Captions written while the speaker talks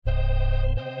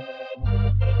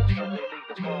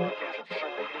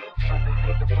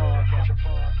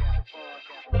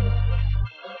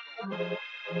Welcome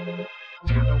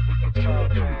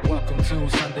to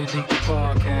Sunday League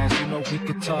Podcast. You know we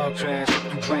can talk trash.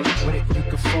 If you ain't with it, you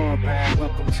can fall back.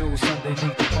 Welcome to Sunday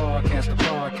League Podcast, the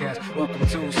podcast. Welcome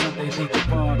to Sunday League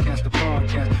Podcast, the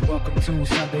podcast. Welcome to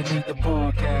Sunday League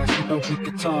Podcast. You know we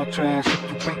can talk trash.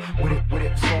 If you ain't with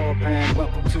it, fall back.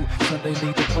 Welcome to Sunday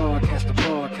League Podcast, the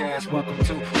podcast. Welcome to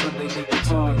Sunday League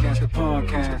Podcast, the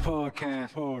podcast.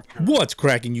 What's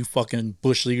cracking, you fucking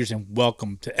bush leaguers, and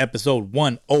welcome to episode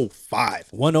 105.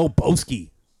 10 Boski.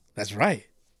 That's right.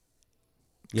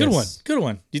 Yes. Good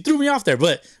one. You threw me off there,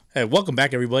 but hey, welcome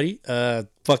back, everybody.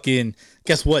 Fucking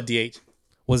guess what, DH?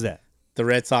 What's that? The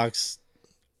Red Sox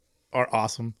are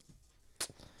awesome.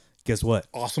 Guess what?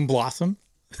 Awesome blossom.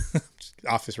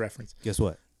 Office reference. Guess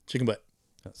what? Chicken butt.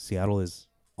 Seattle is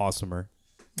awesomer.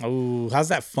 Oh, how's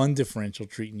that fun differential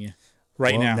treating you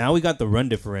right Well, now? now we got the run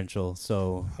differential,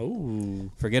 so Oh,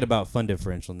 forget about fun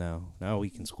differential now. Now we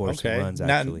can score some okay. runs, Not-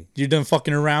 actually. you're done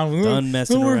fucking around. Done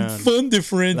messing We're around. Fun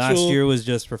differential. Last year was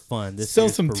just for fun. This Sell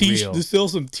year's some for t-shirts. real. Sell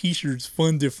some t-shirts.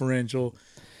 Fun differential.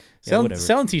 Yeah, whatever.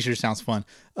 Selling t-shirts sounds fun.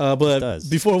 But does.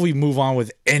 before we move on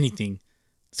with anything,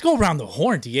 let's go around the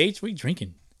horn. DH, what are you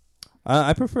drinking?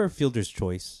 I prefer Fielder's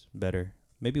Choice better.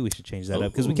 Maybe we should change that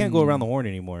up because we can't go around the horn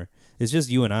anymore. It's just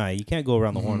you and I. You can't go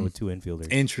around the horn with two infielders.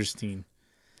 Interesting.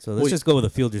 So let's just go with a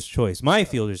Fielder's Choice. My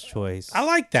Fielder's Choice. I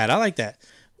like that.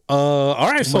 All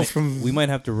right. So we might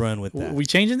have to run with that. we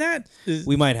changing that?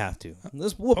 We might have to.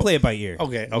 We'll play it by ear.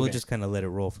 Okay, We'll okay. just kind of let it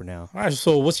roll for now. All right.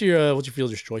 So what's your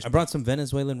fielder's choice? I brought some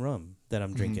Venezuelan rum that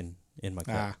I'm drinking in my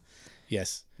cup.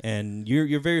 Yes. And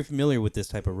you're very familiar with this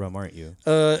type of rum, aren't you?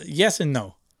 Yes and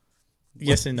no.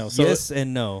 Yes and no. So yes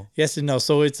and no. Yes and no.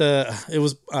 So it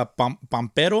was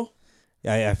Pampero.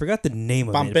 I forgot the name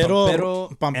of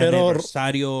Pampero- it. Pampero-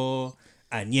 Aniversario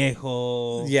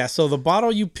Añejo. Yeah. So the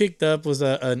bottle you picked up was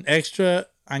an extra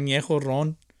añejo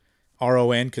ron,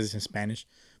 RON, because it's in Spanish,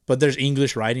 but there's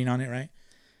English writing on it, right?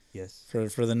 Yes.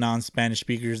 For the non-Spanish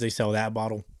speakers, they sell that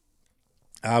bottle.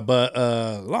 But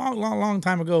long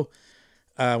time ago,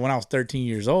 when I was 13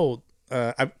 years old,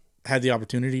 I had the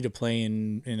opportunity to play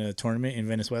in a tournament in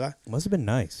Venezuela. Must have been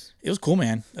nice. It was cool,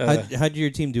 man. How'd your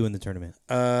team do in the tournament?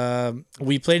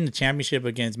 We played in the championship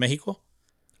against Mexico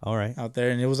All right. out there,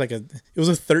 and it was a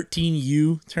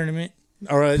 13U tournament,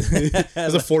 or it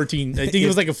was a 14. I think it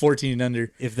was like a 14 and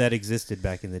under, If that existed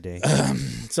back in the day.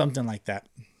 something like that.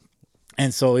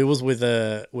 And so it was with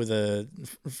a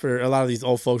for a lot of these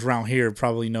old folks around here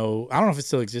probably know. I don't know if it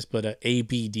still exists, but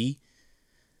ABD.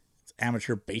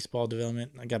 Amateur baseball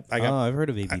development. I've heard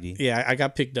of ABD. I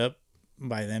got picked up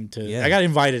by them to. Yeah. I got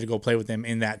invited to go play with them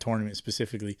in that tournament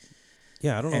specifically.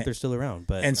 Yeah, I don't know if they're still around,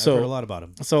 but and I've so- heard a lot about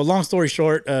them. So long story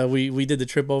short, we did the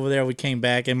trip over there. We came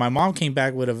back, and my mom came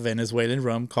back with a Venezuelan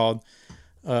rum called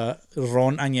Ron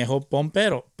Añejo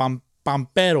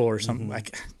Pampero or something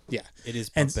like. Yeah, It is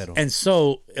and Pampero. and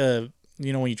so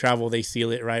when you travel, they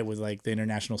seal it right with like the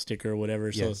international sticker or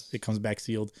whatever, so Yes. it comes back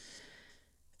sealed.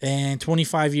 And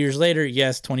 25 years later,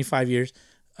 yes, 25 years,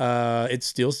 it's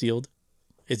still sealed.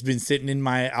 It's been sitting in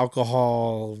my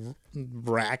alcohol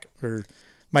rack or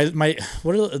my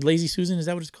what are Lazy Susan? Is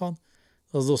that what it's called?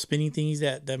 Those little spinning thingies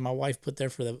that my wife put there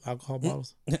for the alcohol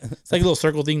bottles. It's like a little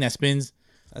circle thing that spins.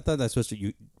 I thought that's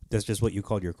just what you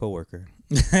called your coworker.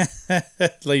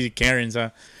 Lazy Karens, huh?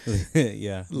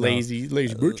 Yeah. Lazy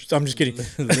bitches. I'm just kidding.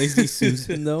 Lazy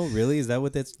Susan, though? Really? Is that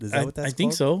what that's I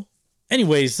think called? so.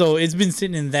 Anyways, so it's been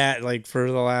sitting in that like for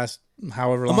the last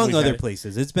however long. Among we've had other it.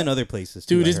 places. It's been other places,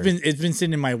 too. Dude, I heard. it's been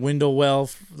sitting in my window well,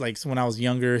 like when I was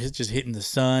younger. It's just hitting the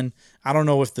sun. I don't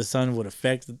know if the sun would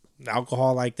affect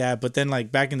alcohol like that, but then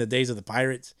like back in the days of the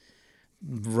Pirates,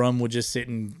 rum would just sit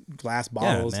in glass Yeah,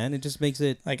 bottles. man. It just makes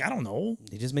it Like I don't know.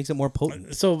 more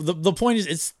potent. So the point is,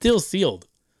 it's still sealed.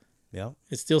 Yeah.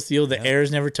 It's still sealed. The air's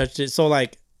never touched it. So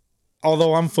like,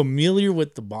 although I'm familiar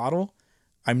with the bottle,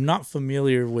 I'm not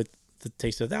familiar with the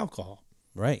taste of the alcohol.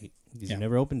 Right. Because Yeah. you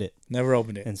never opened it. Never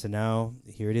opened it. And so now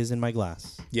here it is in my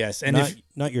glass. Yes, and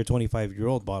Not your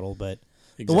 25-year-old bottle, but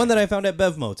the Exactly. one that I found at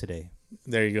Bevmo today.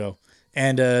 there you go.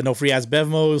 And no free ass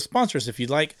Bevmo sponsor us if you'd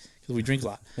like, because we drink a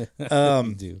lot.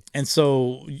 We do. And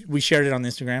so we shared it on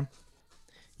Instagram.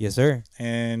 Yes, sir.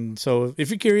 And so if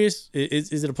you're curious,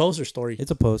 is it a post or story?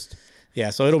 It's a post. Yeah,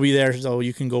 so it'll be there, so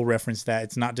you can go reference that.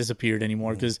 It's not disappeared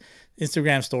anymore Mm-hmm. because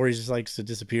Instagram stories just likes to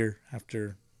disappear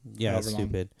after. Yeah, it's however long.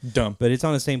 stupid. Dumb. But it's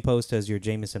on the same post as your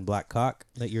Jameson Black Cock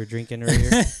that you were drinking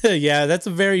earlier. Yeah, that's a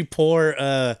very poor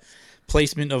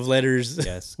placement of letters.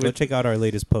 Yes. Go check out our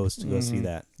latest post to go Mm-hmm. see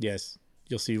that. Yes,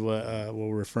 you'll see what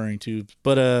we're referring to.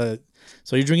 But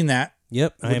so you're drinking that.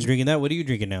 Yep, I am drinking that. What are you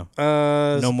drinking now?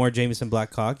 No more Jameson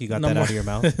Black Cock. You got that out of your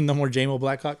mouth? No more JMO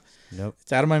Blackhawk. Nope.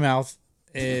 It's out of my mouth.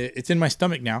 It's in my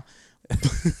stomach now.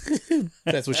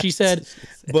 That's what she said.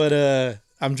 But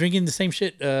I'm drinking the same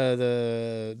shit.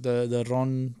 The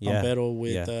Ron Pampero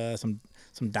with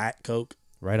some Diet Coke.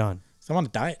 Right on. So I'm on a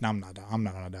diet. No, I'm not. I'm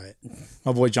not on a diet.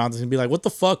 My boy Jonathan's gonna be like, "What the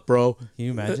fuck, bro?" Can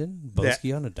you imagine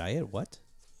Boski on a diet? What?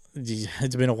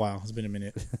 It's been a while. It's been a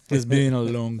minute. It's been a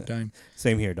long time.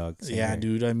 Same here, dog. Same here.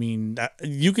 Dude. I mean,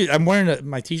 you could. I'm wearing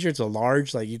my t-shirt's a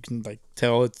large. Like you can like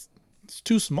tell it's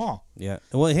too small. Yeah.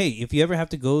 Well, hey, if you ever have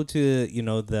to go to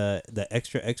the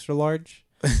extra large,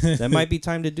 that might be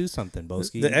time to do something,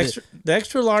 Boski. The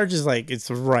extra large is like it's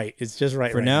right. It's just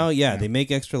right for right now. Yeah, they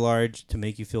make extra large to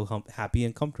make you feel happy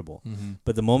and comfortable. Mm-hmm.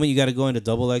 But the moment you got to go into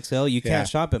double XL, you can't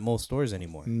shop at most stores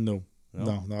anymore. No,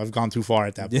 I've gone too far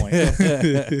at that point.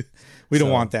 We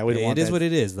don't want that. We don't want that. It is what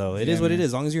it is, though. It is what it is.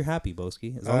 As long as you're happy,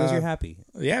 Boski. As long as you're happy.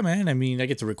 Yeah, man. I mean, I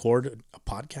get to record a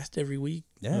podcast every week.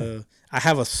 Yeah. I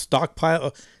have a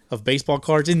stockpile of baseball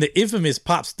cards in the infamous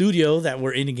Pop Studio that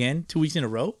we're in again 2 weeks in a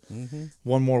row. Mm-hmm.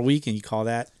 One more week, and you call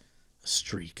that a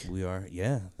streak. We are.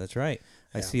 Yeah, that's right.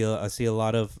 Yeah. I see a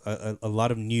lot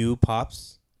of new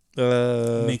pops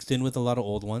mixed in with a lot of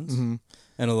old ones. Mm-hmm.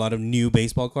 And a lot of new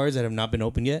baseball cards that have not been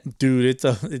opened yet. Dude,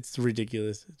 it's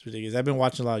ridiculous. It's ridiculous. I've been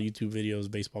watching a lot of YouTube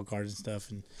videos, baseball cards and stuff,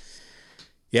 and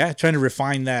trying to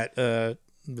refine that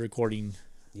recording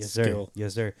skill.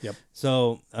 Yes, sir. Yep.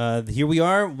 So here we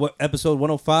are, episode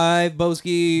 105,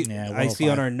 Boski. Yeah, 105. I see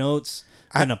on our notes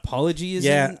an apology is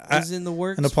in the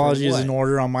works. An apology is in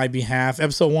order on my behalf.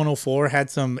 Episode 104 had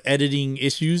some editing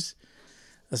issues.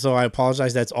 So I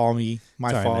apologize. That's all me.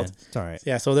 My fault. Man. It's all right.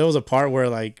 Yeah. So there was a part where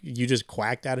like you just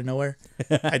quacked out of nowhere.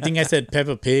 I think I said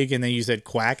Peppa Pig and then you said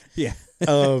quack. Yeah.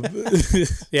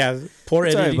 Yeah. Poor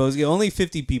editing. Sorry, Boski. Only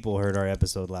 50 people heard our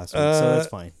episode last week, so that's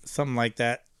fine. Something like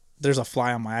that. There's a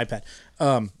fly on my iPad.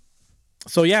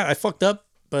 So yeah, I fucked up,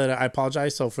 but I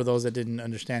apologize. So for those that didn't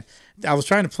understand, I was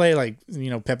trying to play like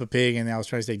Peppa Pig, and I was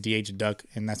trying to say DH a duck,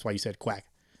 and that's why you said quack.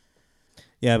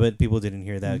 Yeah, but people didn't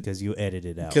hear that because you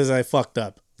edited it out. Because I fucked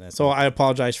up. So I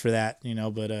apologize for that,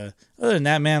 But other than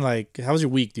that, man, like, how was your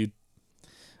week, dude?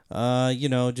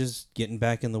 Just getting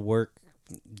back in the work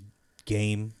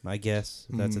game, I guess,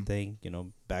 if that's a thing.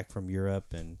 Back from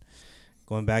Europe and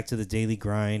going back to the daily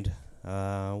grind,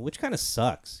 which kind of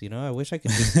sucks. I wish I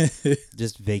could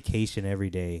just vacation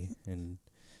every day and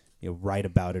write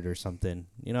about it or something.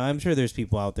 I'm sure there's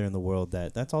people out there in the world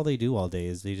that's all they do all day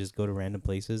is they just go to random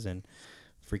places and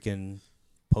freaking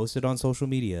post it on social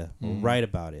media or write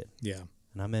about it. Yeah.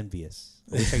 And I'm envious.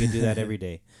 I wish I could do that every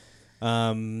day.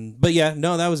 But yeah,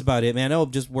 no, that was about it, man.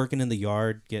 Just working in the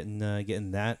yard, getting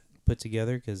that put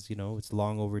together because, it's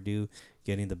long overdue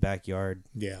getting the backyard.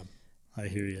 Yeah. I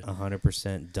hear you.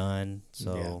 100% done.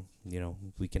 So,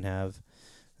 we can have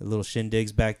a little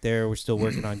shindigs back there. We're still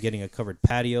working on getting a covered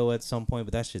patio at some point,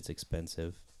 but that shit's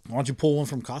expensive. Why don't you pull one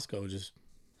from Costco?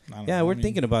 We're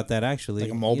thinking about that actually.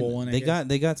 Like a mobile one. They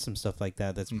got some stuff like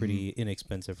that that's pretty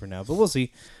inexpensive for now, but we'll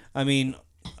see. I mean,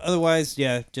 otherwise,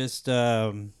 yeah, just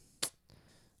nothing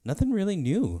really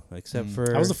new except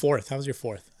for. How was the 4th? How was your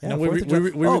 4th? Yeah, we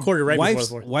recorded right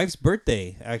before the 4th. Wife's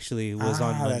birthday actually was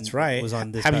on. That's right. Was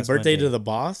on this. Happy past birthday Monday. to the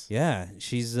boss. Yeah,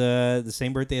 she's the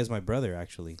same birthday as my brother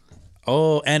actually.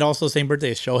 Oh, and also same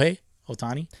birthday as Shohei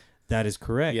Ohtani. That is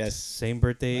correct. Yes, same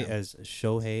birthday as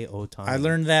Shohei Ohtani. I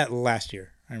learned that last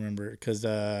year. I remember because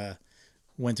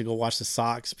went to go watch the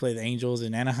Sox play the Angels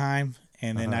in Anaheim,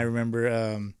 and then I remember,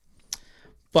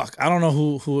 I don't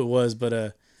know who it was, but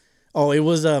it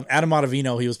was Adam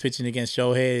Ottavino. He was pitching against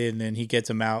Shohei, and then he gets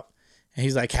him out, and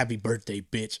he's like, "Happy birthday,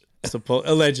 bitch!"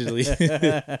 Allegedly.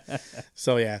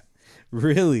 So yeah,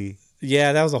 really,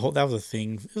 yeah, that was a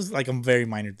thing. It was like a very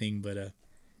minor thing, but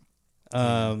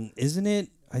isn't it?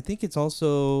 I think it's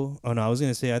also. Oh no, I was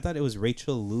gonna say I thought it was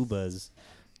Rachel Luba's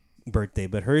birthday,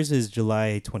 but hers is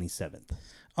July 27th.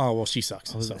 Oh well, she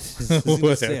sucks. I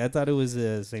thought it was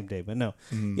the same day, but no.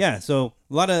 Yeah, so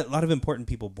a lot of important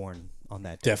people born on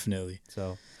that day. Definitely.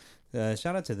 So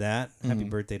shout out to that. Happy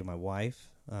birthday to my wife.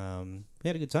 We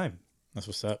had a good time. That's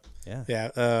what's up. Yeah. Yeah.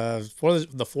 For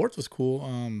the 4th was cool.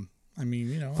 I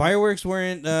mean, fireworks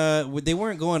weren't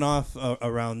going off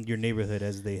around your neighborhood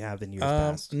as they have in years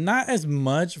past. Not as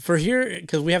much for here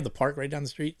because we have the park right down the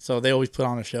street, so they always put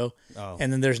on a show. Oh.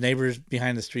 And then there's neighbors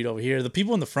behind the street over here. The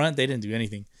people in the front, they didn't do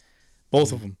anything.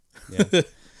 Both of them. Yeah.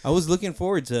 I was looking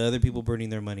forward to other people burning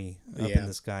their money up in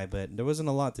the sky, but there wasn't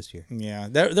a lot this year. Yeah,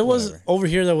 there was over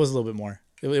here. There was a little bit more.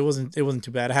 It wasn't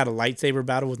too bad. I had a lightsaber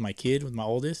battle with my kid, with my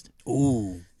oldest.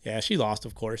 Ooh. Yeah, she lost,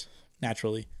 of course,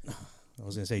 naturally. I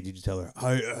was gonna say, did you tell her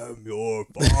I am your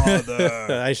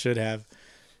father? I should have.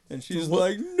 And she's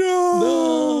like,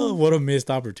 no. What a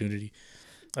missed opportunity.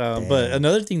 But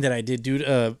another thing that I did, dude,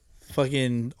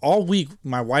 fucking all week,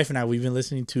 my wife and I, we've been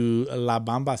listening to La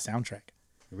Bamba soundtrack.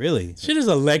 Really? Shit is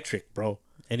electric, bro.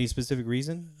 Any specific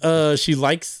reason? She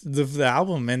likes the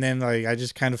album, and then like I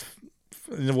just kind of,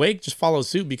 in a way, just follow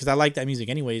suit because I like that music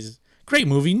anyways. Great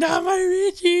movie, not my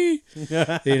Richie.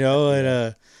 You know,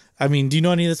 and I mean, do you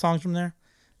know any of the songs from there?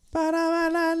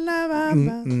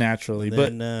 Naturally,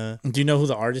 Then, but do you know who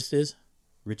the artist is?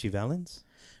 Richie Valens?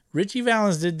 Richie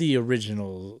Valens did the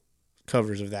original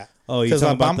covers of that. Oh, you're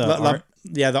talking about the art?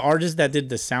 Yeah, the artist that did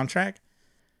the soundtrack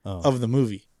of the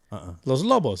movie, Los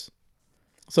Lobos.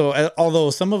 So although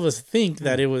some of us think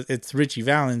that it's Richie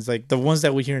Valens, like the ones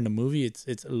that we hear in the movie,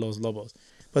 it's Los Lobos.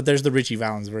 But there's the Richie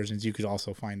Valens versions. You could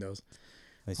also find those.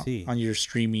 I see. On your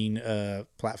streaming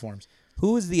platforms.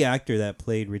 Who was the actor that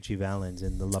played Richie Valens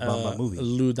in the La Bamba movie?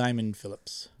 Lou Diamond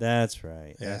Phillips. That's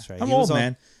right. Yeah. That's right. I'm old,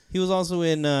 man. He was also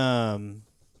in,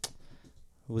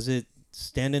 was it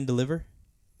Stand and Deliver?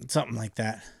 Something like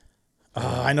that.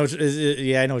 I know.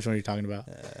 I know which one you're talking about.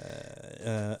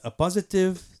 A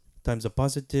positive times a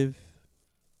positive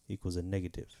equals a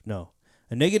negative. No.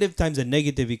 A negative times a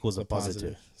negative equals a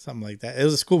positive. Something like that. It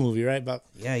was a school movie, right? About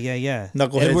Yeah.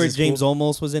 Knuckleheads Edward in school. James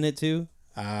Olmos was in it too.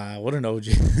 What an OG.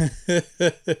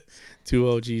 2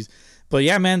 OGs. But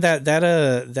yeah, man, that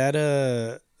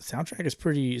soundtrack is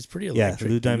pretty electric. Yeah, Lou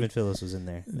dude. Diamond Phillips was in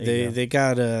there. They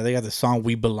got the song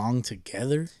 "We Belong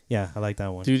Together." Yeah, I like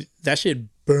that one. Dude, that shit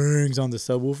bangs on the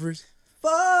subwoofers.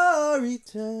 For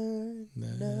eternity.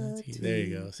 There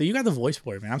you go. So you got the voice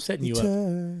for it, man. I'm setting you up.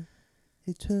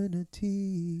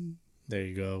 Eternity. There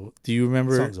you go. Do you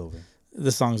remember? Song's over.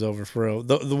 The song's over for real.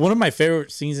 The one of my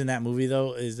favorite scenes in that movie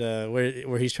though is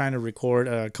where he's trying to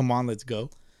record "Come On, Let's Go."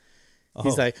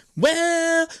 He's like,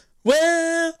 well,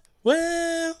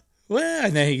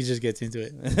 and then he just gets into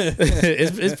it.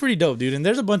 It's pretty dope, dude. And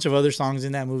there's a bunch of other songs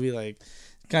in that movie. Like,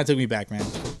 kind of took me back, man.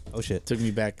 Oh shit, Took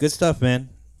me back. good stuff, man.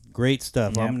 Great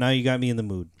stuff. Yep. Now you got me in the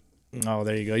mood. Oh,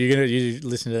 there you go. You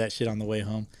listen to that shit on the way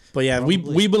home. But yeah, Probably.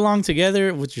 we belong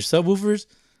together with your subwoofers.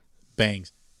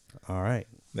 Bangs. All right,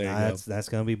 There you go. that's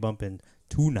gonna be bumping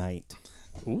tonight.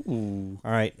 Ooh.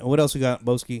 All right, what else we got,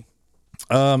 Boski?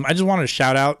 I just wanted to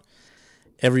shout out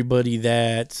everybody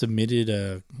that submitted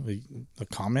a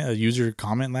comment, a user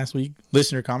comment last week,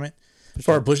 listener comment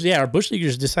for our bush. Yeah, our bush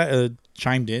leaguers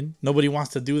chimed in. Nobody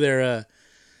wants to do their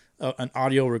an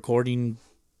audio recording,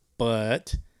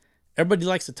 but everybody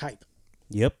likes to type.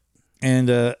 Yep. And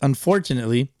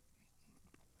unfortunately,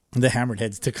 the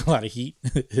Hammerheads took a lot of heat.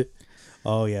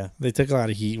 Oh yeah. They took a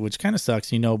lot of heat, which kind of sucks,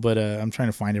 but I'm trying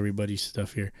to find everybody's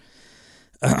stuff here.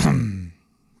 I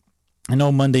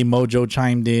know Monday Mojo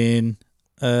chimed in.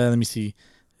 Let me see.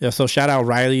 Yeah, so shout out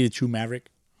Riley, the true Maverick.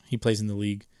 He plays in the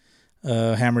league.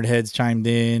 Hammered Heads chimed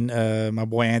in. My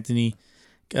boy Anthony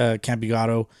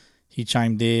Campigato, he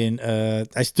chimed in.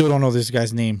 I still don't know this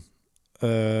guy's name.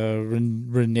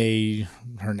 Renee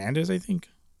Hernandez, I think.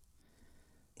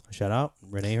 Shout out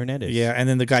Renee Hernandez. Yeah, and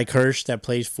then the guy Kirsch that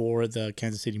plays for the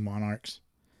Kansas City Monarchs.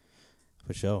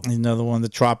 For sure. Another one, the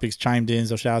Tropics chimed in,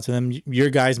 so shout out to them. Your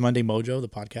guys, Monday Mojo, the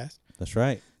podcast. That's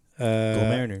right. Go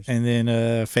Mariners. And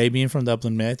then Fabian from the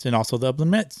Upland Mets and also the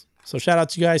Upland Mets. So shout out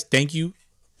to you guys. Thank you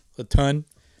a ton.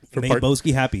 Made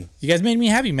Boski happy. You guys made me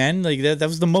happy, man. Like that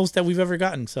was the most that we've ever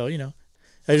gotten. So,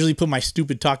 I usually put my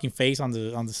stupid talking face on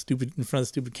the stupid in front of the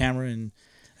stupid camera and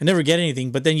I never get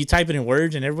anything. But then you type it in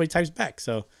words and everybody types back.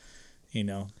 So,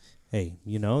 Hey,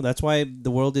 that's why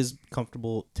the world is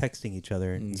comfortable texting each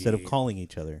other instead of calling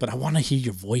each other. But I want to hear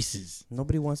your voices.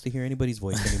 Nobody wants to hear anybody's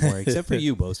voice anymore except for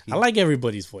you, Boski. I like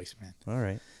everybody's voice, man. All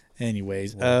right.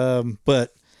 Anyways,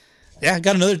 but yeah, I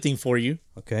got another thing for you.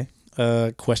 Okay.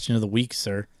 Question of the week,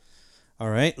 sir. All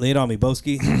right. Lay it on me,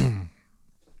 Boski.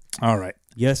 All right.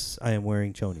 Yes, I am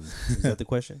wearing chonies. Is that the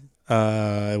question?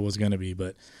 It was going to be,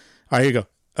 but all right, here you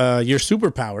go. Your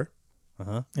superpower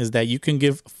is that you can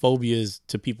give phobias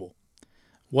to people.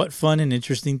 What fun and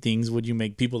interesting things would you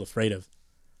make people afraid of?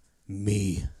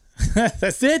 Me.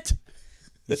 That's it.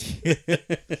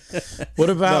 What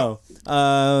about?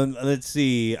 No. Let's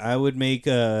see. I would make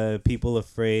people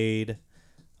afraid.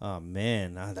 Oh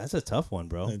man, that's a tough one,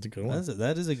 bro. That's a good one.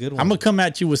 That is a good one. I'm gonna come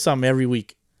at you with something every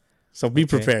week, so be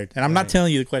prepared. And I'm not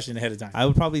telling you the question ahead of time. I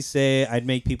would probably say I'd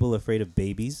make people afraid of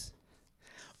babies.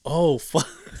 Oh fuck.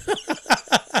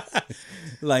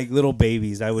 Like little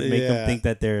babies. I would make them think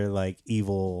that they're like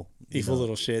evil. Evil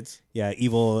little shits. Yeah,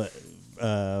 evil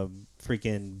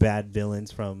freaking bad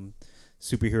villains from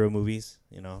superhero movies,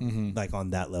 like on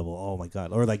that level. Oh my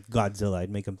god. Or like Godzilla. I'd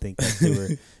make them think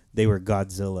that they were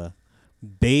Godzilla.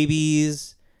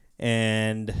 Babies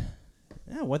and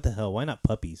what the hell? Why not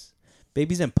puppies?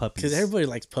 Babies and puppies. Because everybody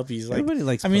likes puppies. Like, Everybody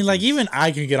likes I mean, like, puppies. even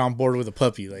I can get on board with a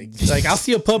puppy. Like I'll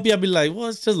see a puppy, I'll be like, well,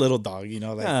 it's just a little dog, you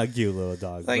know? Like, Cute little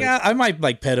dog. like but- I might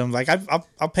like pet him. Like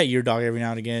I'll pet your dog every now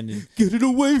and again. And, Get it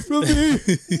away from me!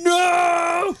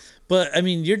 No! but I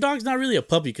mean, your dog's not really a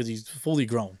puppy because he's fully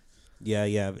grown.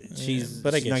 Yeah. She's,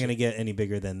 but I she's get not you. gonna get any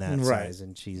bigger than that Right. size,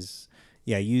 and she's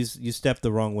you step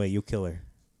the wrong way, you kill her.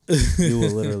 You will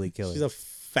literally kill her. She's a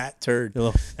fat turd. a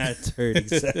little fat turd,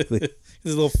 exactly.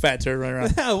 This little fat turd running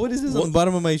around. What is this on the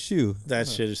bottom of my shoe? That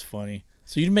shit is funny.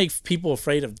 So you make people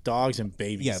afraid of dogs and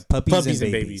babies. Yeah, puppies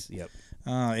and babies. Yep.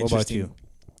 Interesting. What about you?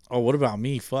 Oh, what about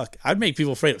me? Fuck. I'd make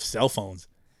people afraid of cell phones.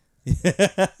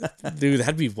 Dude,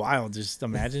 that'd be wild. Just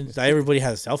imagine. Like, everybody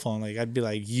has a cell phone. Like, I'd be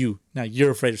like, now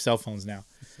you're afraid of cell phones now.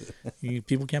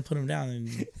 People can't put them down.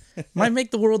 And might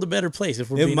make the world a better place if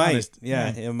we're It being might. honest.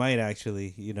 Yeah, it might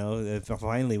actually. You know, if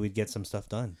finally we'd get some stuff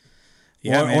done.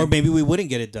 Yeah, or man. maybe we wouldn't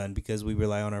get it done because we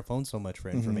rely on our phone so much for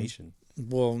information.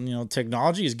 Well,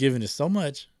 technology is giving us so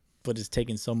much, but it's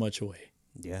taking so much away.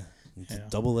 Yeah. It's Yeah. a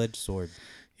double-edged sword.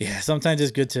 Yeah, sometimes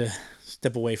it's good to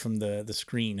step away from the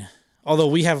screen.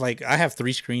 Although I have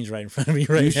 3 screens right in front of me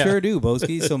right You now. sure do,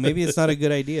 Boski. So maybe it's not a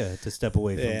good idea to step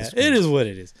away from the Yeah, screen. it is what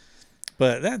it is.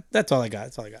 But that's all I got.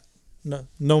 That's all I got.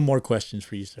 No more questions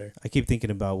for you, sir. I keep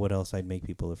thinking about what else I'd make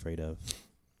people afraid of.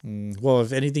 Well,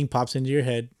 if anything pops into your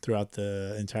head throughout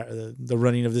the entire the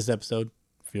running of this episode,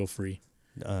 feel free.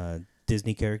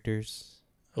 Disney characters,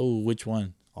 Oh, which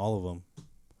one? all of them.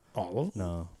 All of them?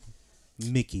 No,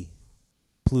 Mickey,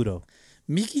 Pluto.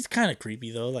 Mickey's kind of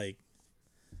creepy though. Like,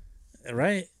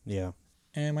 right? Yeah,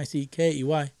 Mickey.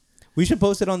 we should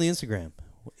post it on the Instagram.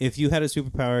 If you had a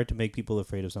superpower to make people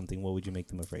afraid of something, what would you make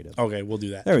them afraid of? Okay, we'll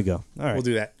do that. There we go. All right. We'll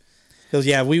do that. Because,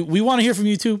 yeah, we want to hear from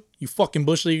you, too. You fucking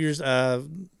Bush Leaguers.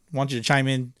 Want you to chime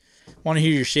in. Want to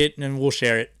hear your shit, and we'll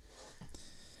share it.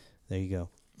 There you go.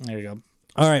 There you go.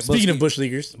 All right. Speaking Boski, of Bush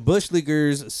Leaguers. Bush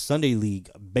Leaguers Sunday League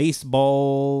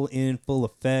baseball in full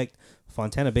effect.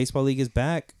 Fontana Baseball League is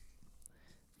back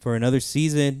for another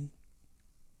season.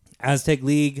 Aztec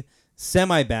League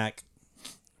semi back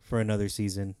for another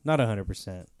season. Not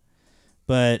 100%.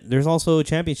 But there's also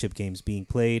championship games being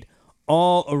played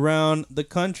all around the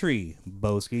country.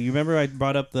 Boski, you remember I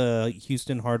brought up the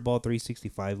Houston Hardball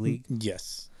 365 League?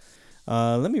 Yes.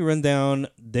 Let me run down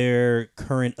their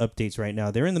current updates right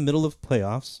now. They're in the middle of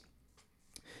playoffs,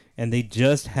 and they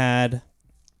just had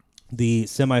the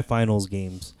semifinals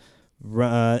games.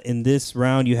 In this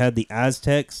round, you had the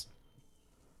Aztecas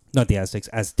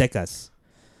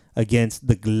against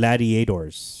the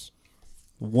Gladiators.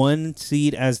 1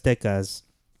 seed Aztecas,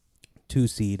 2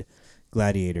 seed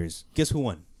Gladiators. Guess who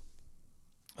won?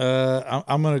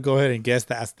 I'm going to go ahead and guess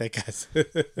the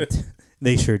Aztecas.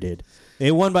 They sure did.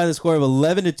 They won by the score of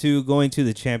 11-2, going to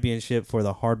the championship for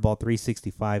the Hardball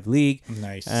 365 League.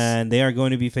 Nice. And they are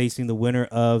going to be facing the winner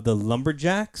of the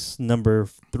Lumberjacks, number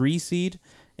 3 seed,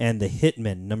 and the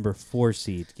Hitmen, number 4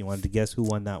 seed. You wanted to guess who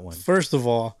won that one? First of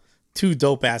all, 2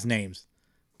 dope-ass names.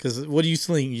 Because what do you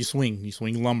sling? You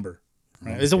swing lumber.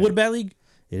 Right? Is it a wood bat league?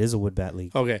 It is a wood bat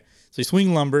league. Okay. So you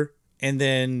swing lumber, and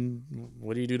then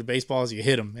what do you do to baseballs? You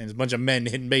hit them. And there's a bunch of men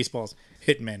hitting baseballs.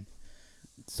 Hit men.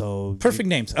 So Perfect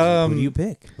names. Who do you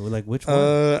pick? Like which one?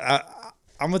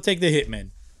 I'm going to take the Hitmen.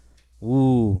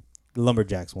 Ooh, the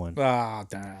Lumberjacks won. Ah,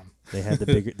 damn. They had the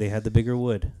bigger. They had the bigger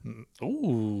wood,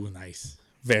 Ooh, nice.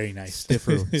 Very nice.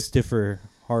 stiffer,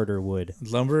 harder wood.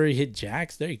 Lumber hit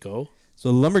jacks. There you go. So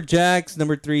Lumberjacks,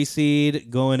 number 3 seed,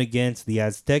 going against the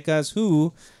Aztecas,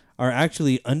 who are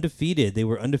actually undefeated. They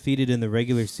were undefeated in the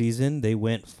regular season. They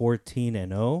went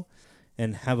 14-0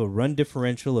 and have a run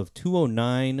differential of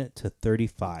 209 to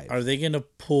 35. Are they going to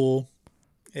pull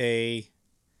I'm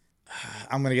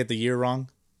going to get the year wrong,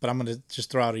 but I'm going to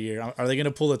just throw out a year. Are they going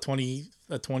to pull a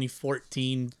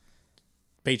 2014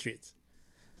 Patriots?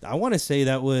 I want to say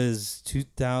that was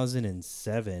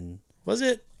 2007. Was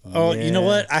it? Oh, you know Yeah.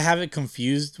 what? I have it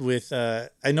confused with. I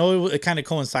know it kind of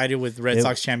coincided with Red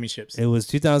Sox championships. It was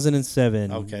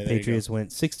 2007. Okay, there you Patriots went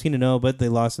 16-0, but they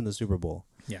lost in the Super Bowl.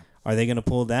 Yeah. Are they going to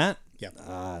pull that? Yeah.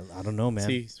 I don't know, man.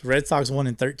 See, Red Sox won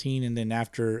in 13, and then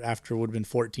after would have been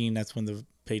 14. That's when the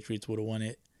Patriots would have won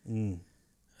it.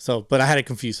 So, but I had it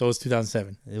confused. So it was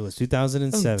 2007. It was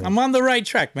 2007. I'm on the right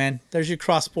track, man. There's your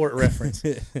cross sport reference.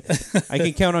 I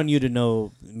can count on you to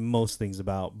know most things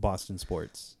about Boston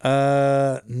sports.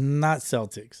 Not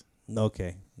Celtics.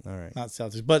 Okay. All right. Not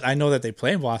Celtics, but I know that they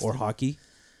play in Boston. Or hockey.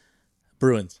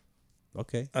 Bruins.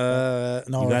 Okay. No,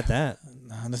 You got that.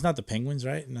 No, that's not the Penguins,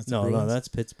 right? And that's the No, Bruins. that's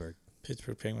Pittsburgh.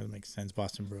 Pittsburgh Penguins makes sense.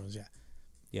 Boston Bruins, yeah.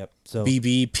 Yep. So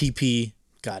BB, PP,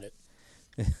 got it.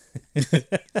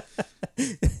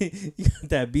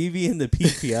 that BB and the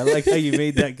PP. I like how you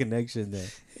made that connection there.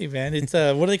 Hey man, it's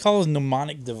what do they call those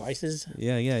mnemonic devices?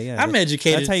 Yeah. I'm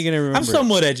educated. That's how you're gonna remember. I'm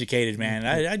somewhat educated, man.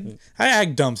 I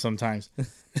act dumb sometimes.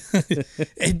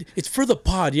 And it's for the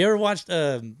pod. You ever watched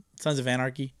Sons of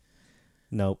Anarchy?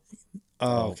 Nope.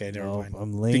 Oh, okay, never mind.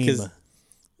 I'm lame.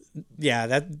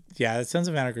 Because Sons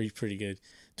of Anarchy is pretty good.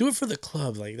 Do it for the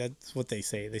club, like that's what they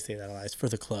say. They say that a lot. It's for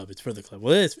the club. It's for the club.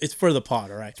 Well, it's for the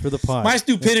pod. All right. For the pod. My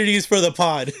stupidity is for the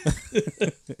pod.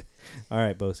 All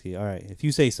right, Boski. All right, if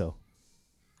you say so.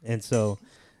 And so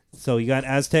you got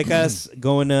Aztecas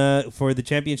going for the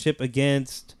championship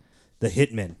against the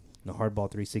Hitmen, the Hardball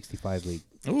 365 League.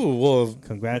 Ooh, well,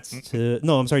 Congrats to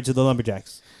the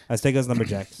Lumberjacks. Aztecas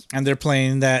Lumberjacks. and they're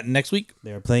playing that next week.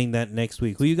 They're playing that next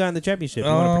week. Who you got in the championship?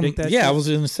 You want to predict that? Yeah, too? I was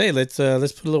gonna say let's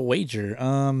put a little wager.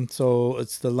 So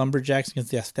it's the Lumberjacks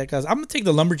against the Aztecas. I'm gonna take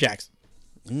the Lumberjacks.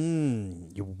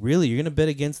 You're gonna bet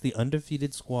against the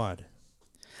undefeated squad.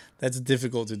 That's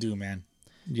difficult to do, man.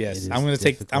 Yes, It I'm is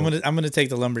gonna take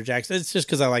the Lumberjacks. It's just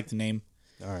because I like the name.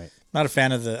 All right. I'm not a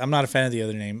fan of the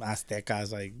other name,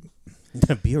 Aztecas. Like,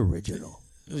 Be original.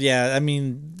 yeah, I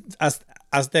mean,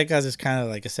 Aztecas is kind of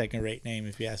like a second-rate name,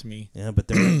 if you ask me. Yeah, but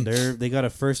they got a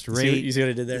first rate. You see what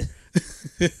I did there?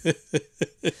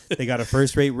 They got a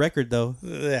first rate record though.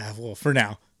 Yeah, well, for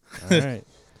now. All right.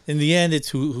 In the end, it's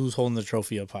who's holding the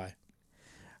trophy up high.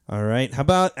 All right. How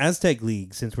about Aztec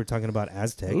League? Since we're talking about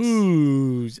Aztecs.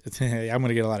 Ooh, I'm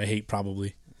gonna get a lot of hate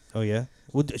probably. Oh yeah.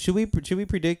 Well, should we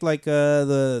predict like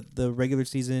the regular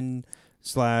season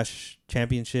 /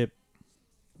 championship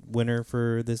winner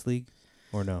for this league,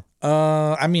 or no?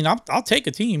 I mean, I'll take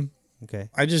a team. Okay.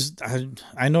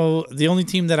 I know the only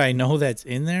team that I know that's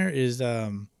in there is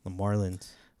The Marlins.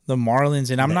 the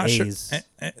Marlins, and I'm The not A's. sure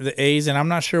the A's, and I'm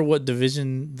not sure what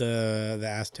division the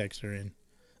Aztecs are in.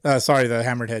 Sorry, the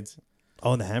Hammered Heads.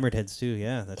 Oh, and the Hammered Heads too.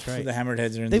 Yeah, that's right. The Hammered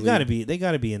Heads are in. They've got to league. be. They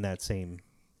got to be in that same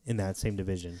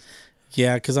division.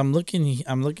 Yeah, because I'm looking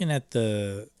at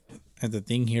the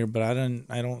thing here, but I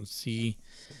don't see.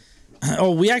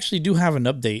 Oh, we actually do have an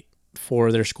update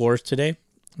for their scores today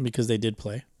because they did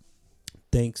play.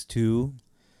 Thanks to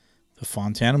The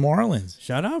Fontana Marlins.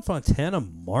 shout out Fontana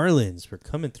Marlins for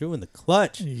coming through in the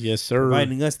clutch, Yes, sir.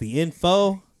 providing us the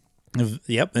info.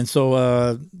 Yep. And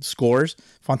so scores: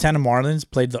 Fontana Marlins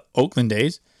played the Oakland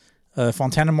A's.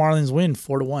 Fontana Marlins win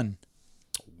 4-1.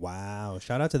 Wow!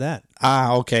 Shout out to that.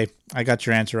 Okay. I got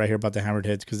your answer right here about the Hammered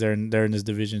Heads because they're in this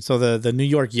division. So the New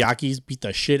York Yankees beat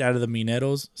the shit out of the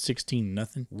Mineros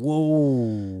 16-0.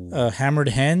 Whoa! Hammered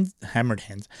Heads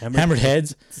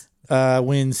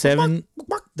win 7.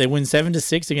 They win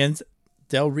 7-6 against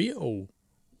Del Rio.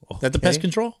 Is that the Okay. Pest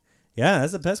Control? Yeah,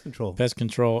 that's the pest control. Pest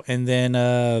Control. And then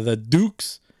the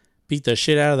Dukes beat the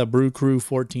shit out of the Brew Crew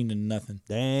 14-0.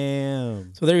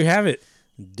 Damn. So there you have it.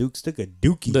 Dukes took a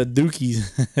dookie. The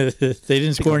Dukies. They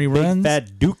didn't score any Big runs.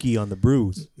 fat dookie on the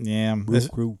Brews. Yeah. Brew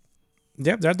crew.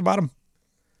 Yep, they're at the bottom.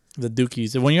 The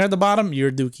Dukies. When you're at the bottom, you're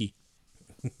a Dookie.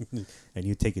 And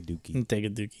you take a dookie. Take a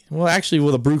Dookie. Well, actually,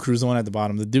 the Brew Crew's the one at the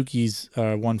bottom. The Dukies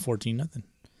won 14-0.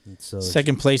 So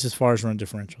Second place as far as run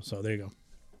differential. So there you go.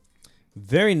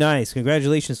 very nice.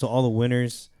 Congratulations to all the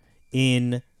winners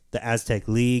in the Aztec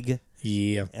League.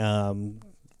 Yeah.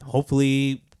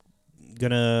 Hopefully,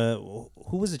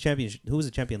 who was the champion? Who was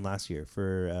the champion last year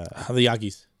for The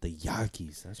Yankees. the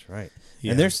Yankees? That's right.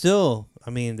 Yeah. And they're still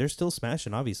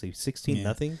smashing. Obviously,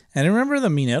 16-0. And remember, the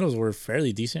Mineros were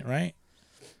fairly decent, right?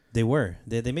 They were.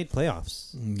 They made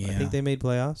playoffs. Yeah. I think they made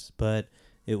playoffs, but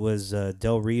it was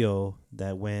Del Rio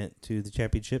that went to the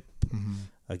championship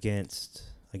against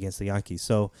the Yankees.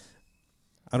 So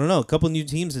I don't know. A couple new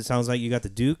teams. It sounds like you got the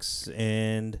Dukes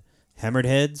and Hammered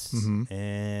Heads.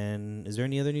 And is there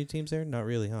any other new teams there? Not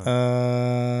really, huh?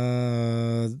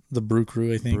 The Brew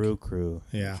Crew, I think. Brew Crew.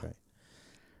 Yeah. That's right.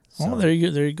 Oh, there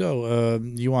you go.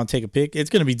 You want to take a pick? It's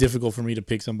going to be difficult for me to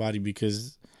pick somebody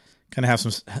because kind of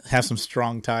have some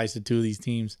strong ties to two of these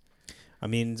teams. I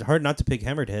mean, it's hard not to pick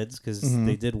Hammered Heads because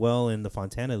they did well in the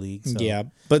Fontana League. So Yeah,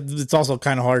 but it's also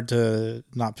kind of hard to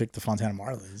not pick the Fontana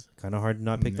Marlins. kind of hard to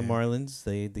not pick the Marlins.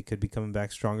 They could be coming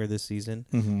back stronger this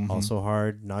season. Also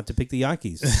hard not to pick the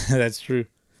Yankees. That's true.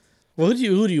 Well,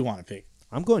 who do you want to pick?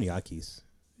 I'm going Yankees.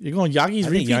 You're going Yankees I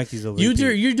think repeat. Yankees will repeat.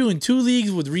 You're doing 2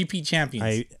 leagues with repeat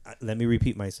champions. Let me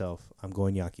repeat myself. I'm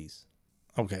going Yankees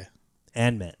Okay.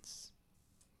 and Mets.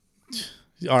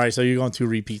 All right, so you're going 2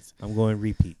 repeats. I'm going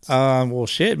repeats. Well,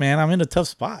 shit, man, I'm in a tough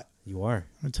spot. You are.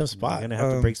 I'm in a tough spot. You're gonna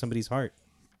have to break somebody's heart.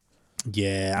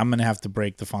 Yeah, I'm gonna have to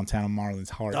break the Fontana Marlins'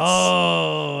 hearts.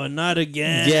 Oh, not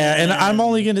again. Yeah, and I'm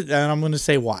gonna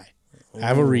say why. I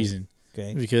have a reason.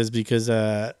 Okay. Because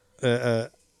I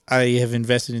have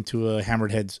invested into a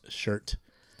Hammered Heads shirt.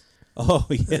 Oh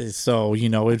yeah. So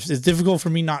it's difficult for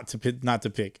me not to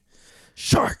pick.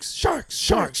 Sharks.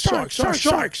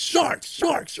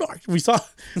 We saw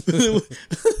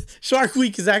Shark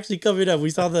Week is actually coming up. We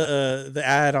saw the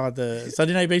ad on the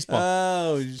Sunday Night Baseball.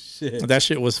 Oh shit. That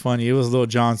shit was funny. It was Lil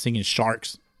Jon singing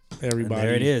Sharks. Everybody. And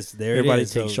there it is. Everybody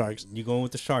takes Sharks. You going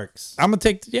with the Sharks? I'm gonna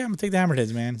take the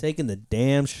Hammerheads, man. Taking the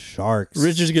damn Sharks.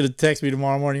 Richard's gonna text me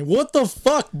tomorrow morning. What the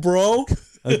fuck, bro?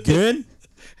 Again?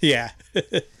 Yeah.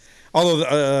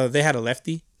 Although they had a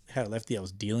lefty. I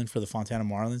was dealing for the Fontana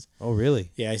Marlins. Oh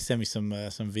really? Yeah, he sent me some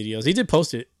videos. He did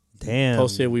post it. Damn.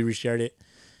 Posted it. We reshared it.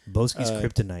 Boski's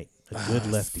kryptonite. A good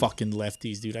lefty. Fucking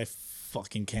lefties, dude. I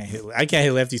fucking can't hit. I can't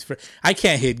hit lefties. I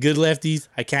can't hit good lefties.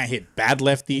 I can't hit bad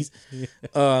lefties.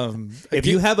 If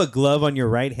you have a glove on your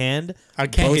right hand, I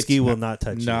can't Boski will not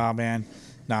touch you. Nah, man.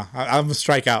 Nah, I'm a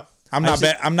strikeout. I'm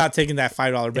not taking that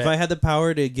 $5 bet. If I had the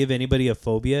power to give anybody a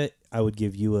phobia, I would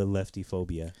give you a lefty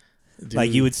phobia. Dude,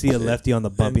 like you would see a lefty on the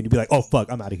bump and you'd be like, "Oh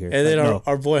fuck, I'm out of here." And then like,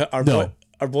 our boy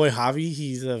Javi,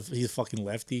 he's a fucking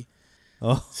lefty.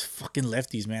 Oh, it's fucking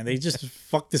lefties, man. They just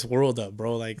fuck this world up,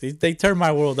 bro. Like they turn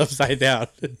my world upside down.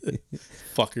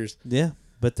 Fuckers. Yeah,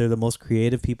 but they're the most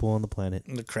creative people on the planet.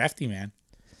 The crafty, man.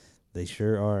 They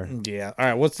sure are. Yeah. All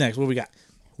right. What's next? What we got?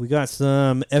 We got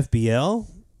some FBL.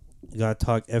 We got to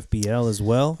talk FBL as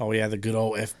well. Oh yeah, the good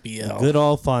old FBL. Good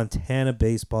old Fontana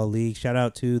Baseball League. Shout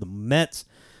out to the Mets,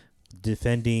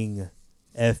 defending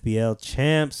FBL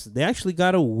champs. They actually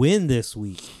got a win this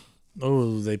week.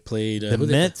 Oh, they played. The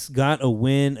Mets got a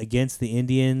win against the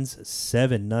Indians,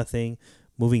 7-0,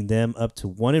 moving them up to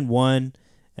 1-1,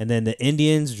 and then the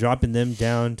Indians dropping them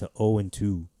down to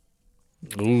 0-2.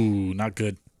 Ooh, not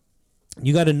good.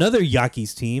 You got another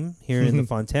Yankees team here in the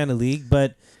Fontana League,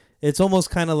 but it's almost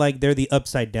kind of like they're the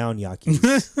upside down Yankees.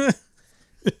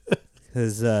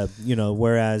 Because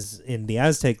whereas in the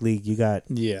Aztec League you got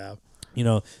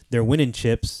they're winning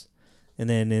chips, and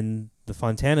then in the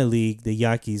Fontana League the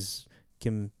Yankees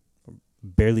can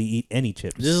barely eat any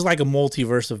chips. This is like a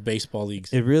multiverse of baseball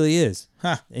leagues. It really is.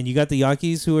 Huh. And you got the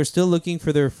Yankees who are still looking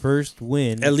for their first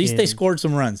win. At least they scored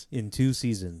some runs in 2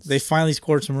 seasons. They finally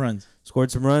scored some runs.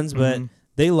 But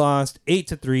they lost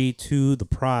 8-3 to the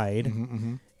Pride.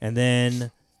 Mm-hmm. And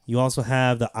then you also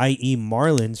have the IE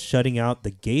Marlins shutting out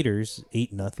the Gators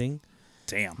 8-0.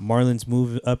 Damn. Marlins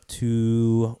move up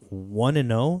to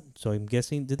 1-0. So I'm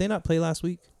guessing, did they not play last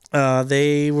week?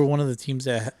 They were one of the teams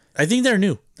that I think they're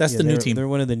new. That's the new team. They're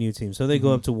one of the new teams. So they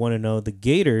go up to 1-0. The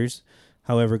Gators,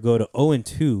 however, go to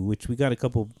 0-2, which we got a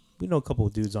couple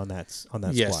of dudes on that squad.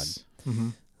 Mm-hmm.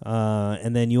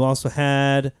 And then you also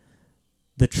had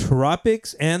the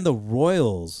Tropics and the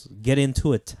Royals get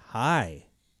into a tie.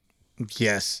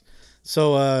 Yes.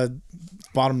 So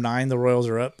bottom 9, the Royals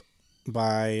are up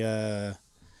by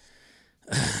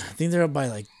I think they're up by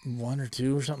like 1 or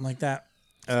 2 or something like that.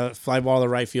 Fly ball to the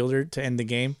right fielder to end the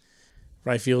game.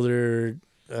 Right fielder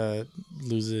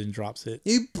loses it and drops it.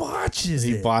 He botches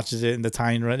it in the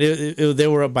tying run. They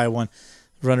were up by 1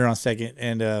 runner on second,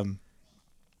 and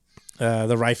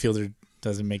the right fielder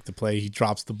doesn't make the play. He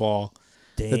drops the ball.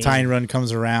 Damn. The tying run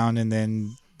comes around, and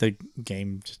then the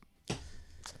game just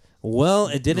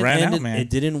it didn't end. Out, man.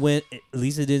 It didn't win. At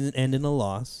least it didn't end in a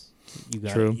loss.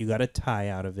 True. You got a tie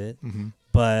out of it. Mm-hmm.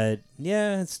 But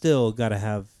yeah, it's still got to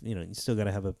have you still got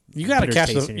to have a. You got to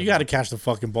catch the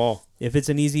fucking ball. If it's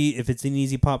an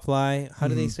easy pop fly, how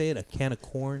do they say it? A can of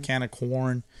corn.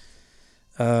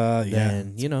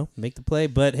 Then make the play.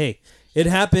 But hey, it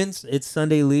happens. It's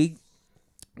Sunday League.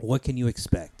 What can you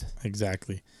expect?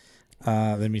 Exactly.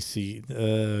 Let me see.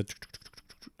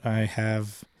 I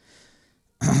have.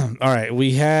 All right,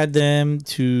 we had them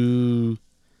to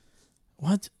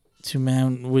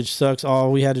man, which sucks.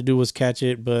 All we had to do was catch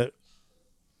it, but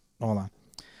hold on.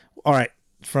 All right,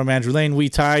 from Andrew Lane, we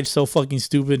tied. So fucking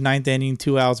stupid. 9th inning,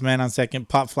 2 outs, man on second,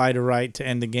 pop fly to right to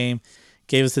end the game,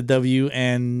 gave us the W,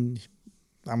 and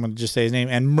I'm gonna just say his name.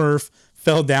 And Murph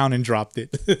fell down and dropped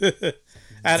it.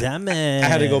 Damn it! I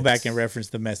had to go back and reference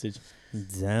the message.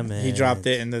 Damn it! He dropped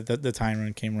it, and the time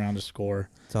run came around to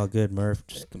score. It's all good, Murph.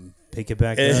 Just pick it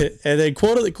back up. And then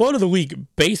quote of the week: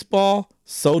 baseball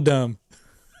so dumb.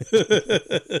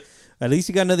 At least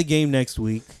you got another game next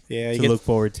week. Yeah, to look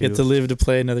forward to. Get to live to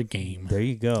play another game. There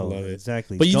you go. I love it.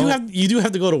 Exactly. But you do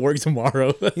have to go to work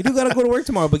tomorrow. You do got to go to work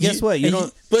tomorrow. But guess what?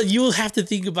 But you'll have to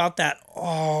think about that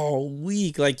all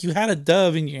week. Like you had a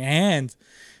dub in your hands,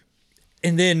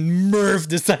 and then Murph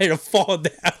decided to fall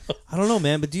down. I don't know,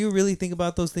 man. But do you really think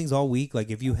about those things all week? Like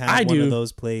if you had one of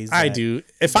those plays, I do.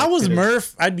 If I was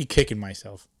Murph, I'd be kicking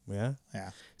myself. Yeah.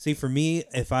 Yeah. See, for me,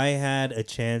 if I had a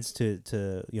chance to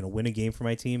win a game for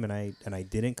my team and I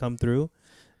didn't come through,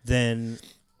 then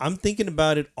I'm thinking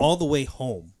about it all the way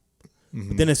home.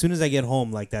 But then as soon as I get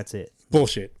home, like, that's it.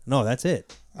 Bullshit. No, that's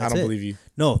it. I don't believe you.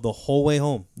 No, the whole way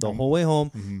home. The whole way home.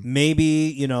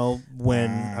 Maybe, when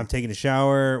I'm taking a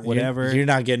shower, whatever. You're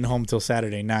not getting home till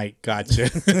Saturday night. Gotcha.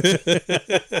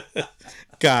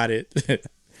 Got it.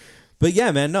 But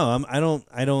yeah, man, no, I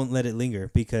don't let it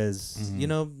linger because,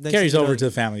 next Carries thing you over know- to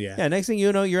the family, yeah. Yeah, next thing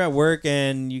you know, you're at work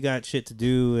and you got shit to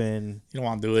do and You don't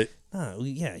want to do it.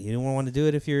 yeah, you don't want to do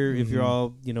it if you're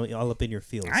all, all up in your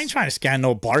fields. I ain't trying to scan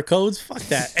no barcodes. Fuck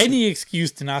that. Any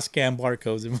excuse to not scan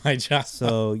barcodes in my job.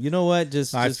 So, you know what?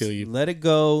 Just feel you. let it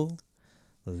go.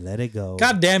 Let it go.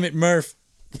 God damn it, Murph.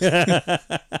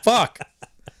 Fuck.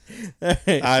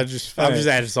 I'm just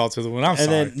adding salt to the wound. I'm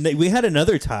sorry. And then we had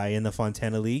another tie in the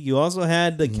Fontana League. You also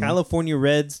had the California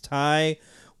Reds tie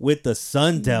with the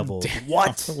Sun Devils.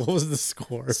 What? What was the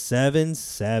score?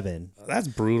 7-7. That's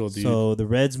brutal, dude. So the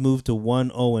Reds moved to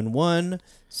 1-0-1,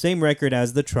 same record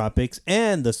as the Tropics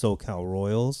and the SoCal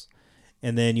Royals.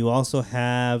 And then you also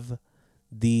have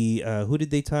the who did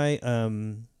they tie?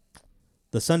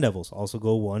 The Sun Devils also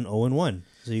go 1-0-1.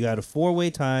 So you got a 4-way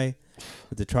tie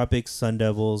with the Tropics, Sun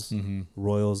Devils,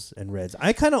 Royals, and Reds.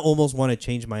 I kind of almost want to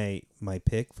change my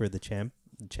pick for the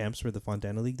champs for the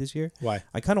Fontana League this year. Why?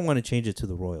 I kind of want to change it to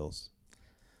the Royals.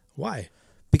 Why?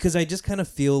 Because I just kind of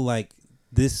feel like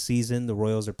this season the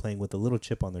Royals are playing with a little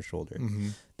chip on their shoulder.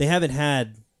 They haven't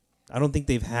had, I don't think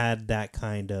they've had that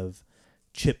kind of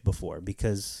chip before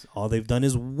because all they've done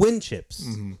is win chips.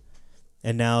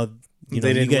 And now,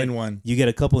 they didn't win one. You get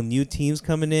a couple new teams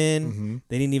coming in.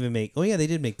 They didn't even make, they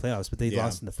did make playoffs, but they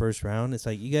lost in the first round. It's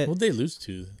like you get. Who'd they lose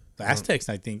to? The Aztecs,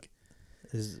 I think.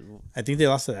 I think they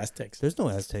lost to the Aztecs. There's no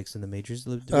Aztecs in the majors.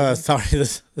 Sorry,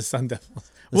 the Sun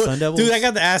Devils. Sun Devils? Dude, I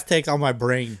got the Aztecs on my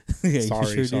brain. Yeah, you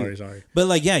sorry. sure do. But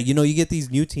like, yeah, you get these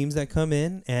new teams that come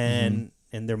in and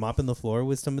they're mopping the floor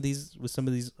with some of these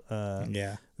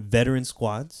veteran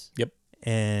squads. Yep.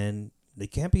 And they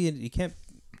can't be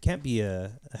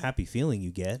a happy feeling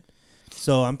you get.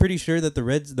 So I'm pretty sure that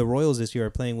the Royals this year are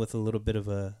playing with a little bit of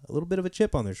a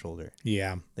chip on their shoulder.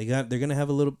 Yeah. They're gonna have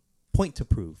a little point to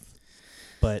prove.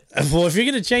 But well, if you're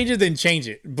gonna change it, then change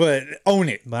it. But own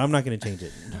it. But I'm not gonna change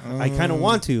it. I kind of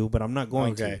want to, but I'm not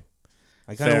going to.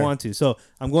 I kind of Fair. want to. So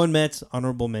I'm going Mets.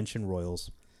 Honorable mention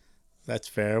Royals. That's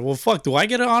fair. Well, fuck. Do I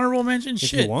get an honorable mention? If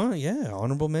Shit. you want, yeah,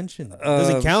 honorable mention.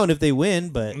 Doesn't count if they win,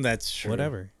 but That's true.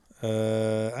 whatever.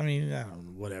 I mean,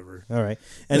 whatever. All right.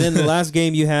 And then the last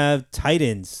game you have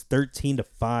Titans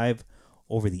 13-5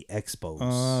 over the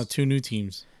Expos. Two new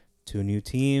teams. Two new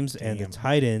teams, and the Damn.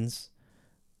 Titans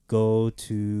go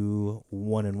to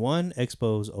 1-1.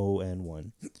 Expos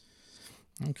 0-1.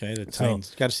 Okay, the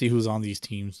Titans. Got to see who's on these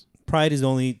teams. Pride is the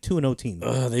only 2-0 team.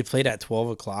 They played at 12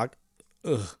 o'clock.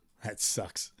 Ugh, that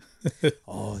sucks.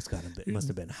 Oh, it must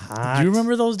have been hot. Do you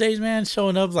remember those days, man?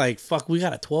 Showing up like, fuck, we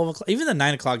got a 12 o'clock. Even the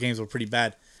 9 o'clock games were pretty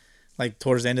bad. Like,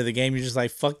 towards the end of the game, you're just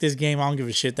like, fuck this game. I don't give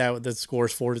a shit that the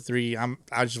score's 4-3.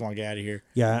 I just want to get out of here.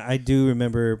 Yeah, I do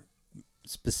remember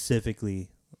specifically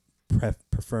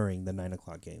preferring the 9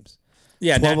 o'clock games.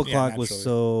 Yeah, 12 o'clock was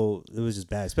naturally. it was just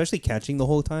bad, especially catching the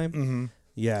whole time. Mm-hmm.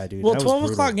 Yeah, dude. Well, that was 12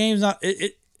 brutal. o'clock games,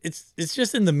 it's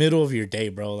just in the middle of your day,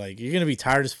 bro. Like, you're going to be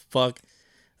tired as fuck.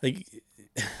 Like,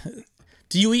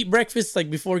 do you eat breakfast,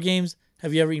 like, before games?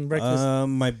 Have you ever eaten breakfast?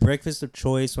 My breakfast of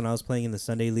choice when I was playing in the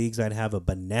Sunday leagues, I'd have a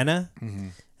banana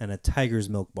and a Tiger's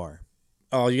Milk bar.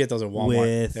 Oh, you get those at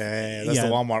Walmart. Yeah, that's the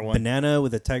Walmart one. Banana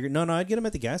with a Tiger. No, I'd get them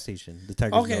at the gas station. The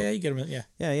Tiger's Milk. Okay, yeah, you get them. Yeah.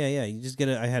 Yeah. You just get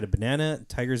I had a banana,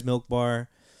 Tiger's Milk bar,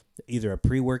 either a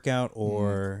pre-workout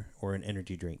or an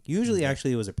energy drink. Usually,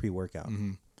 actually, it was a pre-workout.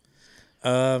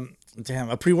 Damn,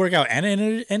 a pre-workout and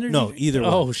an energy? No, either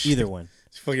one. Oh, shit. Either one.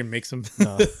 Just fucking mix them.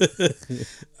 No.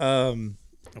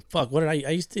 Fuck, what did I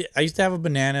used to have a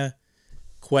banana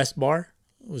Quest bar.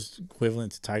 It was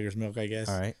equivalent to Tiger's Milk, I guess.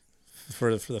 All right.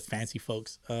 For the fancy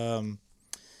folks. Some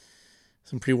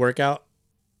pre-workout.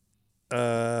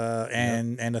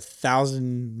 And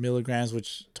 1,000 milligrams,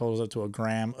 which totals up to a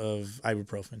gram of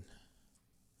ibuprofen.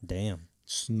 Damn.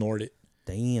 Snort it.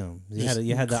 Damn.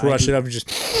 You had the crush it up and just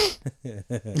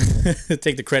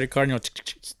take the credit card and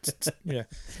yeah.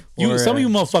 Some of you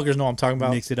motherfuckers know what I'm talking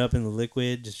about. Mix it up in the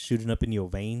liquid, just shooting up in your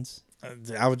veins.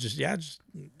 I would just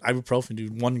ibuprofen,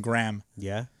 dude. 1 gram.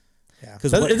 Yeah. Yeah.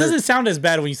 Because It doesn't sound as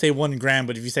bad when you say 1 gram,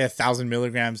 but if you say 1,000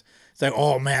 milligrams, it's like,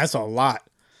 oh man, that's a lot.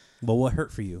 But what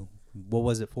hurt for you? What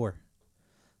was it for?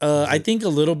 I think a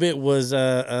little bit was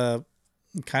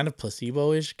kind of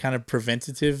placebo-ish, kind of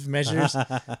preventative measures,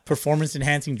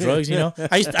 performance-enhancing drugs. You know,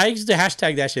 I used to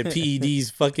hashtag that shit.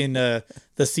 PEDs, fucking the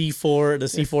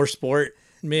C4 Sport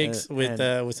mix with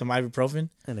some ibuprofen.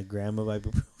 And a gram of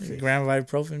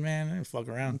ibuprofen. Man, fuck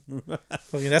around.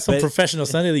 Fucking, that's some professional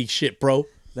Sunday League shit, bro.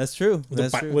 That's true.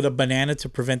 With a banana to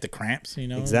prevent the cramps, you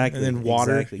know. Exactly. And then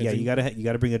water. Exactly. Yeah, you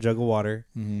gotta bring a jug of water.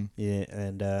 Mm-hmm. Yeah,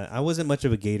 and I wasn't much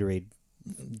of a Gatorade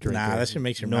drinker. Nah, that shit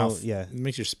makes your mouth. Yeah, it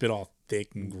makes your spit all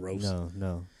thick and gross.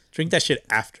 No. Drink that shit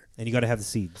after. And you gotta have the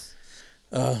seeds.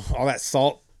 All that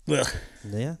salt. Ugh.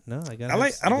 Yeah, no, I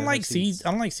don't like seeds.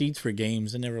 I don't like seeds for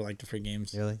games. I never liked it for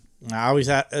games. Really? I always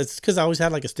had. It's because I always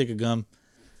had like a stick of gum,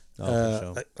 For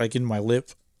sure. like in my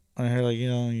lip. I heard like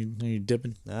you're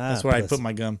dipping. That's where I put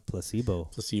my gum.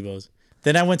 Placebos.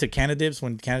 Then I went to Canadips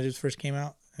when Canadips first came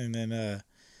out, and then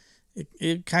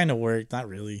it kind of worked. Not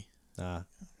really.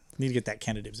 Need to get that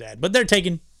Canadips ad, but they're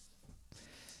taken.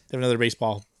 They have another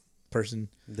baseball person.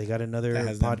 They got another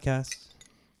podcast.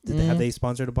 Have they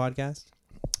sponsored a podcast?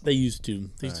 They used to.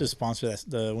 They used to sponsor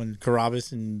that when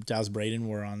Carabas and Dallas Braden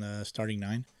were on the starting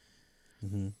 9.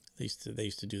 Mm-hmm. They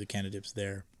used to do the Canadips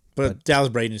there, but Dallas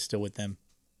Braden is still with them.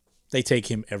 They take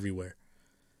him everywhere.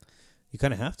 You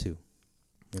kind of have to.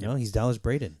 You know, he's Dallas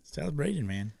Braden. It's Dallas Braden,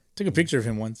 man. Took a picture of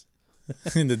him once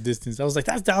in the distance. I was like,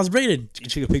 that's Dallas Braden. You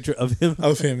took a picture of him?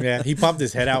 Of him, yeah. He popped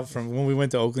his head out from when we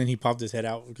went to Oakland. He popped his head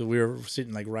out because we were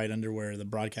sitting like right under where the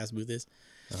broadcast booth is.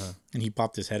 And he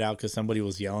popped his head out because somebody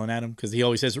was yelling at him because he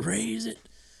always says, raise it.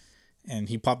 And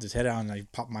he popped his head out and I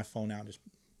popped my phone out and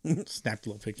just snapped a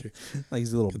little picture. Like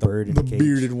he's a little bird in a cage. The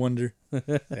bearded wonder.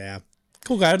 Yeah.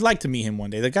 Cool guy. I'd like to meet him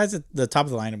one day. The guys at the top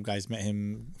of the lineup guys met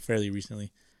him fairly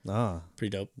recently. Pretty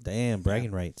dope. Damn, bragging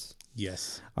rights.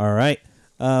 Yes. All right.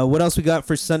 What else we got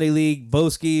for Sunday League?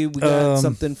 Boski, we got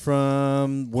something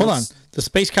from... Hold on. The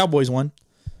Space Cowboys won.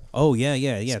 Oh, yeah.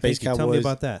 Space Cowboys. Tell me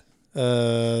about that.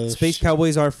 Space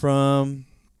Cowboys are from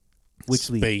which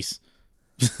league? Space.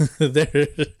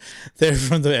 They're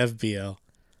from the FBL.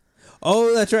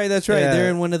 Oh, that's right. Yeah. They're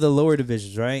in one of the lower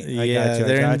divisions, right?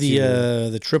 They're in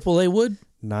the AAA Wood.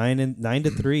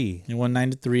 9-3. They won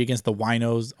 9-3 against the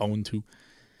Winos, 0-2.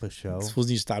 For sure. Supposed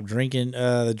to stop drinking.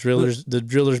 The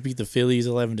Drillers beat the Phillies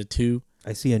 11-2.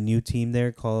 I see a new team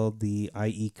there called the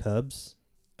IE Cubs.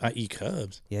 IE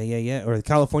Cubs. Yeah. Or the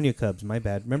California Cubs. My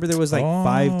bad. Remember there was like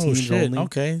 5 teams only.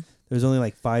 Okay. There was only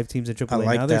like 5 teams in AAA. I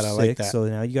like now that. there's 6. So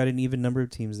now you got an even number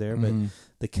of teams there. But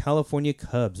the California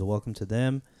Cubs, welcome to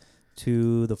them,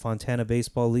 to the Fontana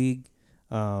Baseball League.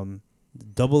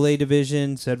 AA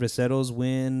division, Cerveceros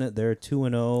win. They're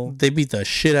 2-0. They beat the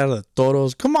shit out of the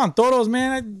Toros. Come on, Toros,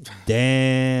 man.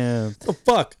 Damn. What the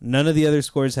fuck? None of the other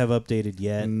scores have updated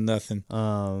yet. Nothing.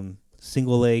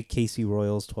 Single A, KC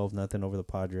Royals 12-0 over the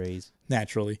Padres.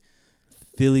 Naturally.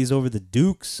 Phillies over the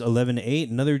Dukes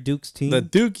 11-8. Another Dukes team. The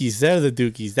Dukies. They're the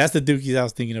Dukies. That's the Dukies I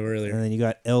was thinking of earlier. And then you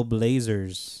got El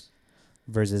Blazers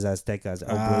versus Aztecas.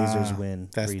 El Blazers win.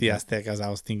 That's the Aztecas I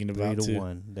was thinking about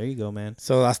 3-1. There you go, man.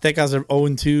 So Aztecas are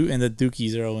 0-2 and the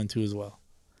Dukies are 0-2 as well.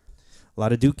 A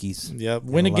lot of Dukies. Yep.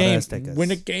 Win a game. Win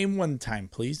a game one time,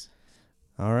 please.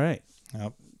 All right.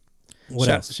 Yep. What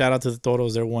else? Shout out to the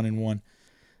Toros. They're 1-1.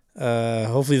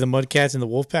 Hopefully the Mudcats and the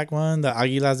Wolfpack won. The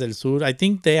Águilas del Sur, I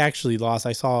think they actually lost.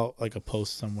 I saw like a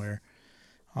post somewhere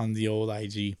on the old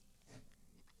IG.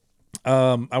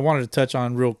 I wanted to touch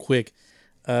on real quick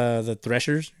the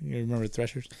Threshers. You remember the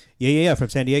Threshers? Yeah, from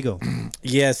San Diego.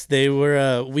 Yes, they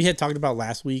were. We had talked about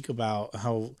last week about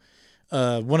how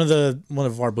one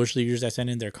of our Bush Leaguers that sent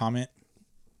in their comment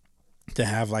to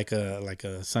have like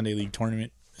a Sunday League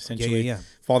tournament essentially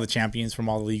for all the champions from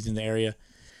all the leagues in the area.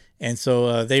 And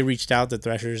so they reached out to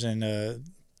Threshers and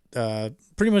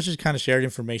pretty much just kind of shared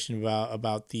information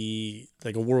about the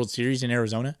like a World Series in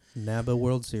Arizona. NABA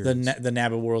World Series. The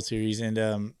NABA World Series.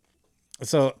 And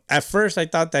so at first I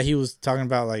thought that he was talking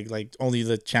about like only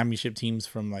the championship teams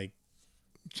from like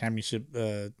championship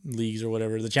leagues or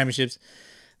whatever. The championships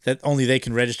that only they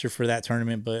can register for that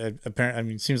tournament. But apparently, I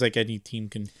mean, it seems like any team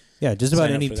can. Yeah, just about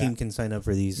any team can sign up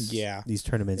for these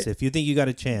tournaments. If you think you got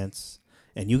a chance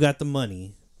and you got the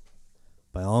money,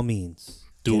 by all means,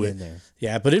 do it. In there.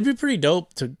 Yeah, but it'd be pretty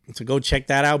dope to go check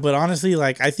that out. But honestly,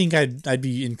 like I think I'd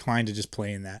be inclined to just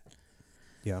play in that.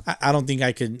 Yeah, I don't think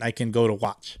I can go to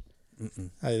watch.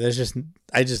 I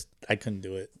couldn't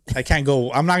do it. I can't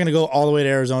go. I'm not gonna go all the way to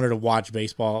Arizona to watch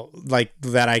baseball like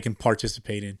that. I can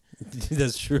participate in.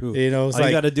 That's true. You know, all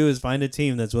you got to do is find a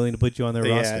team that's willing to put you on their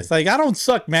roster. Yeah, it's like I don't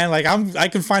suck, man. Like I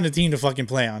can find a team to fucking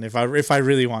play on if I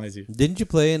really wanted to. Didn't you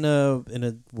play in a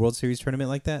World Series tournament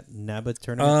like that? NABA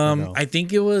tournament? I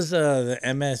think it was the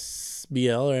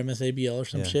MSBL or MSABL or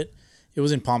some shit. It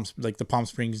was in like the Palm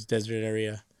Springs desert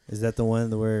area. Is that the one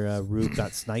where Rube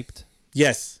got sniped?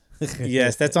 Yes.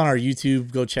 Yes, that's on our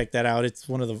YouTube. Go check that out. It's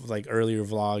one of the like earlier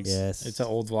vlogs. Yes. It's an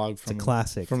old vlog from It's a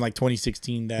classic. from like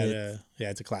 2016. That yeah,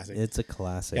 it's a classic. It's a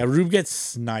classic. Yeah, Rube gets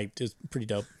sniped. It's pretty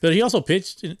dope. But he also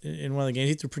pitched in one of the games.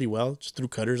 He threw pretty well. Just threw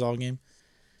cutters all game.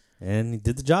 And he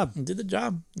did the job. Did the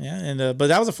job. Yeah, and but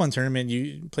that was a fun tournament.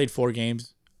 You played 4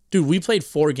 games. Dude, we played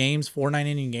 4 games, 4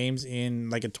 9-inning games in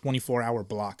like a 24-hour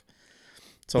block.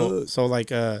 So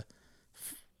like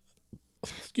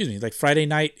excuse me, like Friday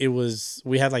night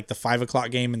we had like the 5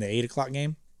 o'clock game and the 8 o'clock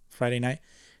game Friday night,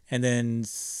 and then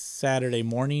Saturday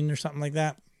morning or something like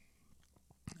that,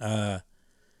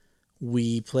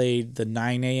 we played the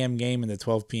 9 a.m. game and the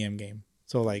 12 p.m. game.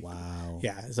 So like, wow,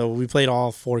 yeah, so we played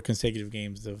all 4 consecutive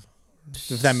games of,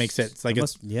 if that makes sense. Like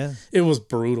yeah, it was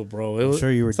brutal, bro. I'm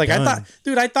sure you were. It's like done.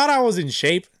 I thought I was in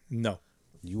shape. No,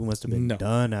 you must have been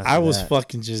done. After I was that.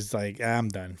 fucking just like, I'm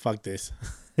done. Fuck this.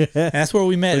 And that's where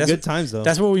we met. That's good times though.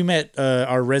 That's where we met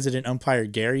our resident umpire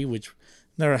Gary, which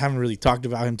haven't really talked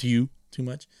about him to you too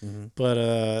much, but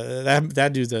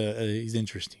that dude's he's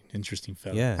interesting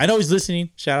fellow. Yeah, I know he's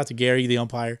listening. Shout out to Gary, the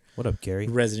umpire. What up, Gary?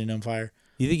 Resident umpire.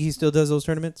 You think he still does those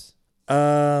tournaments?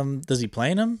 Does he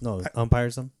play in them? No,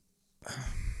 umpires them.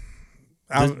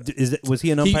 Was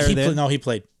he an umpire there? No, he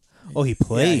played. Oh, he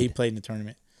played. Yeah, he played in the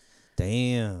tournament.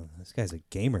 Damn, this guy's a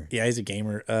gamer. Yeah, he's a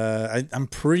gamer. I'm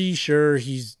pretty sure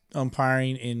he's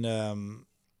umpiring in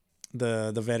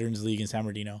the Veterans League in San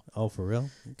Bernardino. Oh, for real?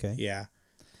 Okay. Yeah.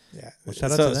 Well,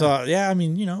 shout out to that. So yeah, I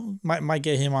mean, might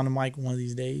get him on the mic one of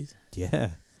these days.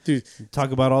 Yeah. Dude,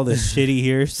 talk about all the shitty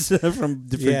hears from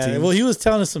different teams. Well, he was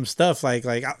telling us some stuff like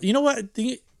you know what? I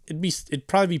think it'd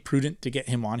probably be prudent to get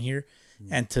him on here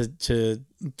and to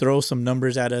throw some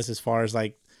numbers at us as far as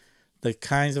like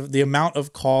the amount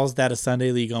of calls that a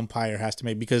Sunday League umpire has to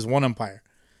make, because one umpire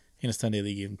in a Sunday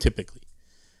League game typically.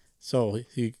 So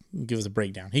he give us a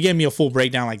breakdown. He gave me a full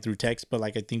breakdown like through text, but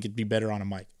like I think it'd be better on a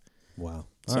mic. Wow.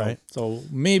 All right. So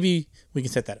maybe we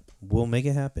can set that up. We'll make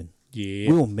it happen. Yeah.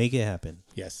 We will make it happen.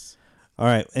 Yes. All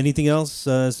right. Anything else?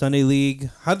 Sunday League.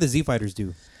 How did the Z Fighters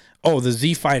do? Oh, the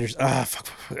Z Fighters. Fuck.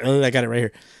 I got it right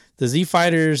here. The Z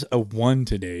Fighters won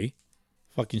today.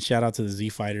 Fucking shout out to the Z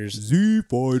Fighters. Z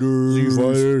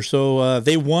Fighters. So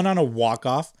they won on a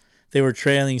walk-off. They were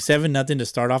trailing 7-0 to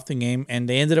start off the game, and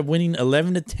they ended up winning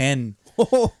 11-10.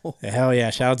 Hell yeah!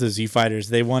 Shout out to Z Fighters.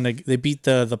 They won. They beat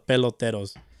the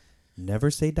Peloteros.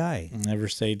 Never say die. Never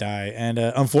say die. And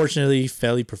unfortunately,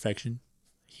 Feli Perfection.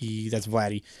 That's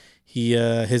Vladdy.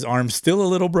 His arm's still a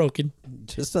little broken.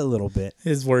 Just a little bit.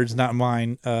 His words, not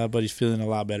mine. But he's feeling a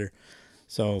lot better.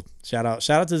 So shout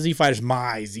out to Z Fighters.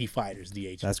 My Z Fighters,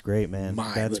 DH. That's great, man.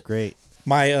 That's great.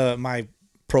 My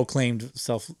proclaimed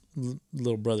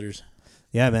little brothers.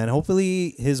 Yeah, man.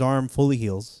 Hopefully his arm fully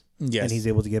heals. Yes. And he's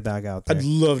able to get back out there. I'd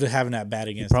love to have him that bad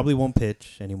against. He probably won't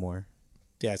pitch anymore.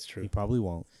 Yeah, that's true. He probably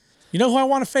won't. You know who I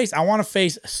want to face? I want to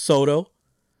face Soto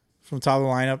from top of the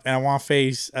lineup, and I want to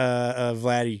face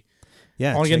Vladdy.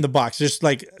 Yeah, I want to get in the box. Just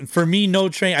like, for me, no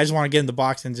train. I just want to get in the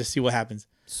box and just see what happens.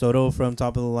 Soto from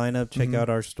top of the lineup. Check out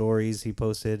our stories. He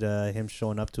posted him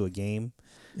showing up to a game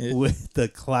with the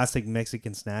classic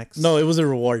Mexican snacks. No, it was a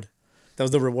reward. That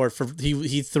was the reward for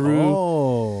he threw.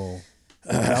 Oh,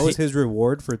 that was his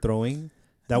reward for throwing.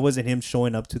 That wasn't him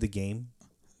showing up to the game.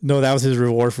 No, that was his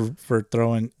reward for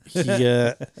throwing. He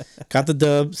got the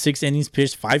dub, 6 innings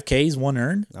pitched, 5 Ks, 1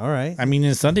 earned. All right. I mean,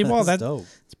 in Sunday ball, that's dope.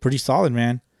 It's pretty solid,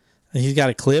 man. And he's got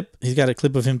a clip. He's got a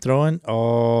clip of him throwing.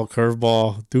 Oh,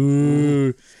 curveball,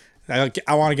 dude! I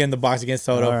want to get in the box against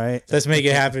Soto. All right, let's make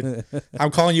it happen.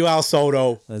 I'm calling you out,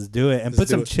 Soto. Let's do it, and put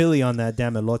some chili on that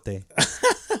damn elote.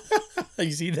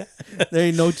 You see that? There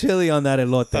ain't no chili on that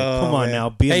elote. Oh, come on man. now,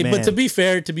 be a man. But to be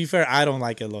fair, I don't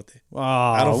like elote. Oh,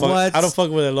 I don't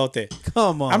fuck with elote.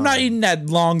 Come on. I'm not eating that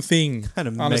long thing What kind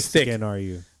of on Mexican a stick. are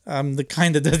you? I'm the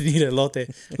kind that doesn't eat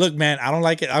elote. Look, man, I don't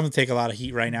like it. I'm gonna take a lot of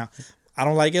heat right now. I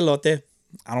don't like elote.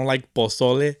 I don't like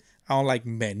pozole. I don't like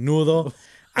menudo.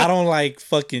 I don't like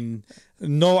fucking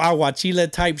no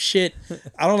aguachile type shit.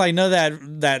 I don't like none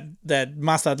of that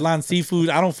Mazatlan seafood.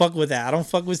 I don't fuck with that. I don't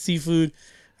fuck with seafood.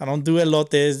 I don't do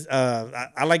elotes.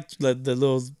 I like the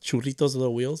little churritos, the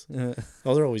little wheels.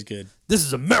 Those are always good. This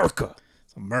is America.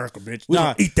 It's America, bitch. We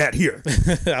don't eat that here.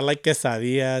 I like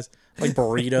quesadillas. I like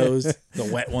burritos, the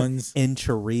wet ones.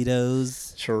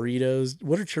 Enchiritos. Churritos.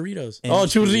 What are churritos?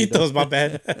 Enchiritos. Churritos, my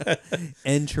bad.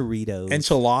 Enchiritos.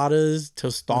 Enchiladas,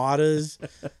 tostadas,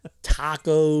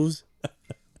 tacos.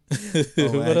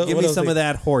 Oh, give me some of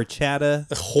that horchata.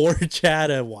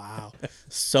 Horchata, wow.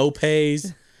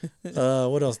 Sopes.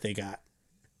 What else they got?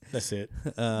 That's it.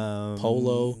 Um,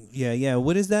 Polo. Yeah.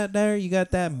 What is that there? You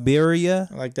got that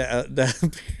birria? I like that.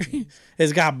 That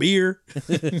it's got beer.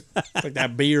 Like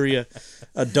that birria.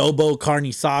 Adobo carne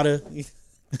asada.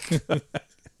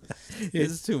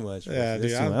 It's too much. Yeah, It's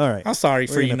dude. too much. All right. I'm sorry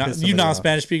We're for gonna piss you somebody off.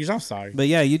 non-Spanish speakers. I'm sorry. But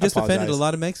yeah, you just offended apologize. a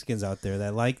lot of Mexicans out there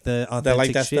that like the authentic That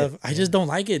like that shit. stuff. I just don't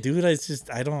like it, dude. It's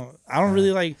just I don't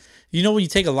really like. You know when you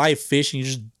take a live fish and you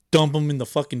just dump them in the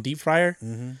fucking deep fryer.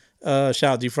 Shout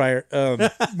out deep fryer.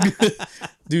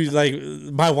 Dude, like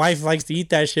my wife likes to eat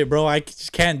that shit, bro. I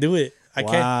just can't do it.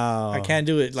 I can't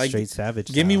do it. Like Straight savage.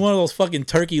 give me one of those fucking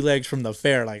turkey legs from the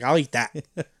fair. Like I'll eat that.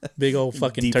 Big old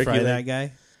fucking deep turkey fry leg. that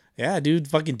guy. Yeah, dude,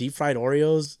 fucking deep fried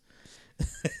Oreos.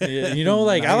 Yeah, you know,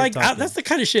 like Now you're talking. that's the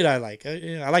kind of shit I like.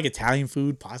 I like Italian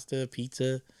food, pasta,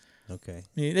 pizza. Okay.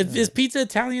 I mean, is pizza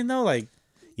Italian though? Like,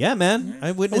 Yeah, man.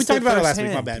 I witnessed talked about it last firsthand.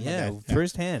 week. My bad. Yeah,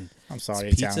 firsthand. I'm sorry,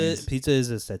 Pizza. Italians. Pizza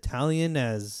is as Italian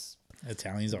as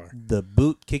Italians are. the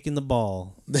boot kicking the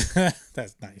ball.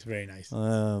 That's nice. Very nice.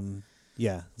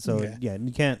 Yeah. So Yeah.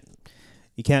 you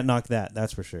can't knock that.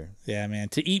 That's for sure. Yeah, man.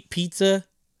 To eat pizza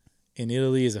in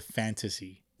Italy is a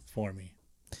fantasy for me.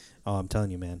 Oh, I'm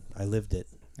telling you, man. I lived it.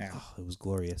 Yeah, Oh, it was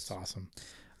glorious. it's awesome.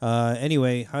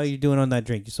 Anyway, how are you doing on that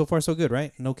drink? So far, so good,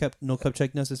 right? No cup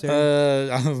check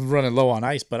necessary. I'm running low on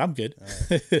ice, but I'm good.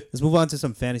 Let's move on to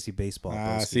some fantasy baseball.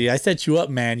 Broski. See, I set you up,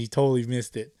 man. You totally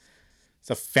missed it. It's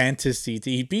a fantasy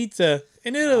to eat pizza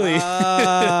in Italy.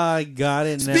 I got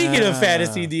it now. Speaking of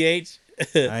fantasy, DH,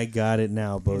 I got it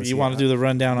now, Bo. you want to do the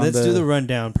rundown on Let's do the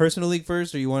rundown. Personal league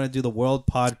first, or you want to do the World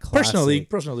Pod Classic?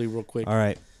 Personal league, real quick. All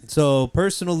right. So,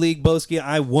 personal league, Boski,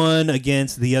 I won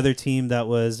against the other team that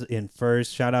was in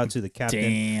first. Shout out to the captain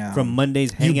Damn. from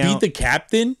Monday's You Hangout. beat the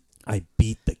captain. I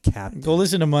beat the captain. Go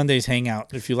listen to Monday's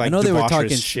Hangout if you like. I know they were debaucherous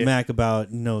talking shit. smack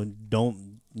about,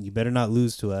 you better not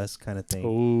lose to us kind of thing.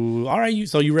 Ooh, all right.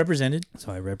 So you represented.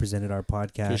 So I represented our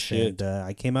podcast, Good shit. and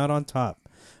I came out on top.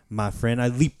 My friend, I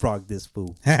leapfrogged this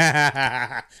fool.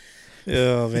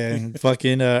 Oh man,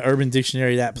 fucking Urban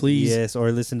Dictionary that, please. Yes,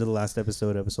 or listen to the last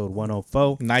episode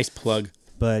 104. Nice plug.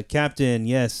 But Captain,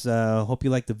 yes, hope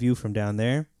you like the view from down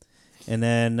there. And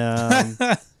then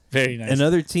Very nice.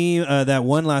 another team that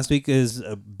won last week is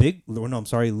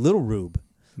Little Rube.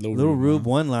 Little Rube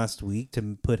won last week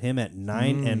to put him at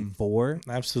 9-4.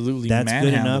 Absolutely, That's good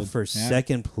enough manhandled. for Yeah.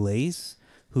 second place.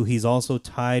 Who he's also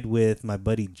tied with my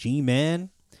buddy G-Man,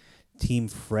 Team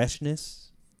Freshness.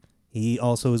 He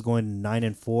also is going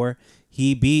 9-4.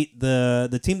 He beat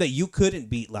the team that you couldn't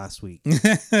beat last week.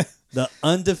 the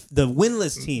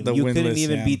winless team. The You winless, couldn't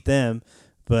even yeah. beat them.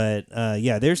 But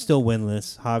they're still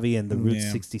winless. Javi and the Route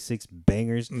Yeah. 66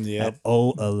 bangers Yep. at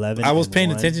 0-11. I was and paying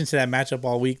 1. attention to that matchup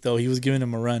all week, though. He was giving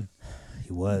him a run.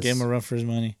 He was. Gave him a run for his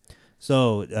money.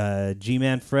 So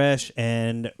G-Man Fresh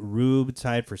and Rube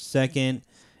tied for second.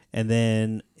 And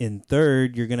then in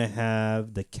third, you're going to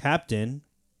have the captain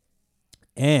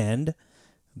and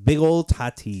big old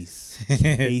Tatis,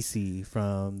 Casey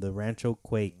from the Rancho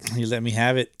Quakes. He let me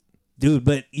have it. Dude,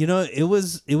 but it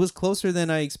was closer than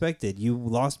I expected. You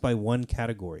lost by one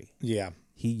category. Yeah.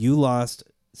 You lost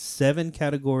 7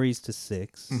 categories to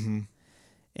 6. Mm-hmm.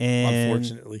 And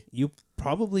Unfortunately. you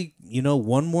probably,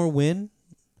 one more win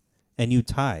and you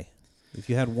tie. If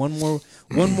you had one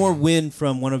more win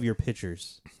from one of your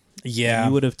pitchers, Yeah.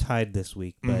 you would have tied this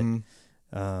week. But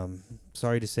Mhm.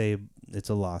 sorry to say, it's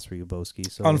a loss for you,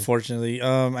 Boski. So Unfortunately.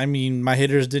 I mean, my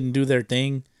hitters didn't do their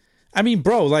thing. I mean,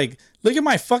 bro, like, look at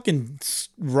my fucking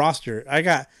roster. I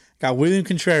got William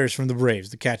Contreras from the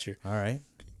Braves, the catcher. all right,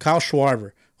 Kyle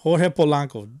Schwarber, Jorge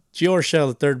Polanco, Gio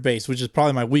Urshela at third base, which is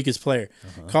probably my weakest player.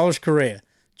 Carlos Correa,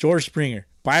 George Springer,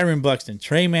 Byron Buxton,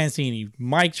 Trey Mancini,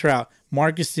 Mike Trout,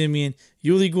 Marcus Simeon,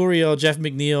 Yuli Gurriel, Jeff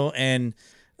McNeil, and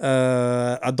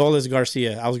Adolis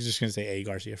Garcia. I was just going to say A.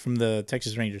 Garcia from the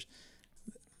Texas Rangers.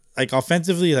 Like,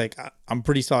 offensively, like, I'm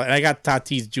pretty solid. And I got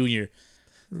Tatis Jr.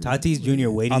 Tatis Jr.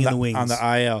 waiting in the wings. on the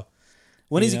IL.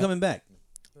 When is he know? coming back?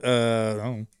 I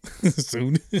don't know.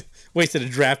 Soon. Wasted a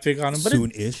draft pick on him. But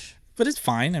Soon-ish. But it's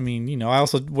fine. I mean, I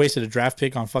also wasted a draft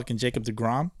pick on fucking Jacob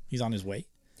deGrom. He's on his way.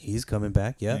 He's coming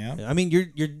back. Yeah. Yeah. I mean,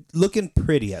 you're looking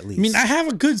pretty at least. I mean, I have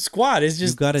a good squad. It's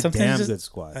just You've got a sometimes damn just- good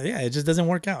squad. Yeah, it just doesn't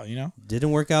work out.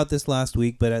 Didn't work out this last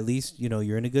week, but at least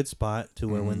you're in a good spot to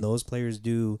where Mm-hmm. when those players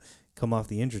do come off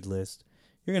the injured list,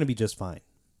 you're going to be just fine.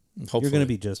 Hopefully. You're going to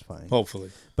be just fine.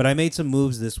 Hopefully. But I made some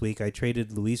moves this week. I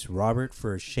traded Luis Robert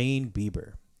for Shane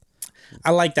Bieber.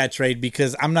 I like that trade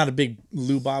because I'm not a big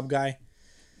Lou Bob guy.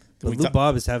 But Lou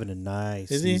Bob is having a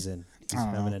nice Is he? season. He's I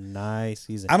don't having know. a nice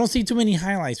season. I don't see too many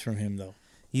highlights from him though.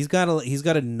 He's got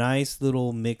a nice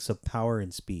little mix of power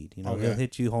and speed. You know, Okay. he'll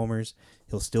hit you homers.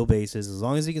 He'll steal bases as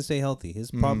long as he can stay healthy.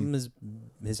 His problem is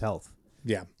his health.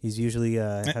 Yeah. He's usually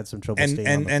had some trouble And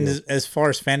staying on the field. as far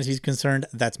as fantasy is concerned,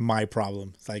 that's my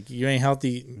problem. It's like, you ain't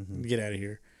healthy, get out of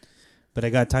here. But I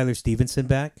got Tyler Stevenson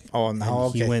back. Oh, and no,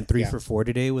 okay. He went 3 Yeah. for 4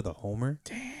 today with a homer.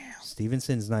 Damn.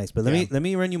 Stevenson's nice. But Yeah. let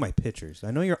me run you my pitchers.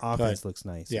 I know your offense ahead. looks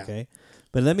nice, Yeah. okay?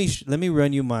 But let me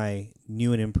run you my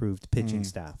new and improved pitching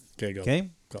staff. Okay, go. Okay?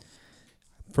 Go.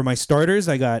 For my starters,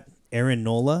 I got Aaron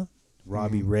Nola,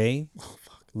 Robbie Ray,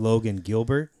 Logan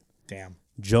Gilbert, Damn.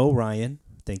 Joe Ryan.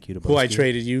 Thank you to Who I Boski.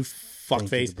 traded you, Thank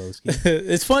fuckface. you to Boski.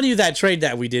 It's funny that trade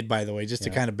that we did, by the way, just to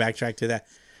kind of backtrack to that.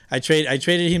 I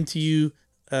traded him to you.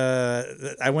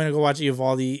 I went to go watch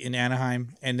Eovaldi in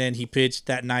Anaheim, and then he pitched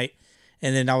that night,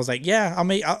 and then I was like, yeah,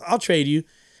 I'll trade you,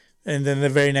 and then the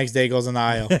very next day goes on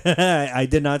the IL. I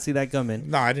did not see that coming.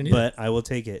 No, I didn't either. But I will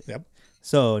take it. Yep.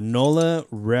 So Nola,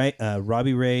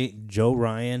 Robbie Ray, Joe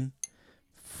Ryan,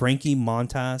 Frankie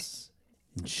Montas,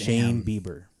 and Shane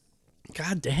Bieber.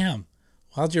 God damn.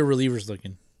 How's your relievers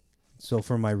looking? So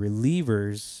for my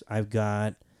relievers, I've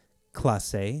got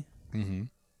Clase. Mm-hmm.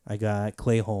 I got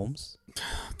Clay Holmes.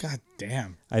 God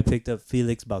damn. I picked up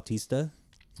Felix Bautista.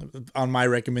 On my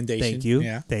recommendation. Thank you.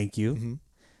 Yeah. Thank you. Mhm.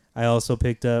 I also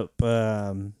picked up.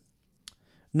 I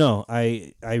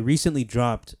recently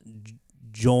dropped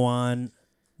Joan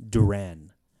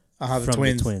Duran. The From the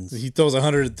Twins. Twins. He throws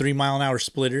 103-mile-an-hour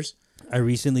splitters. I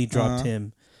recently dropped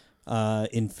him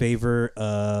in favor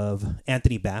of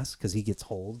Anthony Bass because he gets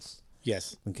holds.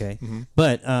 Yes. Okay. Mm-hmm.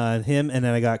 But him, and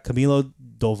then I got Camilo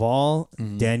Doval,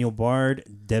 Daniel Bard,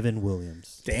 Devin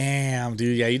Williams. Damn,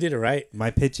 dude. Yeah, you did it right.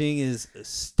 My pitching is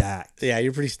stacked. Yeah,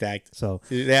 you're pretty stacked. So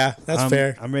Yeah, that's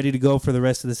fair. I'm ready to go for the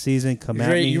rest of the season. Come You at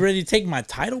ready, me. you ready to take my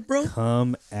title, bro?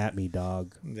 Come at me,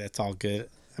 dog. That's all good.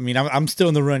 I mean, I'm still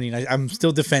in the running. I'm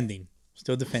still defending.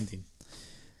 Still defending.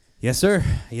 Yes, sir.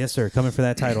 Yes, sir. Coming for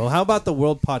that title. How about the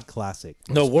World Pod Classic?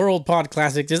 The World Pod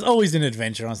Classic. There's always an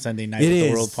adventure on Sunday night with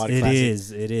the World Pod It Classic.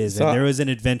 is. It is. So- And there was an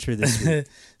adventure this week.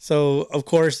 So, of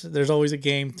course, there's always a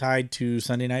game tied to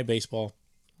Sunday Night Baseball.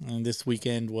 And this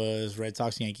weekend was Red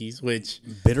Sox Yankees, which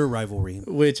Bitter rivalry.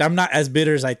 I'm not as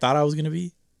bitter as I thought I was going to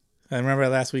be. I remember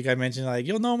last week I mentioned, like,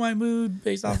 you'll know my mood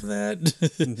based off of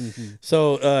that.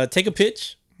 So, Take a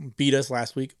Pitch beat us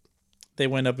last week. They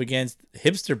went up against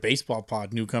Hipster Baseball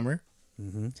Pod newcomer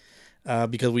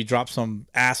because we dropped some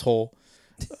asshole.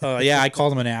 I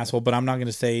called them an asshole, but I'm not going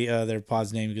to say their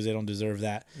pod's name because they don't deserve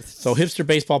that. So, Hipster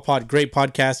Baseball Pod, great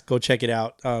podcast. Go check it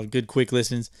out. Good, quick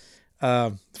listens.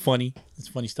 Funny. It's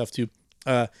funny stuff, too.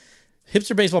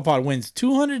 Hipster Baseball Pod wins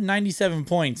 297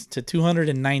 points to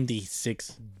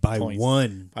 296 By points.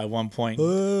 one. By 1 point.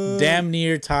 Damn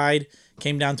near tied.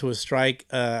 Came down to a strike.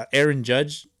 Aaron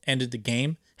Judge ended the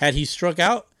game. Had he struck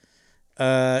out,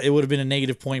 it would have been a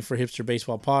negative point for Hipster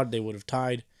Baseball Pod. They would have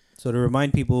tied. So to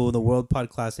remind people, in the World Pod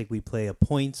Classic, we play a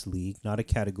points league, not a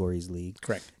categories league.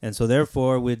 Correct. And so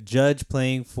therefore, with Judge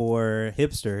playing for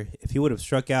Hipster, if he would have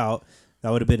struck out,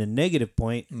 that would have been a negative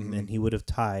point, and he would have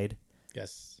tied.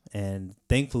 Yes. And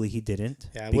thankfully, he didn't.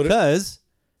 Yeah, Because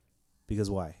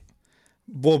why?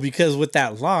 Well, because with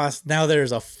that loss, now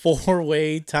there's a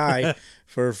 4-way tie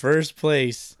for first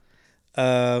place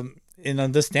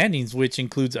in the standings, which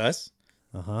includes us.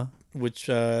 Which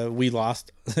we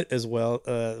lost as well.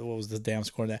 What was the damn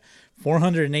score of that?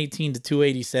 418 to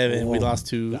 287. We lost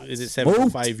to, is it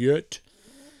 7-5 yet?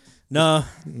 No.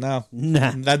 No.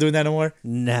 Nah. Not doing that no more?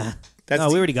 Nah. That's No,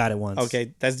 we already got it once.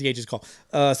 Okay, that's DH's call.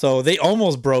 So they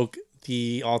almost broke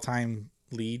the all-time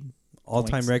lead.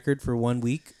 All-time points. record for 1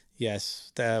 week.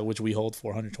 Yes, which we hold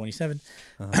 427.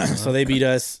 So they beat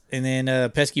us. And then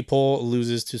Pesky Pole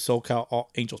loses to SoCal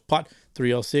Angels Pot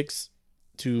 306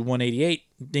 to 188.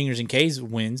 Dingers and K's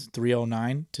wins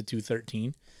 309 to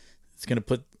 213. It's going to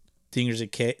put Dingers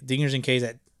and K's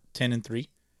at 10-3.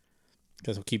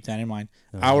 Because we'll keep that in mind.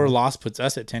 Our loss puts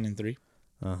us at 10-3.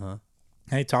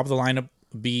 Hey, top of the lineup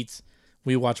beats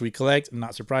We Watch, We Collect. I'm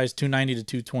not surprised. 290 to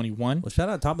 221. Well, shout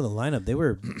out top of the lineup. They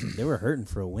were hurting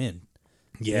for a win.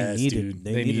 Yes, dude.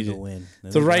 They needed a it. win.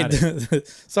 And The they right, got it.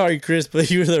 sorry, Chris,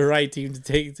 but you were the right team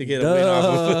to get a win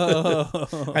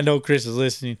off of. I know Chris is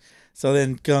listening. So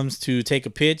then comes to Take a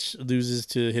Pitch, loses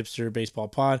to Hipster Baseball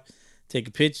Pod. Take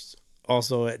a Pitch,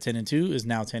 also at 10-2, is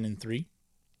now 10-3.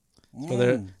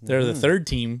 So they're the third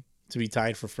team to be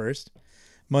tied for first.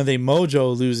 Monday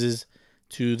Mojo loses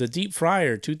to the Deep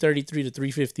Fryer, 233 to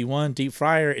 351. Deep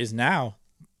Fryer is now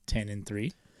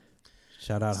 10-3.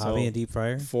 Shout out So, Javi and Deep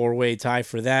Fryer. 4-way tie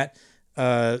for that.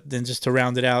 Then just to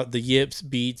round it out, the Yips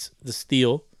beats the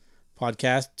Steel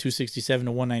podcast 267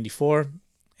 to 194,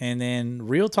 And then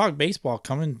Real Talk Baseball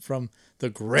coming from the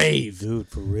grave. Dude,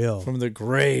 for real. From the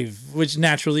grave, which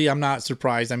naturally I'm not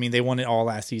surprised. I mean, they won it all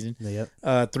last season. Yep.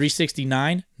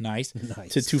 369, nice.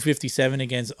 Nice. To 257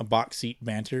 against a box seat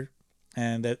banter.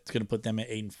 And that's going to put them at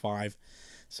 8-5.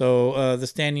 So the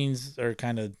standings are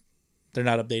they're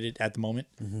not updated at the moment.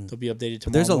 They'll be updated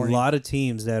tomorrow There's a morning. lot of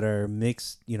teams that are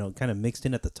mixed, kind of mixed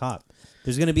in at the top.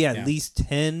 There's going to be at least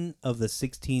 10 of the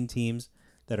 16 teams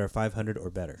that are 500 or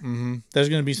better. There's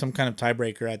going to be some kind of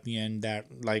tiebreaker at the end that,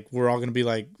 like, we're all going to be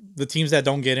like, the teams that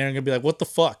don't get in are going to be like, what the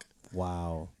fuck?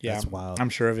 Wow. Yeah, That's wild. I'm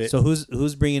sure of it. So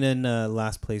who's bringing in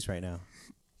last place right now?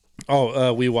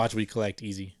 We watch, we collect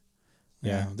easy.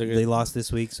 Yeah. They lost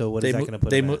this week, so what is that going to put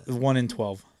them them at?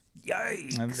 1-12.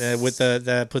 Yikes. And,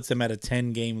 that puts them at a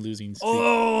 10-game losing streak.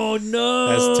 Oh, no.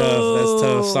 That's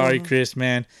tough. Sorry, Chris,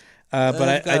 man.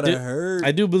 But gotta hurt.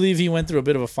 I do believe he went through a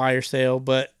bit of a fire sale,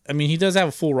 but I mean, he does have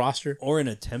a full roster. Or an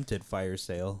attempted fire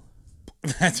sale.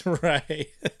 That's right.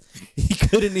 He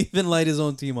couldn't even light his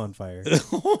own team on fire.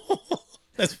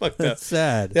 That's fucked up. That's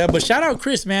sad. Yeah, but shout out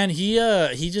Chris, man. He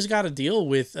just got a deal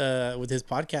with his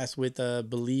podcast with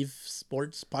Believe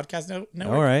Sports Podcast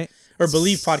Network. All right. Or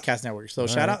Believe Podcast Network. So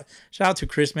shout out to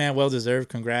Chris, man. Well deserved.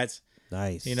 Congrats.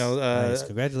 Nice. Nice.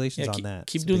 Congratulations on that.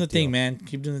 Keep It's a doing the big thing, deal. man.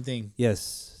 Keep doing the thing.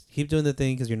 Yes. Keep doing the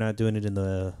thing because you're not doing it in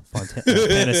the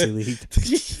fantasy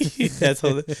league. That's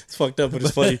how it's fucked up, but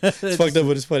it's funny. It's fucked up,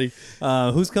 but it's funny.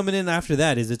 Who's coming in after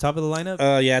that? Is it top of the lineup?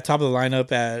 Top of the lineup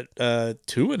at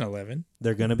 2-11.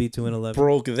 They're gonna be 2-11.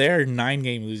 Broke their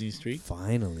 9-game losing streak.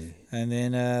 Finally. And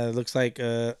then looks like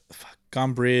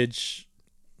Gone-Bridge.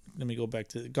 Let me go back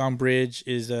to Gone-Bridge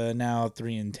is now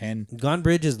 3-10.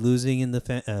 Gone-Bridge is losing in the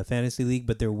fantasy league,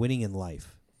 but they're winning in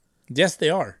life. Yes, they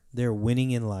are. They're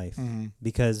winning in life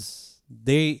because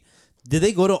did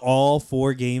they go to all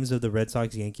 4 games of the Red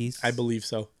Sox Yankees? I believe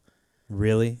so.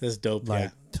 Really? That's dope.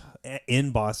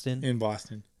 In Boston. In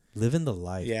Boston. Living the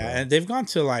life. Yeah, bro. and they've gone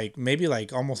to maybe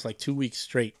almost 2 weeks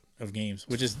straight of games,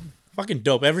 which is fucking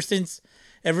dope. Ever since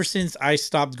I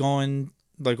stopped going,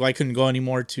 I couldn't go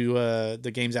anymore to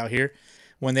the games out here.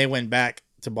 When they went back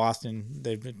to Boston,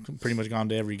 they've pretty much gone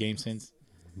to every game since.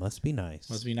 Must be nice.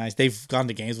 Must be nice. They've gone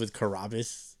to games with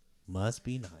Carabas. Must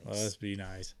be nice. Must be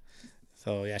nice.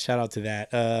 So yeah, shout out to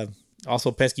that.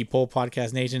 Also, Pesky Pole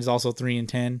Podcast Nation is also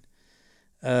 3-10.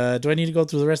 Do I need to go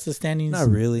through the rest of the standings? Not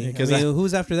really. Because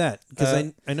who's after that?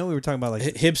 Because I know we were talking about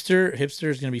Hipster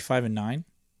is going to be 5-9.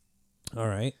 All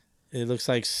right. It looks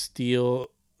like Steel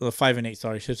 5-8.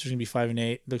 Sorry, Hipster's going to be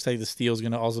 5-8. Looks like the Steel's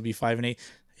going to also be 5-8.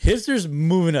 Hipster's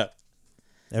moving up.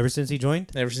 Ever since he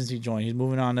joined? Ever since he joined, he's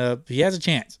moving on up. He has a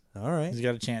chance. All right. He's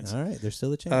got a chance. All right. There's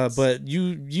still a chance. But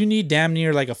you need damn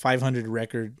near a 500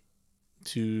 record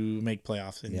to make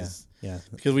playoffs. Yeah.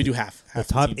 Because we do half The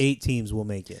top teams. 8 teams will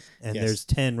make it, and Yes. there's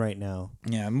 10 right now.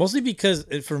 Yeah, mostly because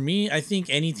for me, I think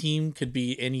any team could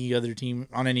be any other team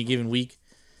on any given week.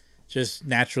 Just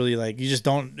naturally, you just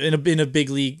don't in a big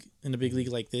league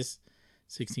like this,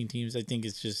 16 teams. I think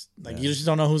it's just you just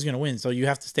don't know who's gonna win. So you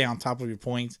have to stay on top of your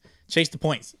points, chase the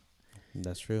points,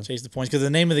 That's true. because the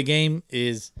name of the game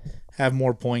is have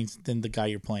more points than the guy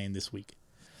you're playing this week.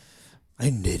 I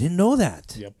didn't know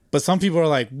that. Yep. But some people are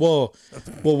like, well,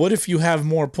 what if you have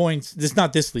more points? It's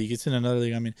not this league. It's in another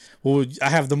league. I mean, well,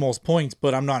 I have the most points,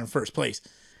 but I'm not in first place.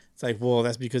 It's like, well,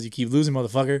 that's because you keep losing,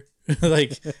 motherfucker.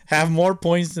 Have more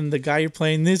points than the guy you're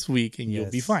playing this week, and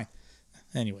you'll be fine.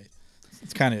 Anyway,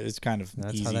 it's kind of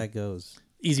That's easy. how that goes.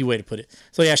 Easy way to put it.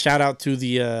 So yeah, shout out to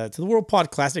the World Pod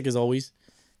Classic as always.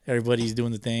 Everybody's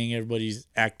doing the thing. Everybody's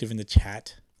active in the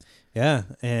chat. Yeah,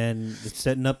 and it's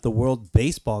setting up the World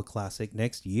Baseball Classic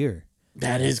next year.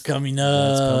 That is coming up.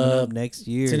 That's coming up next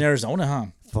year. It's in Arizona, huh?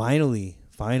 Finally.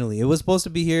 It was supposed to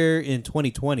be here in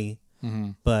 2020,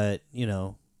 but,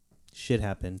 shit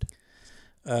happened.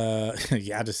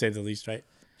 Yeah, to say the least, right?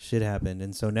 Shit happened.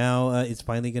 And so now it's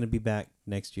finally going to be back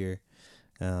next year.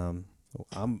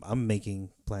 I'm making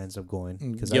plans of going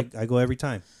because I go every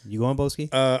time. You going,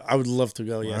 Boski? I would love to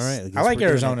go. Yes, All right, I guess I like we're doing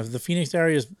Arizona. The Phoenix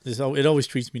area it always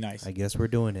treats me nice. I guess we're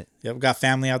doing it. Yep, got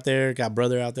family out there, got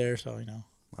brother out there, so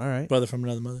All right. brother from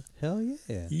another mother. Hell yeah.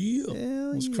 Yeah,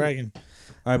 Hell what's yeah. cracking?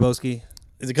 All right, Boski.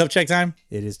 Is it cup check time?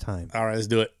 It is time. All right, let's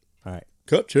do it. All right.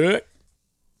 Cup check.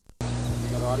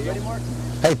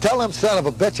 Hey, tell them son of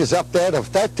a bitches up there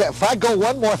that if I go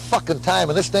one more fucking time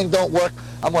and this thing don't work,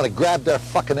 I'm gonna grab their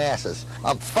fucking asses.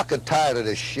 I'm fucking tired of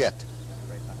this shit.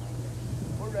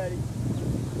 We're ready.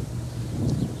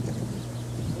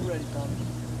 We're ready, Tommy.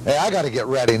 Hey, I gotta get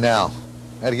ready now.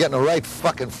 I gotta get in the right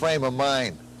fucking frame of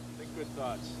mind. Think good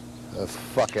thoughts. The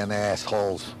fucking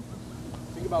assholes.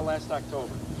 Think about last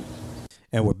October.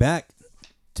 And we're back.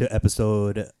 to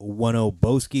episode 10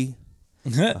 Boski.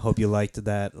 I hope you liked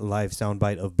that live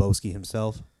soundbite of Boski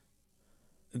himself.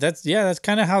 That's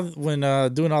kind of how when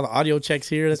doing all the audio checks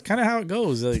here. That's kind of how it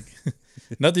goes. Like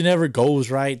nothing ever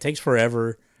goes right. It takes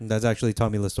forever. That's actually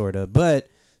Tommy Lasorda, but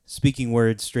speaking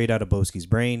words straight out of Boski's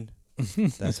brain.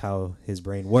 That's how his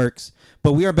brain works.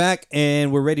 But we are back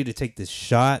and we're ready to take this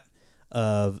shot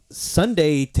of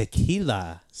Sunday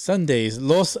tequila. Sundays,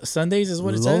 Los Sundays is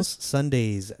what it Los says.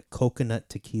 Sundays coconut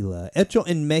tequila, hecho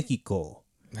en Mexico.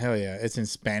 Hell yeah, it's in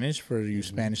Spanish for you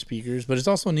Spanish speakers, but it's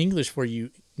also in English for you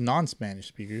non-Spanish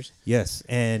speakers. Yes,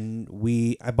 and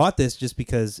I bought this just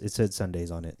because it said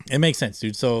Sundays on it. It makes sense,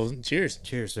 dude. So cheers.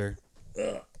 Cheers, sir.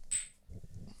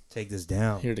 Take this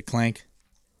down. Here to clank.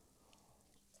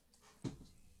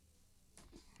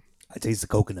 I taste the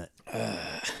coconut.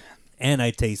 And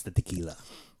I taste the tequila.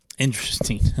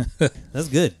 Interesting. That's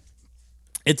good.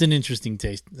 It's an interesting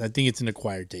taste. I think it's an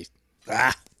acquired taste.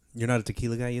 Ah, You're not a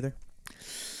tequila guy either?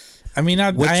 I mean,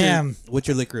 I What's am. What's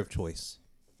your liquor of choice?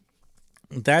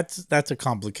 That's a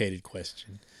complicated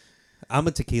question. I'm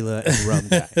a tequila and rum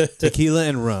guy. Tequila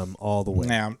and rum all the way.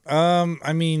 Now,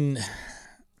 I mean,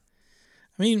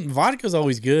 vodka's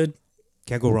always good.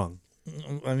 Can't go wrong.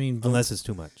 I mean, Unless it's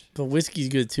too much. but whiskey's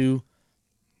good too.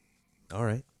 All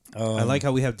right. I like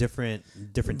how we have different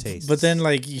tastes. But then,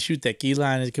 like, you shoot tequila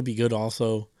and it could be good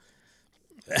also.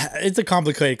 It's a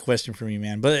complicated question for me,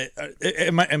 man. But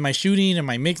am I shooting? Am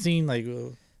I mixing? Like,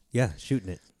 yeah, shooting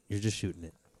it. You're just shooting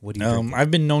it. What do you drink?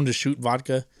 I've been known to shoot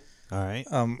vodka. All right.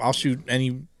 I'll shoot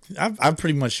any. I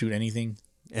pretty much shoot anything.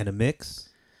 And a mix?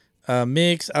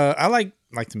 Mix. I like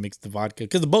to mix the vodka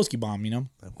because the Boski bomb, you know.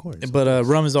 Of course. But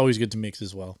rum is always good to mix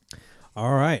as well.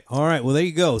 All right. Well, there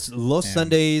you go. So Los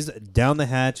Sundays down the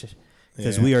hatch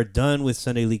because Yeah. we are done with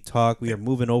Sunday League talk. We are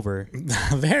moving over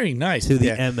Very nice. to the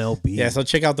yeah. MLB. Yeah, so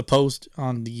check out the post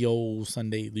on the old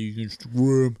Sunday League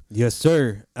Instagram. Yes,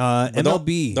 sir. But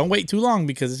MLB Don't wait too long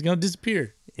because it's gonna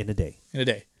disappear in a day. in a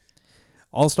day.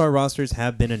 All-star rosters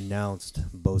have been announced,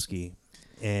 Boski.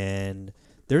 And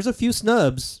there's a few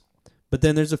snubs, but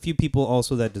then there's a few people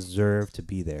also that deserve to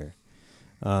be there.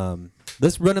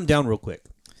 Let's run them down real quick.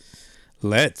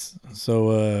 Let's.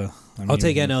 So I'll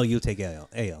take NL, you take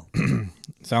AL.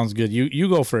 Sounds good. You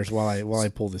go first while I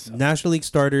pull this up. National League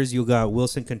starters, you got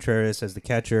Wilson Contreras as the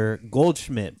catcher,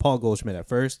 Paul Goldschmidt at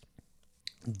first,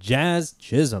 Jazz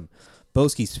Chisholm,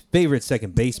 Boski's favorite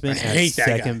second baseman at hate that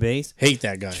second guy. base, Hate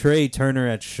that guy. Trey Turner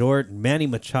at short, Manny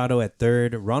Machado at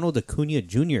third, Ronald Acuna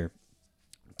Jr.,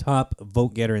 top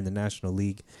vote getter in the National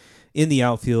League, in the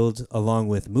outfield, along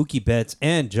with Mookie Betts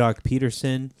and Jock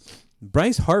Peterson.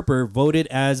 Bryce Harper voted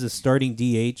as a starting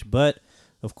DH, but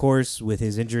of course, with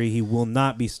his injury, he will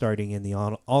not be starting in the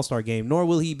All-Star game, nor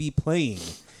will he be playing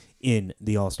in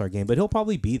the All-Star game, but he'll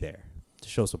probably be there to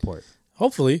show support.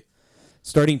 Hopefully.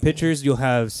 Starting pitchers, you'll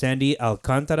have Sandy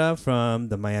Alcantara from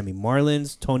the Miami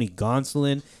Marlins, Tony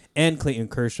Gonsolin, and Clayton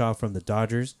Kershaw from the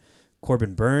Dodgers,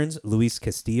 Corbin Burns, Luis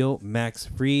Castillo, Max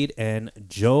Fried, and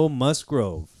Joe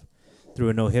Musgrove threw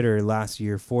a no-hitter last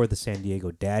year for the San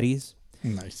Diego Daddies.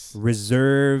 Nice.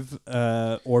 Reserve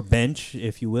or bench,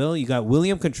 if you will. You got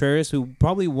William Contreras, who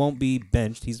probably won't be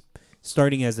benched. He's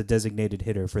starting as a designated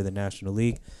hitter for the National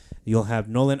League. You'll have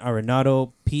Nolan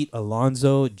Arenado, Pete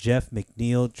Alonso, Jeff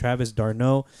McNeil, Travis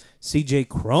d'Arnaud, CJ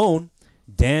Cron,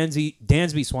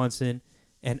 Dansby Swanson,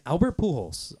 and Albert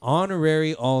Pujols,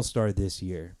 honorary All-Star this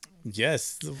year.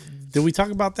 Yes. Did we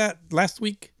talk about that last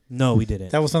week? No, we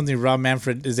didn't. That was something Rob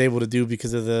Manfred is able to do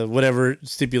because of the whatever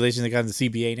stipulation they got in the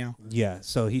CBA now. Yeah,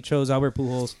 so he chose Albert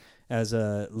Pujols as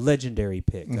a legendary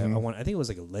pick. Mm-hmm. I think it was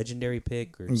like a legendary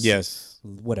pick or Yes.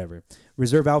 whatever.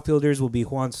 Reserve outfielders will be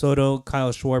Juan Soto,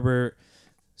 Kyle Schwarber,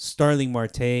 Starling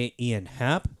Marte, Ian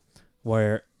Happ.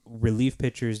 Where relief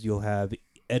pitchers, you'll have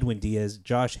Edwin Diaz,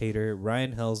 Josh Hader,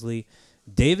 Ryan Helsley,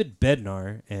 David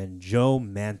Bednar, and Joe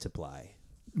Mantiply.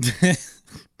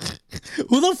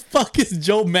 Who the fuck is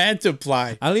Joe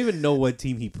Mantiply? I don't even know what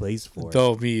team he plays for.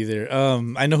 No, me either.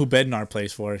 I know who Bednar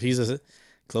plays for. He's a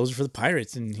closer for the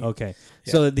Pirates. And Okay,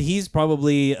 so he's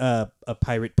probably a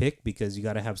Pirate pick because you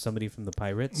got to have somebody from the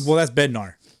Pirates. well, that's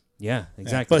Bednar. Yeah,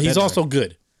 exactly. But he's Bednar. also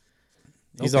good.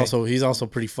 He's Okay. also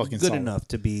pretty fucking good solid. enough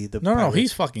to be the No, Pirates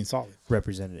he's fucking solid.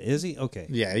 representative. Is he? Okay.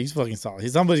 Yeah, he's fucking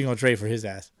solid. Somebody's gonna trade for his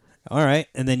ass. All right,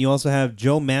 and then you also have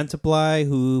Joe Mantiply,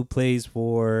 who plays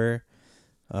for,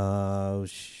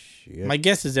 shit. My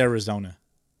guess is Arizona.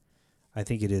 I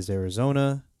think it is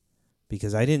Arizona,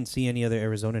 because I didn't see any other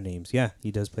Arizona names. Yeah, he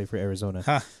does play for Arizona.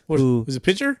 Huh? What, Who- was a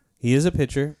pitcher? He is a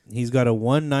pitcher. He's got a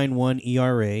 1.91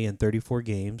 ERA in 34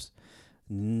 games,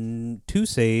 2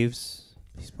 saves.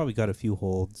 He's probably got a few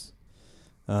holds.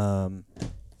 30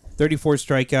 34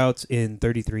 strikeouts in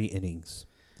 33 innings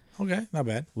Okay, not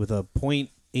bad. with a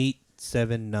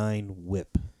 .879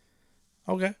 WHIP.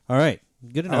 Okay, All right,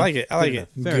 good enough. I like it. I like Good it.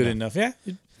 enough. Fair Good enough. enough.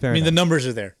 Yeah. Fair I mean, the enough. numbers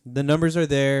are there. The numbers are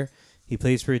there. He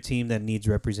plays for a team that needs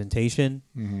representation.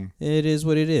 Mm-hmm. It is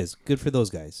what it is. Good for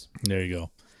those guys. There you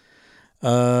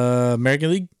go. American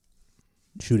League,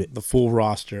 Shoot it. the full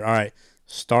roster. All right.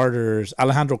 Starters: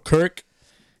 Alejandro Kirk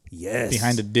Yes.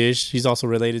 behind the dish. He's also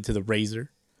related to the Razor.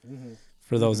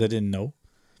 For those that didn't know.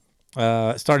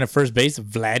 Starting at first base,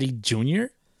 Vladdy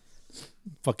Jr.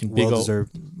 Fucking big Well old,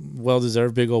 deserved. well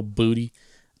deserved, big old booty.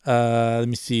 Let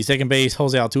me see. Second base,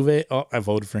 Jose Altuve. Oh, I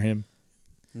voted for him.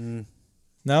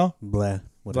 No, Blah.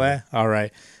 Whatever. blah. All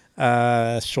right.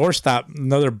 Shortstop,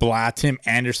 another blah. Tim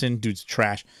Anderson, dude's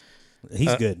trash.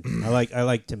 He's good. I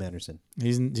like Tim Anderson.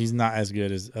 He's not as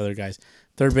good as other guys.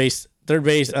 Third base,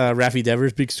 Raffy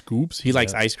Devers, big scoops. He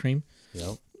likes ice cream.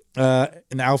 Yep.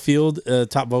 In the outfield,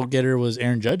 top vote getter was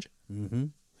Aaron Judge. Mm-hmm.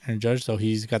 Aaron Judge, so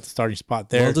he's got the starting spot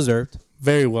there. Well deserved.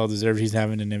 Very well deserved. He's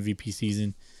having an MVP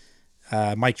season.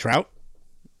 Mike Trout,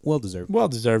 Well deserved. well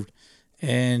deserved.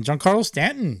 And Giancarlo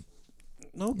Stanton.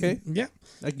 Okay. Yeah.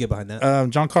 I can get behind that.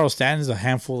 Giancarlo Stanton is a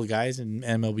handful of guys in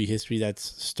MLB history that's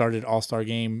started All-Star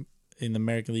game in the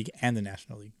American League and the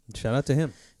National League. Shout out to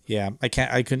him. Yeah, I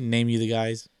couldn't name you the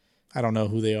guys. I don't know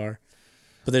who they are.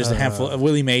 But there's a handful.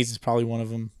 Willie Mays is probably one of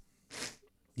them.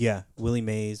 Yeah. Willie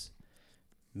Mays.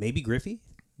 Maybe Griffey.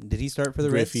 Did he start for the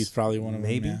Reds? Griffey's probably one of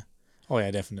Maybe. them. Yeah. Oh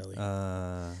yeah, definitely.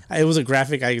 Uh, It was a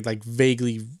graphic I like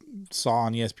vaguely saw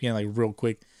on ESPN like real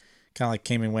quick. Kind of like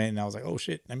came and went, and I was like, oh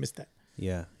shit, I missed that.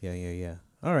 yeah.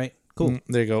 All right. Cool.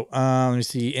 There you go. Let me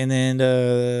see. And then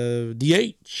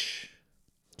DH.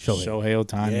 Shohei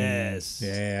Ohtani. Yes.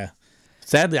 Yeah.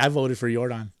 Sadly, I voted for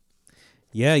Jordan.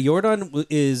 Yeah, Jordan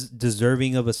is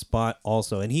deserving of a spot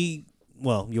also. And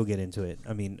you'll get into it.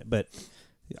 I mean, but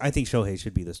I think Shohei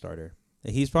should be the starter.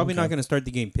 He's probably not going to start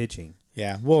the game pitching.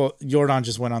 Yeah. Well, Jordan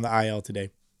just went on the IL today.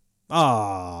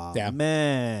 Oh, Yeah.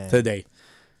 man. Today.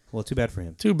 Well, too bad for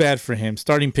him. Too bad for him.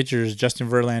 Starting pitchers, Justin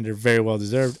Verlander, very well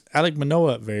deserved. Alek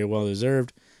Manoah, very well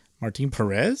deserved. Martin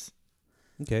Perez.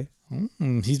 Okay.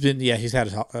 He's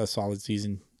had a solid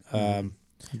season. I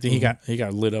think he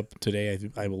got lit up today,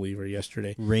 I believe, or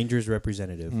yesterday. Rangers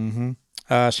representative. Shane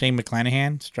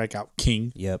McClanahan, strikeout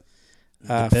king. Yep.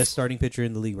 The best starting pitcher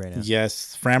in the league right now.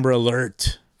 Yes, Framber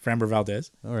alert. Framber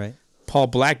Valdez. All right. Paul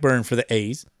Blackburn for the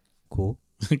A's. Cool.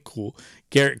 Cool.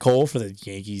 Garrett Cole for the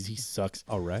Yankees. He sucks.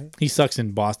 All right. He sucks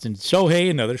in Boston. Shohei,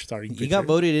 another starting pitcher. He got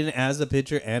voted in as a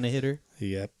pitcher and a hitter.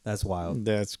 Yep. That's wild.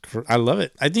 I love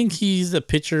it. I think he's a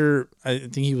pitcher. I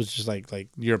think he was just like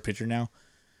you're a pitcher now.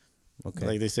 Okay.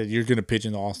 Like they said, you're gonna pitch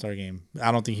in the All-Star game.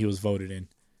 I don't think he was voted in.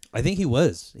 I think he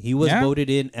was. He was Yeah?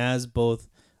 voted in as both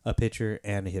a pitcher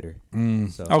and a hitter.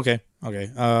 So Okay.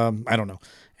 I don't know.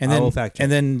 And I then will fact check.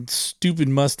 and then stupid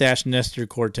mustache Nestor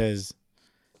Cortez.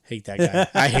 Hate that guy.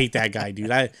 I hate that guy,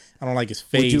 dude. I don't like his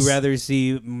face. would you rather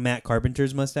see Matt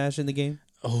Carpenter's mustache in the game?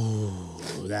 Oh,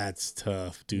 that's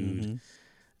tough, dude. Mm-hmm.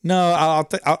 No,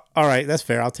 all right. That's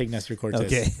fair. I'll take Nestor Cortez.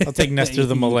 Okay. I'll take Nestor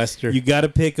the molester. You got to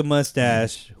pick a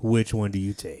mustache. Which one do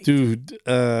you take? Dude,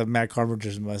 Matt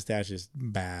Carpenter's mustache is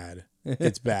bad.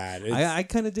 It's bad. I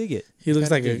kind of dig it. He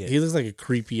looks like Kinda dig he it. looks like a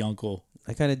creepy uncle.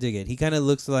 I kind of dig it. He kind of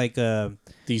looks like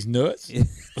These nuts.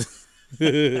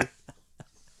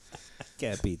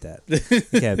 can't beat that.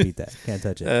 Can't beat that. Can't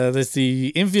touch it. Let's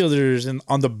see. Infielders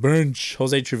on the bench.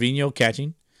 Jose Trevino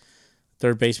catching.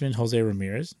 Third baseman Jose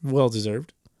Ramirez. Well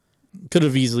deserved. Could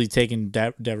have easily taken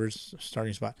Devers'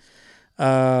 starting spot.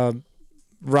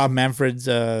 Rob Manfred's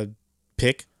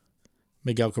pick.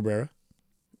 Miguel Cabrera.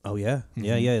 Oh yeah,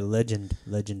 yeah. Legend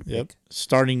Yep. pick.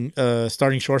 Starting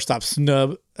shortstop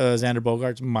snub. Xander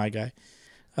Bogaerts, my guy.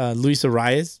 Luis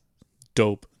Arias,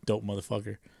 dope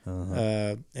motherfucker.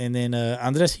 And then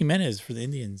Andres Jimenez for the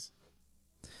Indians.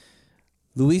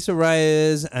 Luis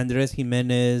Arias, Andres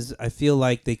Jimenez. I feel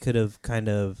like they could have kind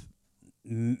of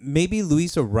maybe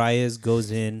Luis Arias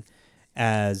goes in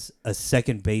as a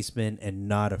second baseman and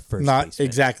not a first Not baseman.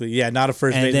 exactly, yeah, not a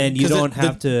first And baseman. then you 'Cause don't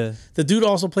have to. The dude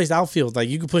also plays outfield. Like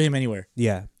you could put him anywhere.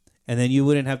 Yeah. And then you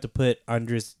wouldn't have to put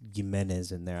Andres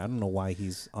Jimenez in there. I don't know why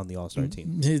he's on the All-Star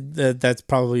team. That's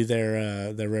probably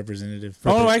their representative.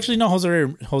 Oh, actually, no.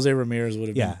 Jose Ramirez would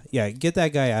have been. Yeah. Get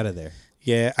that guy out of there.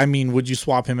 Yeah. I mean, would you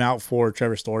swap him out for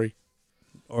Trevor Story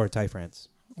Or Ty France.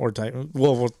 or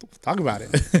Well, we'll talk about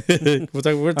it. we're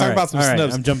talking about some all right.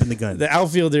 snubs. I'm jumping the gun. The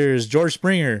outfielders: George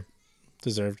Springer,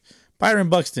 deserved. Byron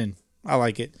Buxton, I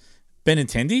like it.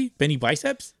 Benintendi, Benny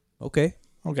Biceps. Okay.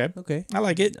 Okay. I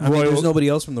like it. I mean, there's nobody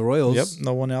else from the Royals. Yep,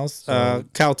 no one else. So-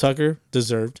 Kyle Tucker,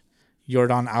 deserved.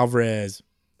 Jordan Alvarez.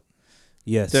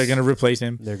 Yes. They're gonna replace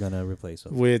him They're gonna replace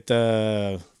him. with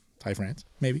Ty France,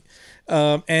 maybe.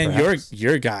 And Perhaps.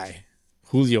 your guy,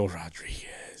 Julio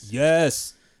Rodriguez.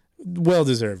 Yes. Well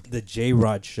deserved. The J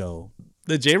Rod Show.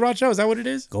 The J Rod Show, is that what it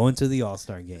is? Going to the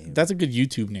All-Star game. That's a good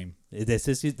YouTube name. That's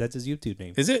his YouTube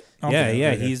name. Is it? Yeah, Okay,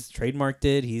 yeah. okay. He's trademarked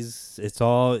it.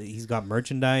 He's got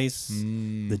merchandise.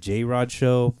 The J Rod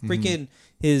Show. Freaking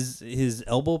his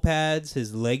elbow pads,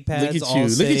 his leg pads.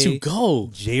 Look at you go.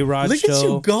 J Rod Look Show. at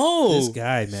you go. This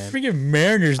guy, man. Freaking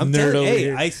Mariners I'm nerd telling over hey,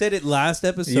 here. I said it last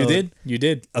episode. You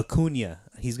did. Acuna.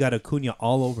 He's got Acuna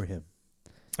all over him.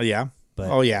 Yeah. But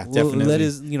Oh, yeah, we'll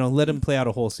definitely. let him play out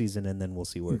a whole season and then we'll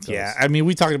see where it goes. Yeah, I mean,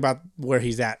 we talked about where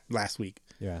he's at last week.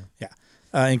 Yeah.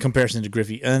 Yeah, in comparison to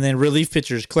Griffey, and then relief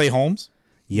pitchers Clay Holmes,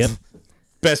 Yep.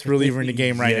 best reliever in the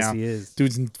game right Yes, now. he is.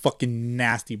 Dude's fucking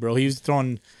nasty, bro. He was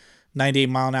throwing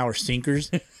 98-mile-an-hour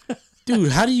sinkers.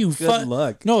 Dude, how do you Good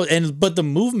luck. No, but the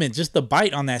movement, just the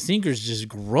bite on that sinker is just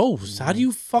gross. How do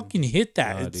you fucking hit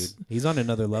that? Oh, dude. He's on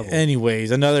another level.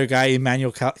 Anyways, another guy,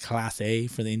 Emmanuel Class A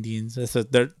for the Indians.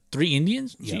 They're 3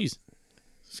 Indians? Yep. Jeez.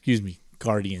 Excuse me,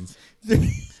 Guardians.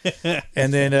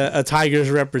 And then a Tigers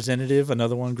representative,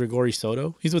 another one, Gregory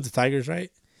Soto. He's with the Tigers,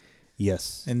 right?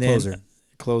 Yes. And then Closer.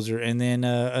 Closer. And then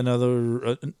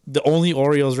another, the only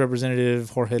Orioles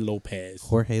representative, Jorge Lopez.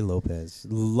 Jorge Lopez.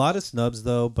 A lot of snubs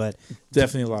though, but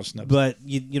Definitely a lot of snubs. But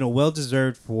you know, well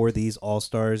deserved for these All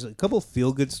Stars. A couple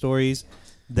feel good stories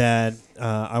that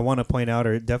I want to point out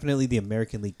are definitely the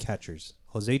American League catchers,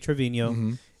 Jose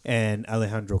Trevino and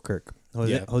Alejandro Kirk.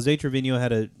 Jose Trevino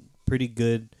had a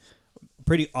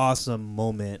pretty awesome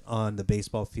moment on the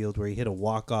baseball field where he hit a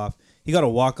walk-off. He got a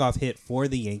walk-off hit for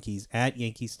the Yankees at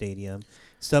Yankee Stadium,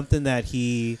 something that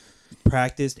he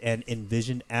practiced and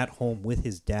envisioned at home with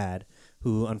his dad,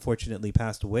 who unfortunately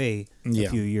passed away a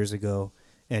few years ago,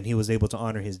 and he was able to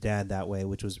honor his dad that way,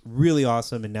 which was really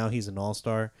awesome, and now he's an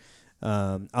all-star.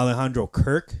 Alejandro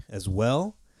Kirk as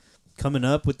well, coming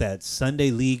up with that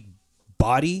Sunday League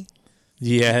body.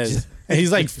 Yes. And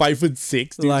he's like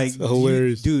 5'6", dude. Like It's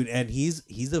hilarious. dude, and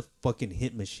he's a fucking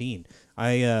hit machine.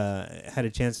 I had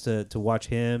a chance to watch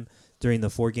him during the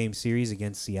 4-game series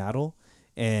against Seattle,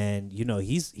 and you know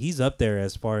he's up there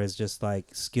as far as just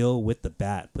like skill with the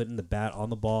bat, putting the bat on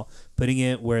the ball, putting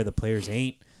it where the players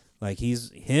ain't. Like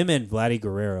him and Vladdy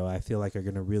Guerrero, I feel like are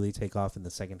gonna really take off in the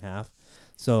second half.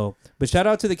 So, but shout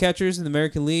out to the catchers in the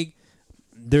American League.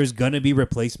 There's going to be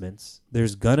replacements.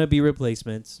 There's going to be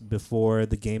replacements before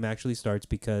the game actually starts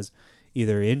because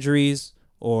either injuries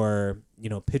or, you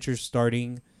know, pitchers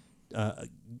starting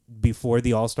before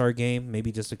the All-Star game,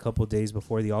 maybe just a couple days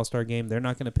before the All-Star game. They're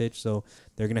not going to pitch, so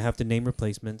they're going to have to name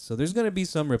replacements. So there's going to be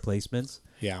some replacements.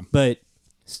 Yeah. But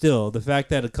still, the fact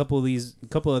that a couple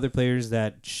other players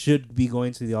that should be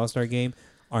going to the All-Star game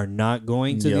are not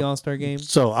going to the All-Star game,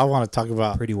 So I want to talk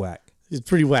about... pretty whack. It's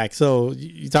pretty whack. So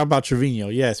you talk about Trevino.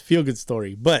 Yes, feel good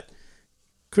story. But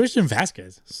Christian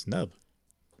Vasquez, snub.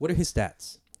 What are his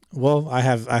stats? Well, I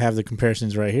have the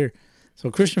comparisons right here. So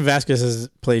Christian Vasquez has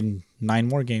played 9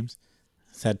 more games.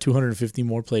 He's had 250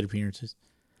 more plate appearances.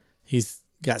 He's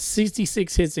got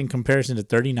 66 hits in comparison to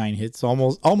 39 hits,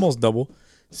 almost double.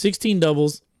 16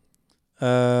 doubles.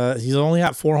 He's only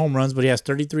got 4 home runs, but he has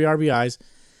 33 RBIs.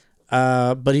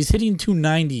 But he's hitting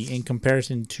 290 in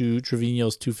comparison to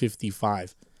Trevino's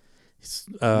 255.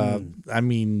 I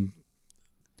mean,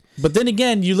 but then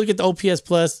again, you look at the OPS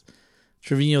plus,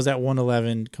 Trevino's at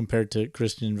 111 compared to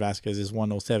Christian Vasquez is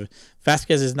 107.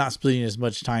 Vasquez is not splitting as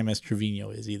much time as Trevino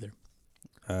is either.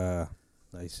 I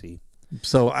see.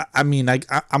 So, I mean, I'm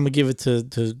going to give it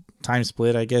to time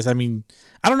split, I guess. I mean,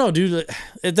 I don't know, dude.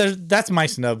 That's my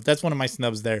snub. That's one of my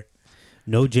snubs there.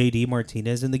 No JD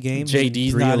Martinez in the game.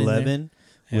 JD's not in there. 311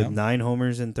 with 9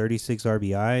 homers and 36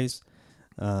 RBIs.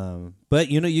 But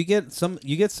you know, you get some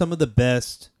of the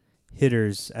best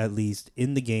hitters at least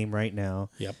in the game right now.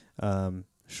 Yep.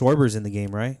 Schwarber's in the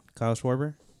game, right? Kyle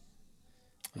Schwarber.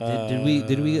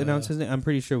 Did we announce his name? I'm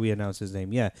pretty sure we announced his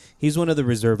name. Yeah, he's one of the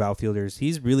reserve outfielders.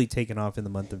 He's really taken off in the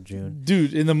month of June.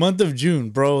 Dude, in the month of June,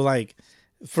 bro, like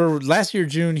for last year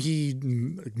June, he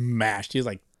mashed. He was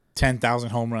like 10,000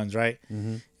 home runs, right?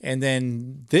 Mm-hmm. And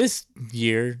then this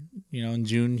year, you know, in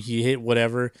June, he hit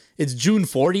whatever. It's June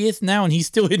 40th now, and he's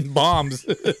still hitting bombs.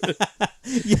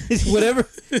 whatever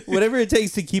it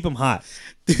takes to keep him hot.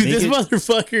 Dude, this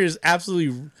motherfucker is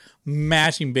absolutely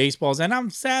mashing baseballs, and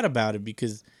I'm sad about it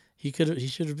because he should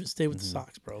have stayed with the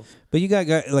Sox, bro. But you got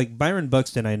guys like Byron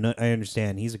Buxton. I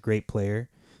understand he's a great player,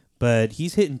 but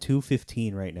he's hitting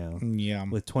 215 right now. Yeah,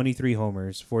 with 23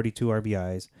 homers, 42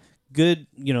 RBIs. Good,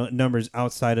 you know, numbers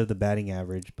outside of the batting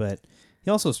average, but he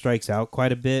also strikes out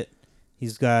quite a bit.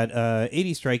 He's got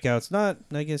 80 strikeouts.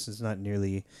 I guess it's not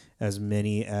nearly as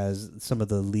many as some of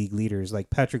the league leaders. Like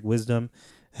Patrick Wisdom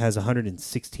has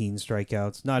 116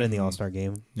 strikeouts. Not in the All-Star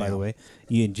game, by the way.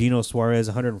 Gino Suarez,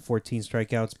 114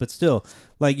 strikeouts. But still,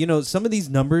 like, some of these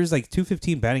numbers, like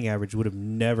 215 batting average would have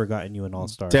never gotten you an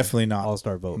All-Star. Definitely not.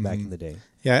 All-Star vote back in the day.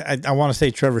 Yeah, I want to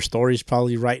say Trevor Story's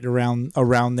probably right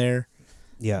around there.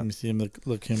 Yeah. Let me see him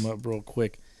look him up real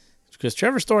quick. Because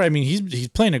Trevor Story, I mean, he's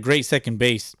playing a great second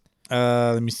base.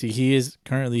 Let me see. He is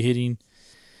currently hitting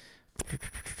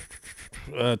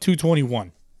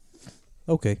 221.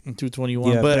 Okay.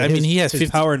 221. Yeah, but I mean, he has his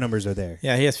 50, power numbers are there.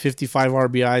 Yeah, he has 55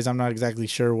 RBIs. I'm not exactly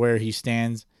sure where he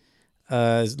stands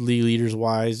league leaders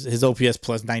wise. His OPS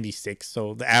plus 96,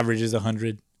 so the average is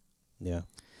 100. Yeah.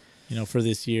 For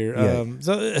this year. Yeah.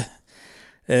 So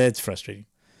it's frustrating.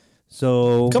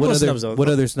 So Couple of snubs, though. what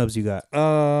other snubs you got?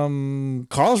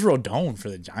 Carlos Rodon for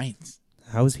the Giants.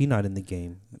 How is he not in the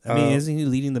game? I mean, isn't he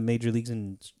leading the major leagues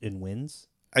in wins?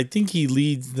 I think he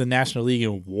leads the National League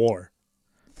in WAR.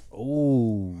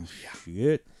 Oh,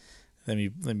 shit. Let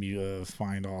me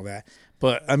find all that.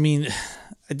 But I mean,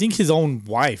 I think his own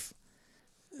wife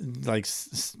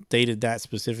stated that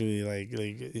specifically.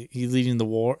 Like he's leading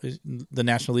the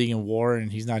National League in WAR,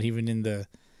 and he's not even in the.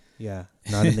 Yeah,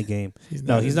 not in the game. He's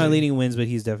not leading wins, but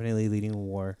he's definitely leading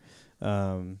WAR.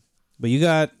 But you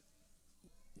got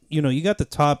the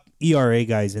top ERA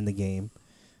guys in the game.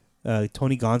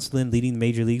 Tony Gonsolin leading the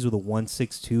major leagues with a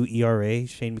 1.62 ERA.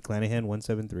 Shane McClanahan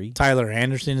 1.73. Tyler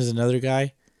Anderson is another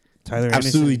guy. Tyler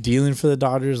absolutely Anderson, dealing for the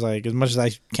Dodgers. Like, as much as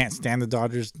I can't stand the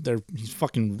Dodgers, he's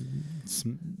fucking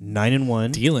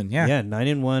 9-1 dealing. Yeah,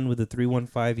 9-1 with a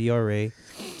 3.15 ERA.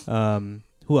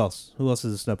 Who else? Who else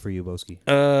is a snub for you, Boski?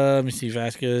 Let me see.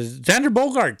 Vasquez, Xander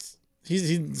Bogaerts.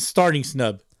 He's starting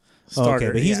snub.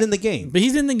 Okay, but he's in the game. But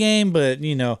he's in the game. But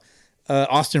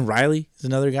Austin Riley is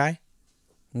another guy.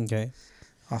 Okay.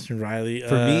 Austin Riley.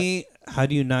 For me, how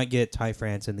do you not get Ty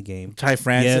France in the game? Ty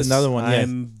France is another one.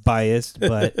 I'm biased,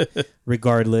 but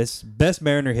regardless, best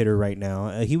Mariner hitter right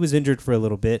now. He was injured for a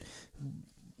little bit.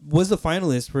 Was the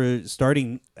finalist for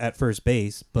starting at first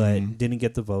base, but didn't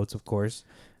get the votes, of course.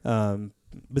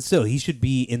 But still, he should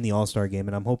be in the All-Star game,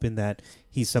 and I'm hoping that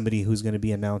he's somebody who's going to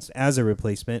be announced as a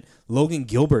replacement. Logan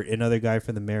Gilbert, another guy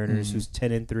for the Mariners, who's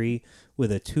 10-3 with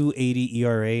a 2.80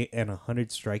 ERA and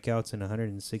 100 strikeouts and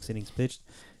 106 innings pitched.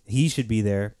 He should be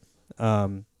there.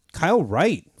 Kyle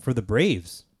Wright for the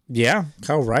Braves. Yeah,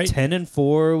 Kyle Wright.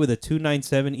 10-4 with a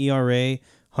 2.97 ERA,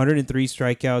 103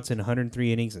 strikeouts and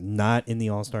 103 innings, not in the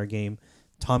All-Star game.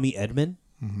 Tommy Edman.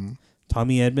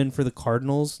 Tommy Edman for the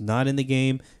Cardinals, not in the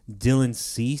game. Dylan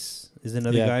Cease is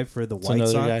another guy for the White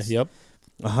Sox. Guy. Yep.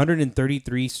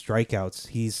 133 strikeouts.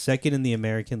 He's second in the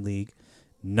American League,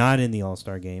 not in the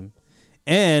All-Star game.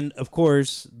 And, of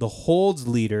course, the holds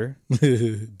leader,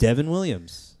 Devin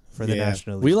Williams for the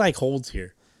National League. We like holds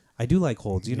here. I do like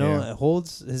holds.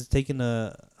 Holds has taken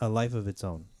a life of its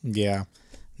own. Yeah.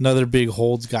 Another big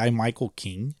holds guy, Michael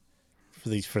King.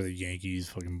 For the Yankees,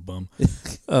 fucking bum.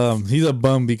 He's a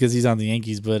bum because he's on the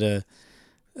Yankees, but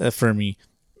for me,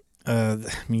 I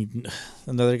mean,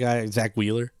 another guy, Zach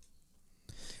Wheeler.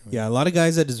 Yeah, a lot of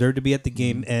guys that deserve to be at the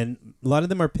game, and a lot of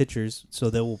them are pitchers, so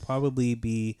they will probably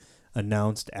be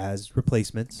announced as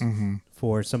replacements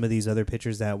for some of these other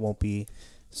pitchers that won't be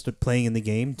playing in the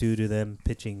game due to them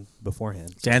pitching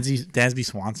beforehand. Dansby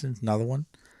Swanson, another one.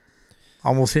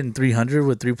 Almost hitting 300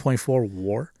 with 3.4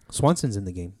 WAR. Swanson's in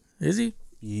the game. Is he?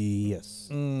 Yes.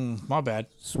 My bad.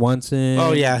 Swanson.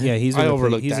 Oh, yeah. Yeah, he's I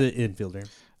overlooked he's that. an infielder.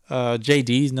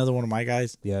 JD is another one of my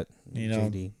guys. Yeah,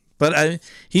 JD. But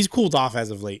he's cooled off as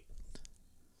of late.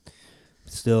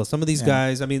 Still, some of these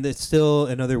guys, I mean, it's still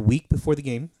another week before the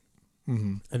game.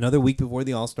 Another week before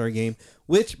the All-Star game,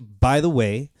 which, by the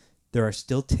way, there are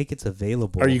still tickets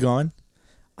available. Are you going?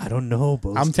 I don't know,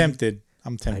 Boski. I'm tempted.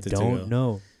 I don't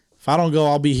know. If I don't go,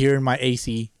 I'll be here in my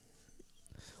AC.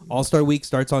 All-Star Week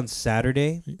starts on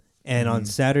Saturday, and on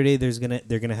Saturday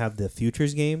they're gonna have the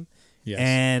Futures game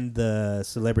and the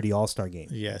Celebrity All-Star game.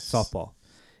 Yes, softball.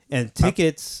 And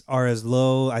tickets are as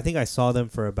low. I think I saw them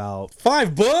for about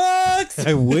 $5.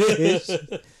 I wish.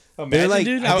 Imagine, like,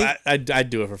 dude. I'd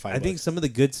do it for $5. I think some of the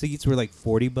good seats were like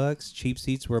 $40. Cheap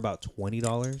seats were about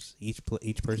 $20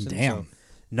 each person. Damn. So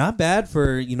not bad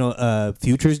for a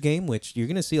Futures game, which you're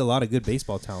gonna see a lot of good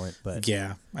baseball talent. But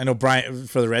yeah, I know Brian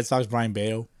for the Red Sox. Brian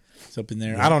Bayo is up in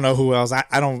there. Yeah. I don't know who else.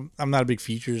 I'm not a big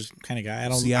Futures kind of guy. I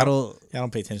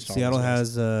don't pay attention. To Seattle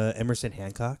has Emerson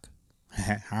Hancock.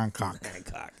 Hancock.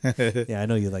 Yeah, I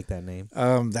know you like that name.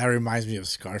 That reminds me of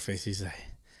Scarface. He's like,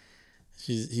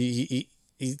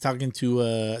 he's talking to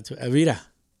Avira.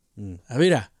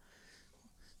 Avira,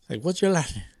 like, what's your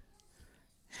last name?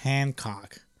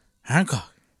 Hancock.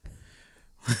 Hancock.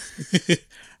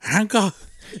 Hancock.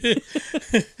 Keep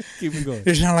it going.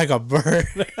 You sound like a bird.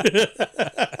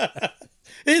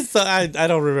 It's I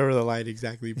don't remember the line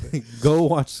exactly, but Go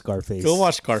watch Scarface. go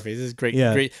watch Scarface. It's great.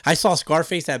 Yeah. Great. I saw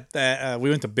Scarface at we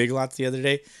went to Big Lots the other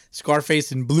day.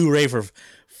 Scarface in Blu-ray for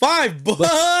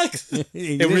 $5.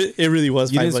 It really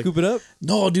was You $5. didn't scoop it up?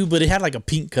 No, dude, but it had like a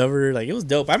pink cover. Like it was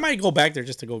dope. I might go back there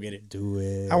just to go get it. Do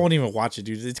it. I won't even watch it,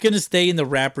 dude. It's gonna stay in the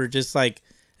wrapper, just like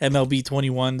MLB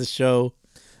 21, the show.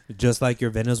 Just like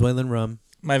your Venezuelan rum.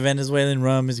 My Venezuelan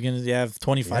rum is gonna have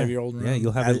 25-year-old rum. Yeah,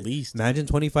 you'll have at it. least. Imagine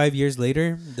 25 years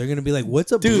later, they're gonna be like,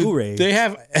 "What's a Dude, Blu-ray?" they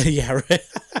have yeah, right.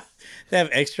 They have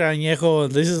extra añejo,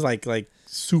 and this is like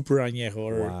super añejo.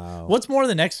 Or Wow. what's more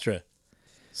than extra?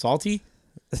 Salty?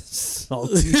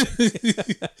 Salty.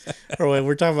 Or wait,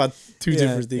 we're talking about two Yeah.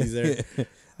 different things there.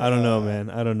 I don't know, man.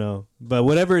 I don't know. But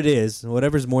whatever it is,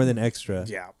 whatever's more than extra,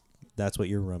 Yeah, that's what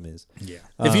your rum is. yeah.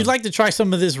 If you'd like to try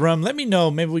some of this rum, let me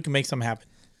know. Maybe we can make something happen.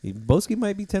 Boski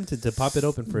might be tempted to pop it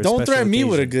open for a Don't special threaten me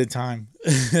with a occasion. good time.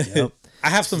 Yep. I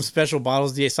have some special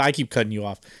bottles. Yeah, so I keep cutting you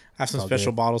off. I have some all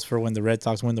special good. bottles for when the Red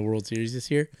Sox win the World Series this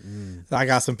year. I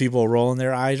got some people rolling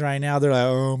their eyes right now. They're like,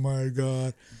 "Oh my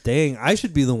god!" Dang, I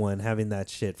should be the one having that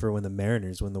shit for when the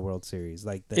Mariners win the World Series.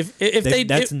 Like, If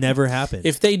that's never happened.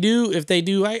 If they do,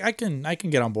 I can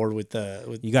get on board with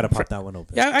You got to pop that one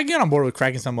open. Yeah, I can get on board with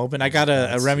cracking some open. I got a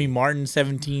That's Remy Martin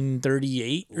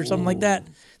 1738 or something like that.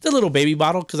 It's a little baby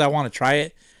bottle because I want to try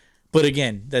it. But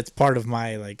again, that's part of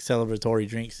my like celebratory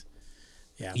drinks.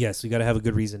 Yeah. Yes, you got to have a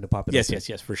good reason to pop it. Yes, open.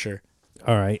 yes, for sure.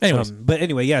 All right. Anyways. But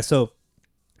anyway, yeah. So,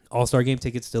 All-Star Game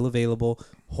tickets still available.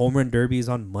 Home Run Derby is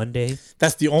on Monday.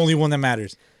 That's the only one that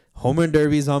matters. Home Run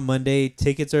Derby is on Monday.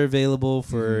 Tickets are available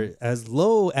for as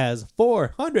low as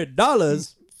 $400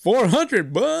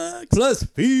 $400 plus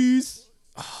fees.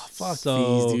 Fuck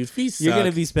So, fees, dude. Fees You're suck.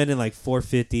 gonna be spending like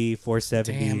 $450, $470.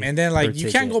 Damn, and then per like you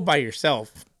can't ticket. go by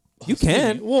yourself. You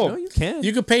can. Well, No, you can.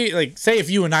 You could pay like say if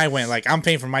you and I went, like I'm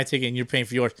paying for my ticket and you're paying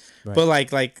for yours. Right. But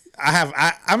like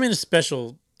I'm in a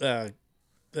special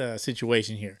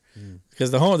situation here because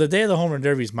the day of the home run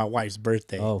derby is my wife's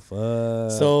birthday. Oh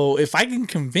fuck. So if I can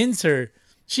convince her,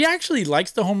 she actually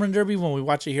likes the home run derby when we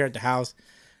watch it here at the house.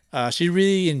 She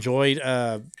really enjoyed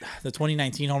the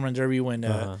 2019 home run derby when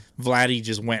Vladdy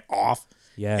just went off.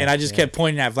 Yeah, And I just kept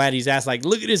pointing at Vladdy's ass like,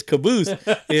 look at his caboose,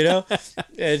 you know?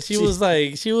 And she was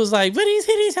like, but he's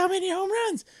hit how many home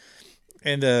runs?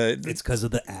 And it's because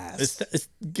of the ass.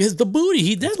 it's the booty.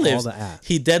 He deadlifts. all the ass.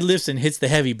 He deadlifts and hits the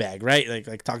heavy bag, right?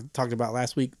 Like talked about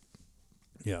last week.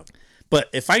 Yeah. But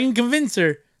if I can convince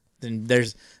her, then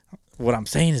there's what I'm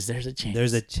saying is there's a chance.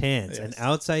 There's a chance, an Yes.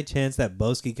 outside chance that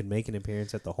Boski can make an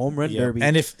appearance at the home run Yep. derby.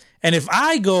 And if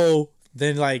I go,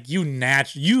 then like you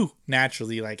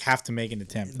naturally like have to make an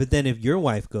attempt. But then if your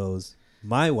wife goes,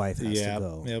 my wife has Yeah, to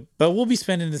go. yeah. But we'll be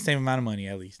spending the same amount of money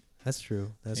at least. That's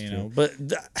true. That's You true. know, but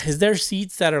is there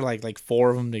seats that are like four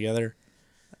of them together?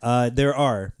 There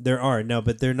are no,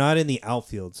 but they're not in the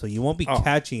outfield, so you won't be Oh.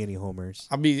 catching any homers.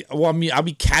 I'll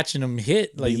be catching them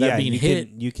hit like But that being you hit.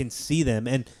 you can see them,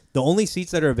 and the only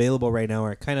seats that are available right now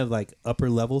are kind of like upper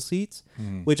level seats,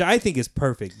 which I think is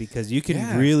perfect because you can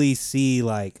Yeah. really see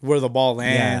like Where the ball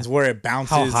lands, where it bounces,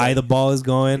 how high like- the ball is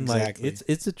going. Exactly. Like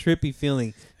it's a trippy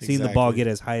feeling seeing the ball Exactly. get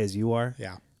as high as you are.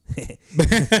 Yeah.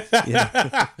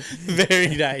 Yeah.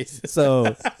 Very nice.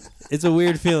 So it's a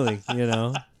weird feeling, you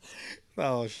know.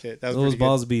 Oh shit. That was Those pretty good.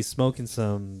 balls be smoking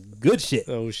some good shit.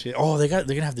 Oh shit. Oh, they're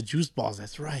gonna have the juice balls.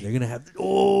 That's right. They're gonna have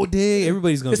dang,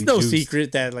 everybody's gonna It's be no juiced.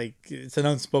 secret that like it's an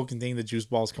unspoken thing. The juice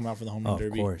balls come out for the home run Oh, of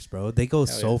derby. course, bro. They go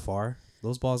so yeah. far.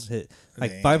 Those balls hit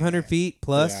like Damn. 500 feet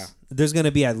plus. Yeah. There's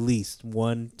gonna be at least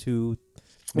 1, 2,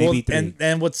 maybe 3.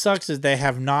 And what sucks is they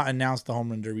have not announced the home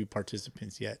run derby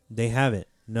participants yet. They haven't.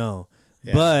 No.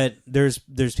 Yeah. But there's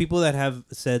people that have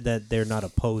said that they're not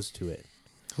opposed to it.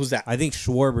 Who's that? I think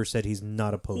Schwarber said he's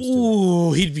not opposed to it.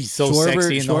 Ooh, he'd be so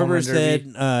sexy in the home run Schwarber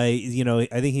derby. said, you know,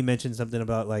 I think he mentioned something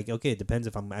about like, okay, it depends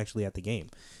if I'm actually at the game.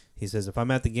 He says if I'm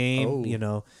at the game, Oh. you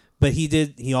know, but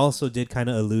he also did kind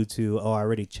of allude to, I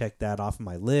already checked that off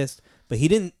my list, but he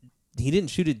didn't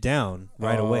shoot it down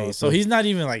right away. Oh, So he's not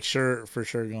even like for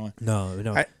sure going.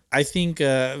 no. I think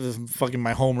fucking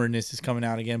my homerness is coming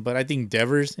out again, but I think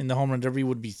Devers in the home run derby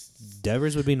would be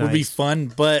Devers would be nice. fun,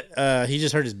 but he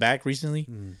just hurt his back recently.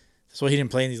 Mm. That's why he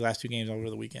didn't play in these last two games over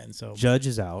the weekend. So Judge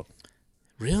is out.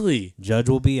 really, Judge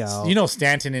will be out. you know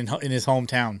Stanton in his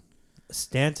hometown.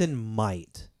 Stanton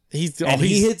might. He's And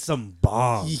he hit some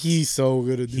bombs. He's so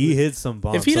good at doing He it. hit some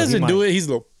bombs. If he so doesn't might. do it, he's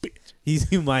a little bitch.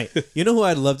 He might. You know who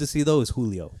I'd love to see though is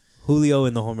Julio. Julio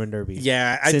in the home run derby.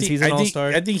 Yeah, Since he's an all-star.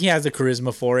 I think he has the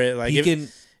charisma for it. Like He can.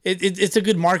 it's a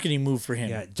good marketing move for him.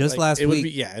 Yeah, just last it would week-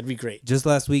 be, yeah, it'd be great. Just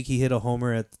last week, he hit a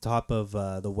homer at the top of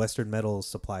the Western Metals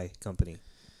Supply Company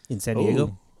in San Diego.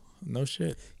 Ooh, no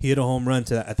shit. He hit a home run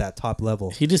at that top level.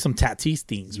 He did some Tatis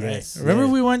things, Yes, right? Remember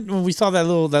yeah. we went when we saw that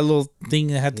little thing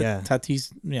that had the Yeah.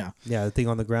 Tatis. Yeah, Yeah, the thing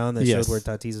on the ground that Yes. showed where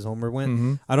Tatis's homer went.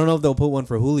 Mhm. I don't know if they'll put one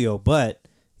for Julio, but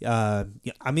yeah,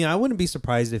 I mean, I wouldn't be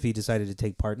surprised if he decided to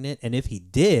take part in it. And if he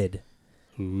did,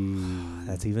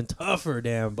 that's even tougher.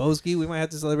 Damn, Boski, we might have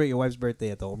to celebrate your wife's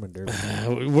birthday at the home run derby.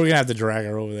 we're gonna have to drag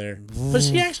her over there. But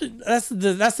she actually, that's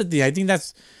the thing. I think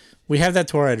we have that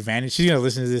to our advantage. She's gonna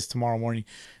listen to this tomorrow morning.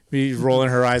 Be rolling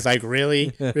her eyes like, really,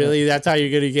 that's how you're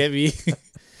gonna get me.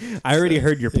 I already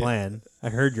heard your plan. I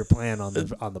heard your plan on the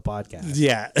podcast.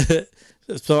 Yeah.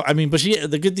 So I mean, but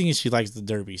the good thing is she likes the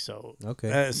derby. So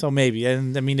Okay. so maybe,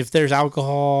 and I mean, if there's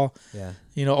alcohol, Yeah.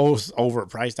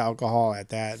 overpriced alcohol at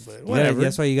that, but whatever.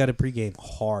 That's why you got to pregame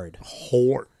hard.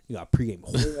 Horde. You got pregame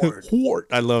hard. Horde.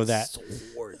 I love that. So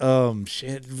hard.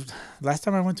 Shit. Last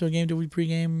time I went to a game, did we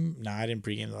pregame? No, I didn't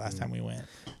pregame the last time we went.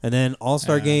 And then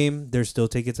All-Star Game, there's still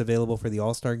tickets available for the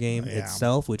All-Star Game Yeah.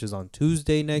 itself, which is on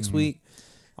Tuesday next week.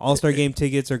 All-Star Game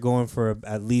tickets are going for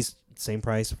at least same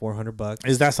price, $400.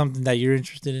 Is that something that you're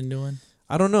interested in doing?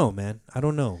 I don't know, man. I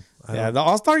don't know. Yeah, the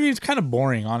All-Star game's kind of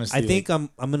boring, honestly. I think I'm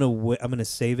gonna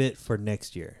save it for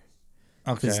next year.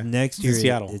 Because okay. next It's in year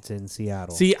Seattle. it's in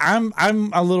Seattle. See, I'm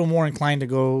a little more inclined to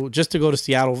go to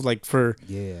Seattle, like for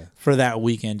Yeah. that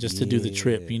weekend, just to do the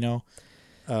trip, Yeah. you know.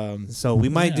 So we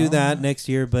might do Yeah. that next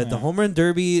year. But the home run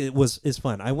derby is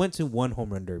fun. I went to one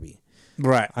home run derby.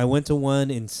 Right. I went to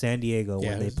one in San Diego Yeah,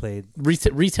 when it they was- played.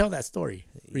 Retell that story.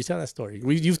 Retell that story.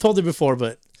 You've told it before,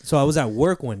 but So I was at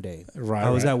work one day. Right, I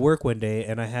was right. at work one day,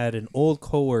 and I had an old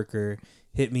coworker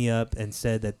hit me up and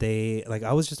said that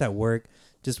I was just at work,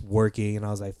 just working, and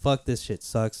I was like, "Fuck, this shit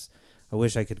sucks. I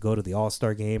wish I could go to the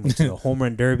All-Star game or to the home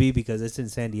run derby because it's in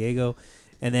San Diego."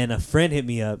 And then a friend hit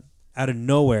me up out of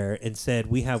nowhere and said,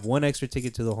 "We have one extra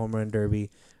ticket to the home run derby.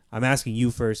 I'm asking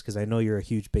you first because I know you're a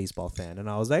huge baseball fan." And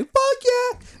I was like, "Fuck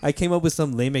yeah!" I came up with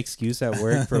some lame excuse at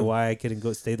work for why I couldn't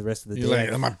go stay the rest of the you're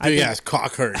day. like, my I big think- ass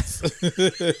cock hurts.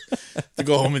 To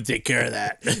go home and take care of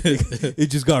that. It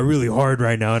just got really hard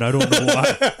right now, and I don't know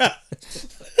why.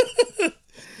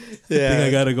 I think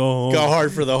I gotta go home. Go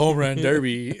hard for the home run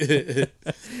derby.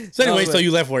 So anyway, but- so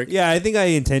you left work. Yeah, I think I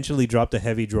intentionally dropped a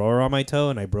heavy drawer on my toe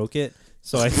and I broke it,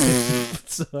 so I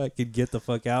could get the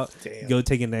fuck out, Damn. go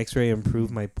take an X-ray, and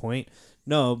prove my point.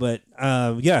 No, but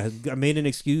yeah, I made an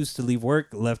excuse to leave work,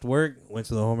 left work, went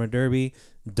to the home run derby,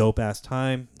 dope ass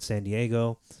time, San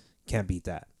Diego, can't beat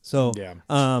that. So Yeah.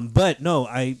 but no,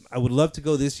 I would love to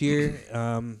go this year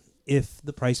if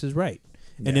the price is right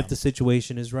and Yeah. if the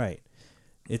situation is right.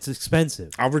 It's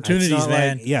expensive. Opportunities, It's not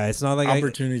man. Like, yeah, it's not like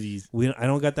Opportunities. I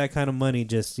don't got that kind of money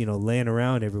just laying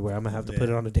around everywhere. I'm gonna have to put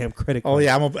it on a damn credit card. Oh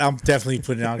yeah, I'm definitely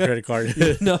putting it on a credit card.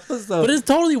 no, so But it's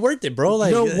totally worth it, bro.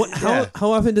 Like,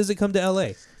 how often does it come to LA?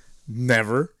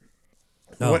 never.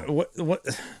 No. What?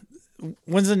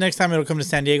 When's the next time it'll come to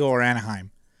San Diego or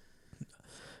Anaheim?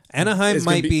 Anaheim It's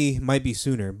gonna might be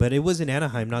sooner, but it was in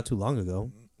Anaheim not too long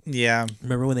ago. Yeah,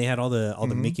 Remember when they had all the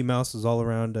Mm-hmm. Mickey Mouses all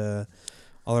around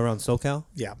SoCal?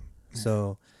 yeah.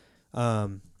 So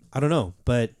I don't know,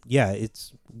 but yeah,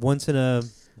 it's once in a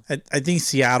I think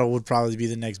Seattle would probably be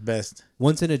the next best.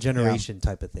 generation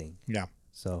type of thing. Yeah.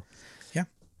 So Yeah.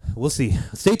 we'll see.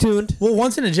 Stay tuned. Well,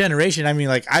 once in a generation. I mean,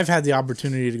 like I've had the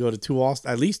opportunity to go to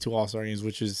at least two All-Star games,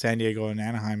 which is San Diego and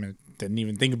Anaheim, and didn't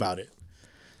even think about it.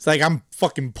 It's like I'm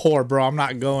fucking poor, bro. I'm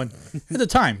not going at the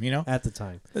time, you know. At the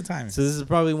time. At the time. So this is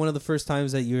probably one of the first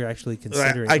times that you're actually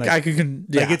considering. I could.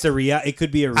 Yeah. Like it's it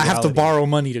could be a I reality. have to borrow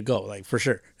money to go, like for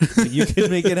sure. You can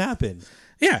make it happen.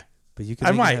 Yeah, But you can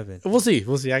I make might. it happen. We'll see.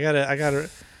 We'll see. I gotta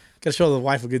show the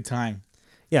wife a good time.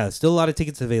 Yeah, still a lot of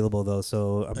tickets available though,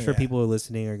 so I'm sure Yeah. people who are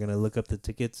listening are gonna look up the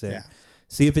tickets and Yeah.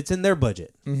 see if it's in their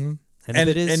budget. Mm-hmm. And And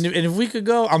if it is, and if we could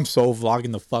go, I'm so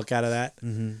vlogging the fuck out of that.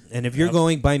 and if you're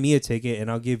going, buy me a ticket and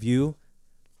I'll give you.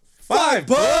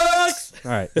 $5.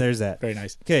 All right, there's that. Very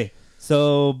nice. Okay,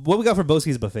 so what we got for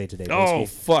Boski's buffet today? Oh Boski?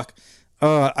 fuck.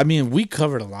 I mean, we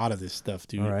covered a lot of this stuff,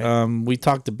 dude. All right. We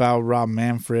talked about Rob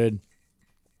Manfred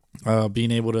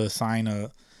being able to sign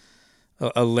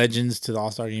a Legends to the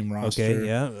All-Star Game roster. Okay,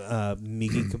 yeah.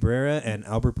 Miggy Cabrera and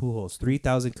Albert Pujols,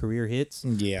 3,000 career hits.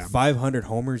 Yeah. 500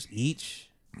 homers each.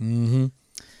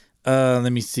 Let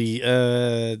me see.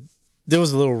 There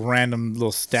was a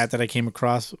little stat that I came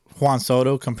across. Juan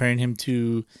Soto comparing him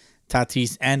to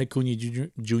Tatis and Acuna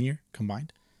Jr.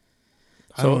 combined.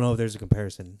 I don't know if there's a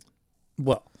comparison.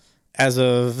 Well, as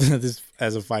of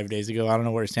 5 days ago, I don't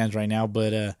know where it stands right now,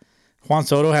 but Juan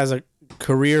Soto has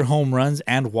career home runs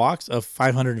and walks of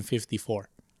 554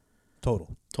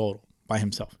 Total. by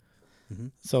himself.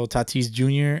 So Tatis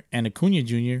Jr. and Acuna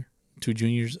Jr., two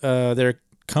juniors, their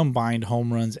combined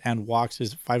home runs and walks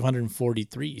is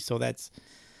 543. So that's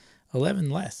 11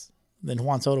 less than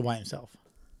Juan Soto by himself.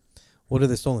 What are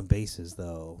the stolen bases,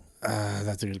 though?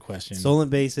 That's a good question. Stolen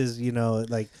bases,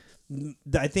 like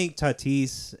I think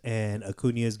Tatis and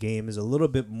Acuna's game is a little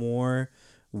bit more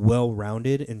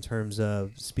well-rounded in terms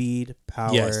of speed,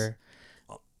 power, Yes.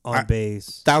 on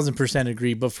base. 1000%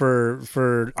 agree. But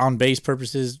for on base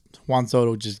purposes, Juan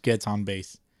Soto just gets on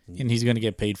base, and he's going to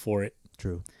get paid for it.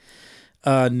 True.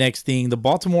 Next thing, the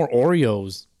Baltimore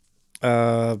Orioles.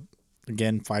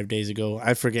 Again, 5 days ago,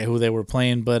 I forget who they were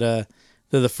playing, but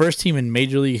they're the first team in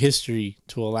Major League history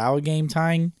to allow a game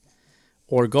tying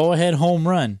or go ahead home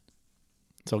run.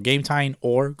 So game tying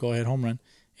or go ahead home run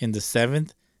in the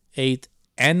 7th, 8th,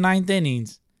 and 9th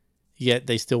innings. Yet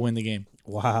they still win the game.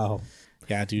 Wow.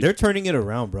 Yeah, dude. They're turning it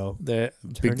around, bro. They're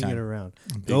big Turning time. it around.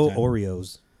 Go time.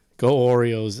 Oreos. Go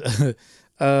Orioles.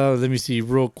 Let me see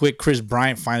real quick. Chris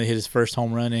Bryant finally hit his first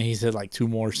home run, and he's hit like 2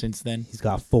 more since then. He's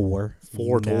got 4.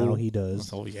 4 now total. he does.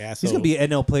 So yeah, He's gonna be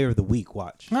NL Player of the Week.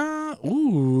 Watch.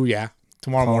 Yeah. Tomorrow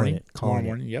Calling morning. it. Tomorrow Calling it.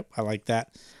 morning. Yep, I like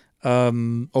that.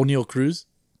 O'Neal Cruz,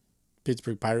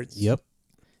 Pittsburgh Pirates. Yep.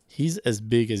 He's as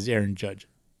big as Aaron Judge.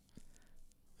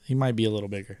 He might be a little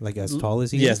bigger. Like as tall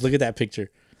as he Yes, is. look at that picture.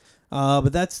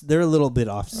 But they're a little bit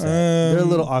offset. They're a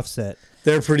little offset.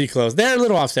 They're pretty close. They're a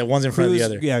little offset. One's in front of the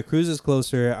other. Yeah, Cruz is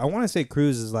closer. I want to say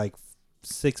Cruz is like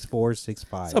 6'4",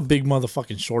 6'5". It's a big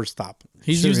motherfucking shortstop.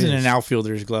 He's Sure using is. an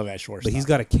outfielder's glove at shortstop. But he's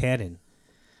got a cannon.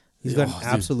 He's got Oh, an dude.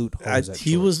 absolute hose at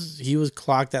he short. was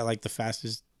clocked at like the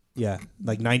fastest Yeah,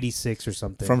 like 96 or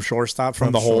something. from shortstop from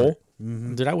From the short. hole.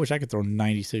 Mhm. Dude, I wish I could throw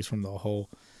 96 from the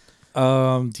hole.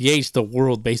 DH, the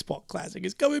World Baseball Classic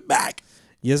is coming back.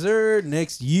 Yes, sir.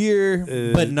 Next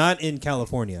year, but not in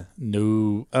California.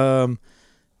 No.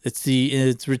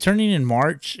 It's returning in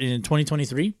March in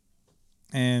 2023,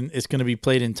 and it's going to be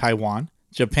played in Taiwan,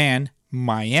 Japan,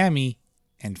 Miami,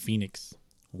 and Phoenix.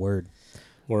 Word.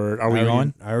 Are we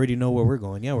going? I already know where we're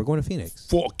going. Yeah, we're going to Phoenix.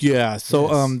 Fuck yeah! So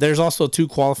Yes. there's also 2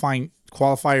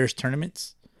 qualifiers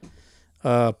tournaments,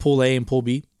 Pool A and Pool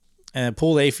B. And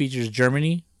Pool A features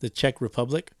Germany, the Czech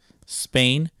Republic,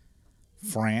 Spain,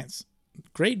 France,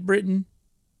 Great Britain,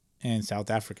 and South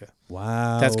Africa.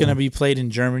 Wow. That's going to be played in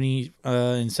Germany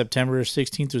in September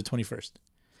 16th through 21st.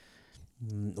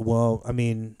 Well, I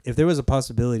mean, if there was a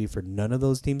possibility for none of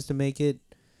those teams to make it,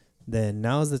 then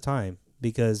now's the time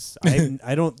because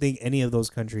I don't think any of those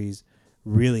countries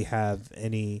really have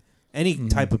any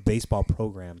type of baseball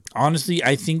program. Honestly,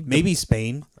 I think Maybe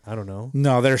Spain. I don't know.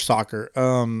 no, they're soccer.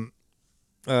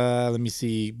 Let me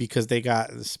see because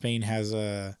Spain has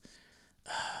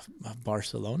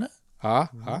Barcelona.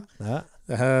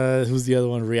 Who's the other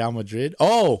one? Real Madrid.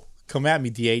 Oh, come at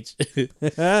me, DH.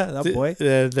 That boy.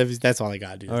 That's all I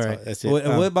got, dude. All right. That's it. What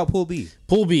about Pool B?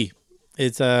 Pool B.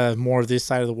 It's more this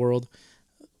side of the world.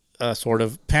 Sort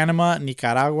of Panama,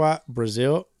 Nicaragua,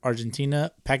 Brazil,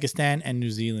 Argentina, Pakistan, and New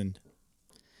Zealand.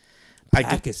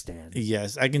 Pakistan.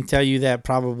 Yes, I can tell you that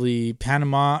probably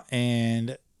Panama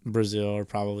and Brazil are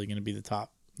probably going to be the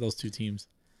top. Those 2 teams,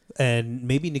 And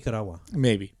maybe Nicaragua.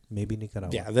 maybe. Maybe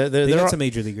Nicaragua. Yeah, They they're got all, some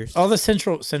major leaguers. all the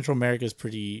Central America is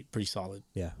pretty solid.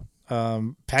 Yeah.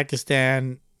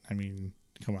 Pakistan, I mean,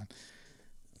 come on,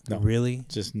 no. Really?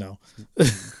 just no.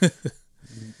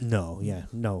 No. Yeah.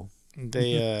 No.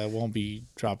 They won't be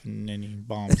dropping any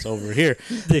bombs over here.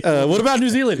 What about New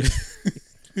Zealand?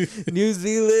 New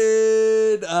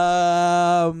Zealand.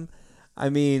 I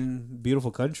mean,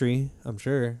 beautiful country, I'm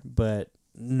sure, but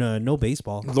no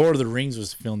baseball. Lord of the Rings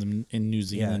was filmed in New Yeah,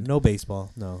 Zealand. no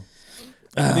baseball. No.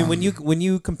 I mean, when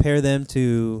you compare them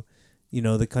to,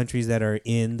 the countries that are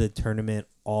in the tournament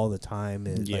all the time,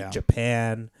 is Yeah. like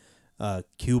Japan,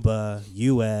 Cuba,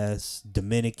 U.S.,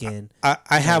 Dominican.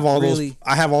 I have all really- those.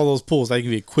 I have all those pools. I can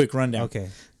give you a quick rundown.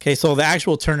 Okay. So the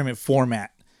actual tournament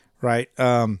format, right?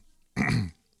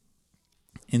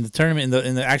 In the tournament,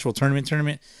 in the actual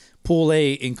tournament, Pool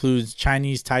A includes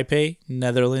Chinese Taipei,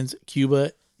 Netherlands,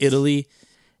 Cuba, Italy,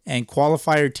 and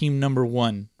qualifier team number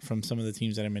 1 from some of the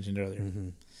teams that I mentioned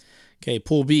earlier. Okay,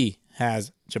 Pool B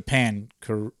has Japan,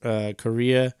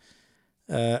 Korea,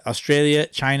 Australia,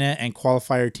 China, and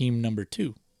qualifier team number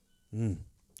 2.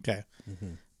 Okay.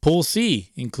 Pool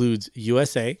C includes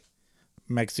USA,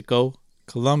 Mexico,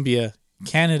 Colombia,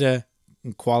 Canada,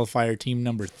 and qualifier team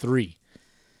number 3.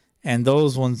 And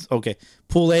those ones, okay.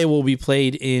 Pool A will be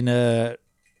played in,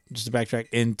 just to backtrack,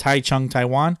 in Taichung,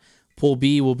 Taiwan. Pool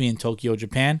B will be in Tokyo,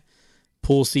 Japan.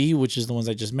 Pool C, which is the ones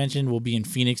I just mentioned, will be in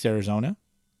Phoenix, Arizona.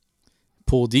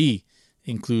 Pool D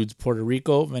includes Puerto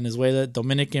Rico, Venezuela,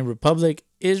 Dominican Republic,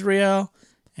 Israel,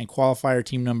 and qualifier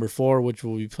team number 4, which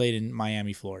will be played in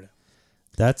Miami, Florida.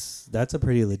 That's a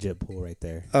pretty legit pool right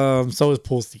there. So is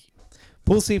Pool C.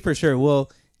 Pool C for sure.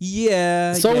 Well,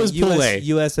 yeah. So is Pool A.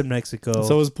 U.S. and Mexico.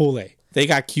 So is Pool A. They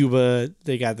got Cuba,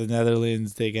 they got the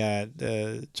Netherlands, they got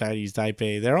Chinese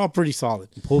Taipei. They're all pretty solid.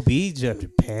 Pool B,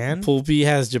 Japan. Pool B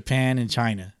has Japan and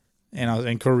China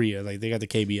and Korea. Like they got the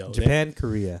KBO. Japan,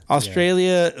 Korea.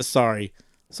 Australia, sorry,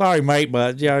 Mike,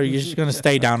 but yeah, you're just gonna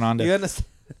stay down under. You understand?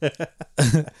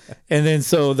 And then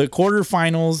so the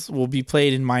quarterfinals will be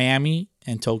played in Miami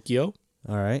and Tokyo,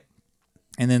 All right.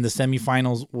 and then the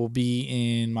semifinals will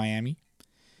be in Miami,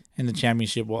 and the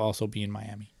championship will also be in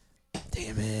Miami.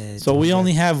 Damn it. So we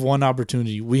only have one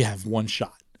opportunity. We have one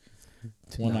shot,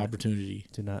 one opportunity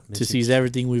Do not miss to it. seize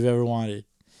everything we've ever wanted.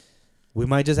 We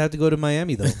might just have to go to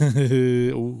Miami, though.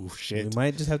 Oh We shit!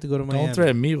 might just have to go to Miami. Don't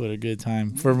threaten me with a good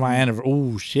time for my anniversary.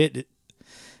 Oh shit,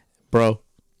 bro!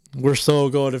 We're so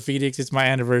going to Phoenix. It's my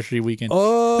anniversary weekend.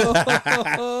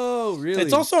 Oh, really?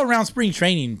 It's also around spring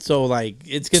training, so like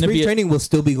it's gonna Spring be training will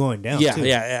still be going down. Yeah, too.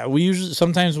 yeah. We usually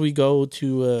sometimes we go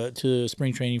to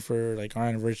spring training for like our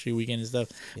anniversary weekend and stuff.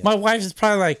 My wife is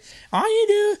probably like, all you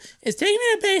do is take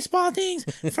me to baseball things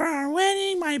for our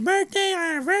wedding, my birthday,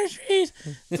 our anniversaries.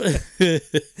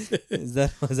 Is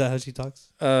that how she talks?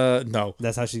 No.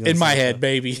 That's how she's gonna In my say it, head, so.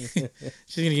 baby.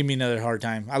 She's gonna give me another hard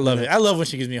time. I love it. I love when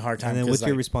she gives me a hard time. And then 'cause, what's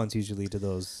your like, response usually to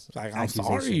those? like, I'm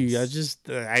accusations? sorry. I just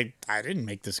I didn't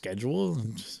make the schedule.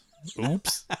 Oops. I'm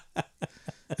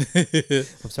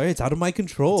sorry, it's out of my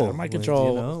control. It's out of my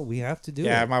control. You know, we have to do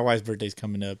Yeah, it. my wife's birthday's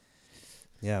coming up.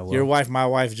 Yeah, well, Your wife, my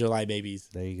wife, July babies.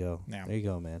 there you go. Yeah. There you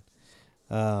go, man.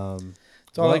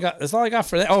 That's all I got. That's all I got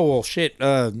for that. Oh well, shit.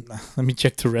 Let me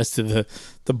check the rest of the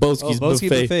Boski's Boski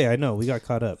buffet. buffet. I know we got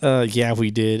caught up. Yeah, we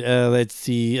did. Let's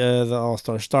see. The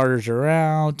All-Star starters are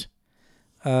out.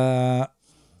 I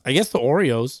guess the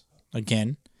Oreos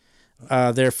again.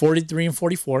 They're 43 and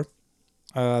 44.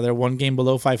 They're one game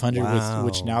below 500, Wow.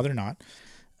 which now they're not.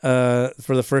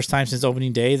 For the first time since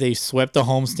opening day, they swept a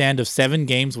homestand of 7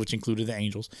 games, which included the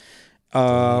Angels.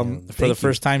 For the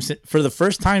first time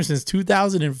since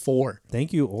 2004.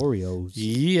 Thank you, Oreos.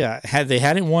 Yeah, they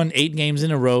hadn't won 8 games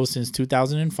in a row since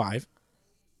 2005.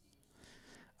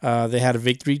 They had a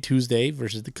victory Tuesday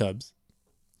versus the Cubs,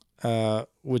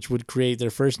 which would create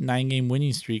their first 9-game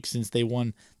winning streak since they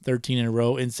won 13 in a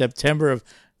row in September of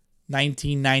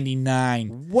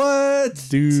 1999. What?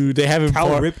 Dude, they haven't Cal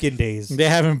Ripken days. they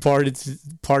haven't partied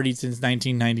since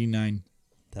 1999.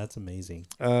 That's amazing.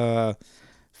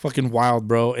 Fucking wild,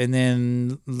 bro. And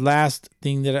then last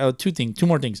thing that two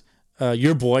more things.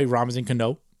 Your boy Robinson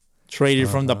Cano traded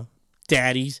from the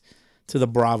Daddies to the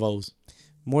Bravos.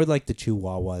 More like the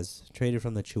Chihuahuas. Traded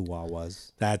from the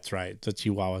Chihuahuas. That's right, the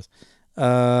Chihuahuas.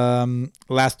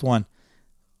 Last one.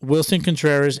 Wilson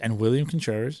Contreras and William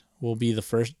Contreras will be the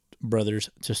first brothers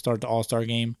to start the All-Star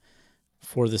game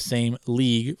for the same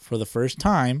league for the first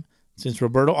time since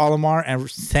Roberto Alomar and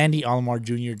Sandy Alomar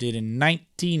Jr. did in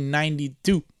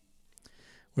 1992,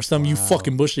 where some of you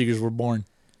fucking Bush Leaguers were born.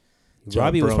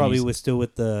 Robbie was Bronies. probably still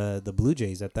with the Blue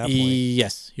Jays at that point.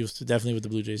 Yes, he was definitely with the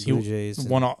Blue Jays. Blue He Jays and-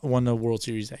 won the World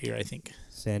Series that year, I think.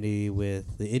 Sandy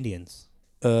with the Indians.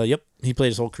 Yep, he played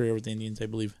his whole career with the Indians, I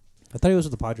believe. I thought he was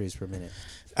with the Padres for a minute.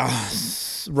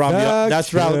 Robbie, that's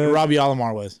check. Robbie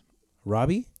Alomar was.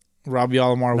 Robbie? Robbie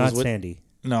Alomar Not was with. Sandy.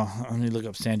 No, let me look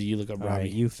up Sandy. You look up All Robbie.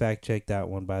 right, you fact check that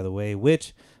one, by the way.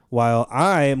 Which, while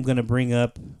I am going to bring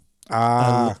up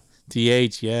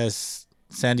DH, yes.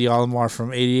 Sandy Alomar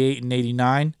from 88 and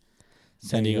 89.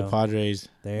 San There you Diego go. Padres.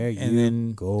 there And you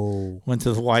then go. went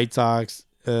to the White Sox,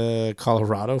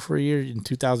 Colorado for a year in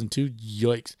 2002.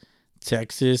 Yikes.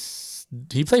 Texas.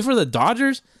 He played for the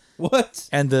Dodgers What?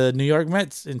 and the New York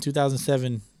Mets in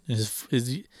 2007.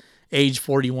 His age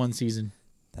 41 season.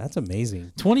 That's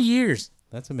amazing. 20 years.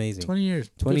 That's amazing. 20 years.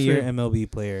 Good 20-year for him.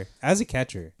 MLB player as a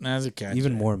catcher. As a catcher.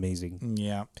 Even more amazing.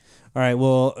 Yeah. All right.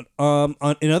 Well,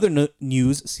 in other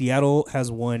news, Seattle has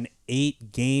won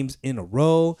 8 games in a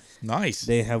row. Nice.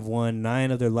 They have won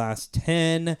 9 of their last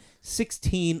 10,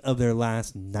 16 of their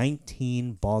last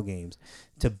 19 ball games.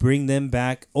 To bring them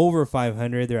back over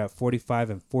 500, they're at 45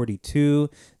 and 42.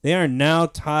 They are now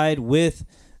tied with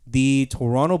the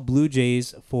Toronto Blue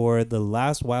Jays for the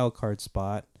last wild card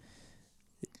spot.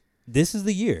 This is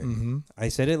the year. Mm-hmm. I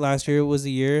said it last year. It was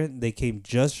the year. They came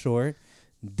just short.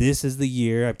 This is the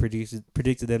year. I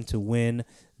predicted them to win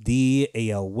the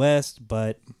AL West,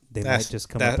 but they might just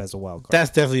come up as a wild card.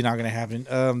 That's definitely not going to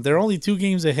happen. They're only 2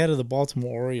 games ahead of the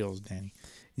Baltimore Orioles, Danny.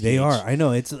 They are. I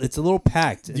know it's a little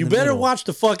packed. in You the better middle. watch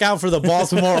the fuck out for the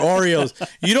Baltimore Orioles.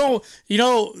 You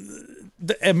know,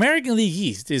 the American League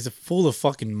East is full of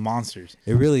fucking monsters,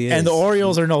 It really is. and the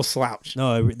Orioles are no slouch.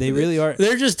 No, they really are.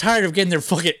 They're just tired of getting their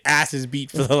fucking asses beat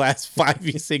for the last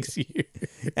 6 years.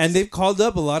 And they've called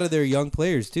up a lot of their young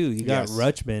players too. You got Yes.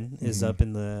 Rutschman is up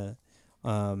in the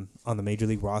on the major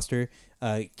league roster.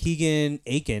 Keegan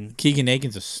Aiken. Keegan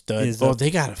Aiken's a stud. Is Oh, up- they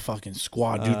got a fucking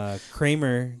squad, dude.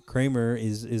 Kramer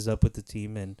is up with the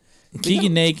team, and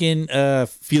Keegan Aiken,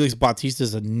 Felix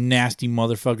Bautista's a nasty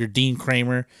motherfucker. Dean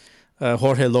Kramer,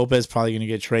 Jorge Lopez probably gonna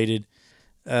get traded.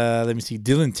 Let me see.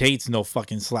 Dylan Tate's no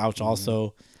fucking slouch.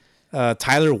 Also,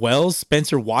 Tyler Wells,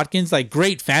 Spencer Watkins, like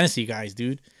great fantasy guys,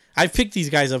 dude. I've picked these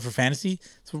guys up for fantasy.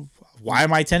 So why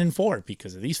am I 10-4?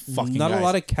 Because of these fucking not guys. a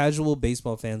lot of casual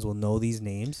baseball fans will know these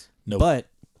names. Nope. But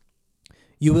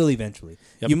you will eventually.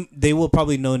 Yep. They will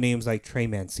probably know names like Trey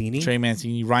Mancini, Trey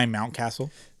Mancini, Ryan Mountcastle,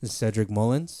 Cedric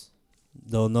Mullins.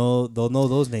 They'll know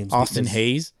those names. Austin because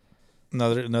Hayes,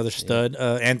 another stud.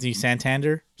 Anthony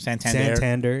Santander.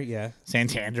 Santander, yeah.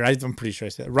 Santander. I'm pretty sure I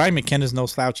said that. Ryan McKenna's no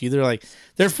slouch either. Like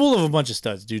they're full of a bunch of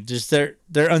studs, dude. Just they're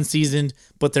unseasoned,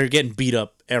 but they're getting beat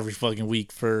up every fucking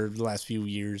week for the last few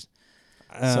years.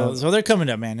 So they're coming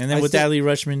up, man. And then I with still- Adley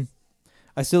Rutschman,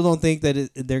 I still don't think that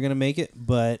they're gonna make it,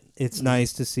 but it's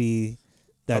nice to see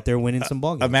that they're winning some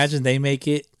ball games. imagine they make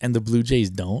it and the Blue Jays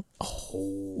don't.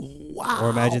 Or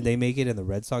imagine they make it and the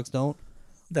Red Sox don't.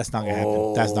 That's not gonna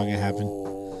happen. That's not gonna happen.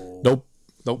 Nope.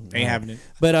 Ain't happening.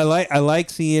 But I like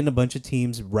seeing a bunch of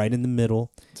teams right in the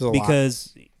middle It's a lot.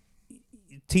 because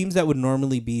teams that would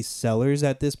normally be sellers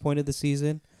at this point of the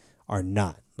season are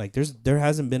not. Like there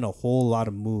hasn't been a whole lot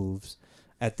of moves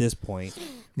at this point,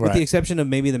 with Right. the exception of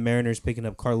maybe the Mariners picking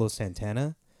up Carlos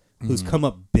Santana, who's come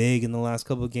up big in the last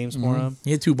couple of games for him. He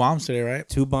had 2 bombs today, right?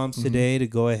 2 bombs today to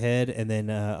go ahead, and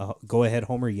then a go ahead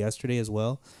homer yesterday as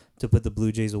well to put the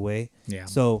Blue Jays away. Yeah.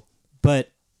 So, but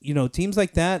teams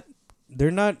like that, they're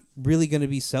not really going to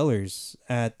be sellers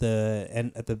at the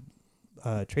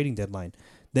trading deadline.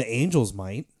 The Angels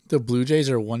might. The Blue Jays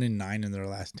are 1-9 in their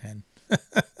last 10.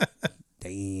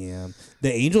 Damn.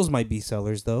 The Angels might be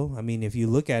sellers though. I mean, if you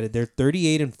look at it, they're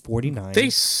 38-49.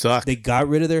 They suck. They got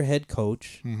rid of their head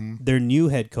coach. Mm-hmm. Their new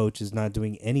head coach is not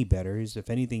doing any better. If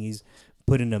anything, he's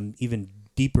putting them even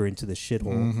deeper into the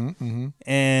shithole. Mm-hmm.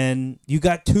 And you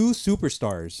got 2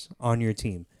 superstars on your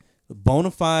team, bona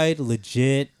fide,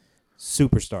 legit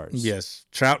superstars. Yes.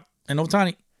 Trout and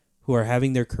Otani. Who are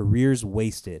having their careers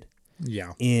wasted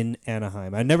Yeah. in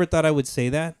Anaheim. I never thought I would say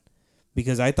that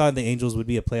because I thought the Angels would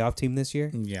be a playoff team this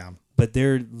year, Yeah. but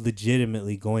they're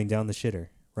legitimately going down the shitter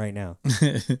right now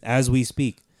as we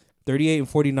speak.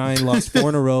 38-49, lost 4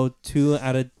 in a row.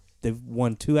 They've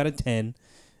won 2 out of 10,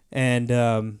 and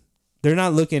they're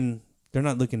not looking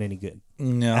any good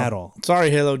No. at all. Sorry,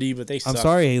 Halo D, but they suck. I'm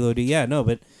sorry, Halo D. Yeah, no,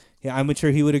 but yeah, I'm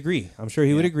sure he would agree. I'm sure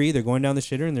he would agree. They're going down the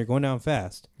shitter and they're going down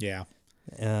fast. Yeah.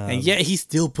 Um, And yet he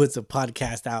still puts a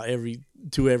podcast out every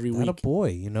not week. a boy,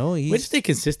 he's Way to stay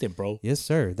consistent, bro. yes,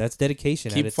 sir. That's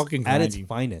dedication Keep at its fucking at its grinding.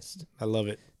 finest. I love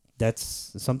it.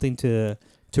 That's something to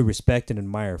respect and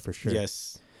admire for sure.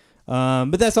 Yes.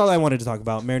 But that's all I wanted to talk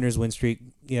about. Mariners win streak.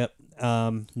 Yep. 8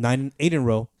 in a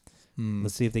row.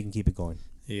 Let's see if they can keep it going.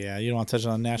 Yeah, you don't want to touch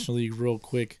on the National League real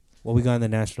quick. What we got in the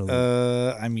National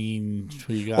League? I mean,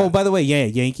 who you got? Oh, by the way, yeah,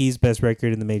 Yankees best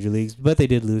record in the major leagues, but they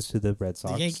did lose to the Red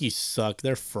Sox. the Yankees suck.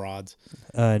 They're frauds.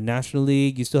 National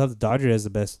League, you still have the Dodgers as the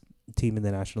best team in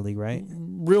the National League, right?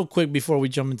 Real quick before we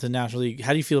jump into the National League,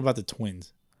 how do you feel about the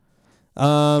Twins?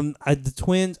 The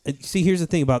Twins. See, here's the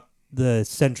thing about the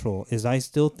Central is I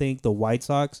still think the White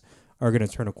Sox are going to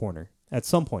turn a corner at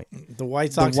some point. The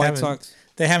White Sox,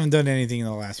 they haven't done anything in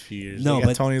the last few years. No, they got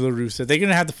but- Tony La Russa. They're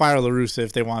gonna have to fire La Russa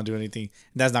if they want to do anything.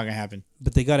 That's not gonna happen.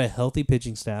 But they got a healthy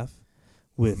pitching staff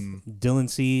with Dylan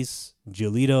Cease,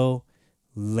 Giolito,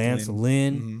 Lance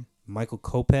Lynn, Michael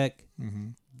Kopech.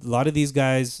 A lot of these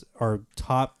guys are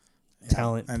top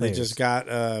talent And players. they just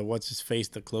got what's his face,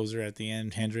 the closer at the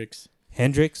end, Hendricks.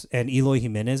 Hendricks and Eloy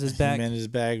Jimenez is back. Jimenez is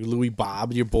back. Louis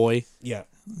Bob, your boy. Yeah.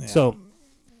 So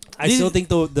I These- still think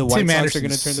the White Tim Sox Anderson are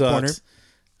going to turn the corner. sucks.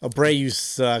 Abreu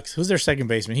sucks. Who's their second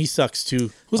baseman? He sucks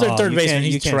too. Who's their third you baseman? can't-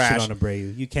 He's you can't trash. shit on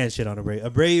Abreu. You can't shit on Abreu.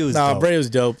 Abreu is No, dope. Abreu's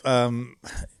dope.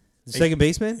 The second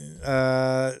baseman?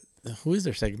 Who is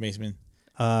their second baseman?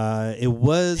 It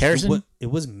was Harrison? It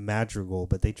was Madrigal,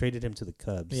 but they traded him to the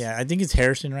Cubs. Yeah, I think it's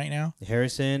Harrison right now.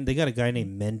 Harrison. They got a guy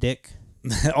named Mendick.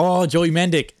 Oh, Joey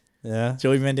Mendick. Yeah.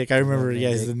 Joey Mendick. I remember. Yeah,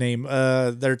 Yeah, is Mendick. the name.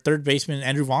 Their third baseman,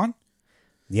 Andrew Vaughn.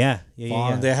 Yeah.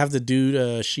 Vaughn. They have the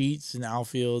dude Sheets in the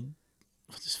outfield.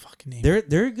 What's his fucking name?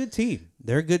 They're a good team.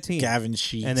 They're a good team. Gavin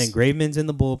Sheets. And then Graveman's in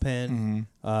the bullpen.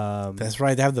 That's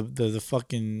right. They have the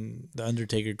fucking the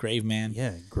Undertaker Grave Man.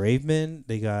 Yeah, Graveman.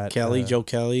 They got Kelly, Joe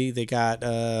Kelly. They got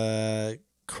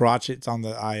Crotchett's on the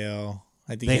IL.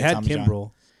 I think They had Tommy John.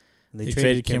 Kimbrel. They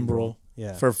traded Kimbrel.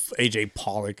 Yeah. For AJ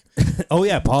Pollock. Oh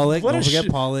yeah, Pollock. What Don't a forget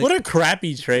Pollock. What a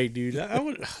crappy trade, dude. I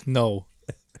would no.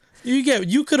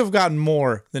 You could have gotten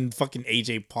more than fucking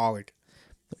AJ Pollock.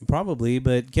 Probably,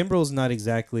 but Kimbrel's not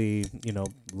exactly,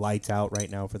 lights out right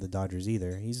now for the Dodgers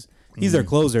either. He's their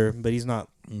closer, but he's not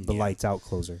the lights out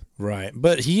closer. Right.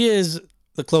 But he is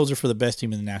the closer for the best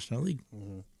team in the National League.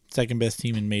 Second best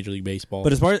team in Major League Baseball.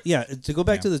 But as far as, to go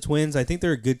back to the Twins, I think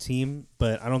they're a good team,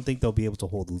 but I don't think they'll be able to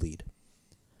hold the lead.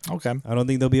 Okay. I don't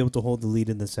think they'll be able to hold the lead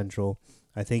in the Central.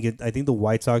 I think the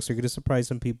White Sox are going to surprise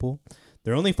some people.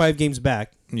 They're only 5 games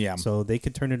back. Yeah. So they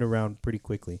could turn it around pretty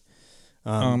quickly.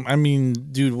 I mean,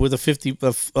 dude, with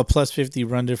a plus 50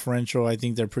 run differential, I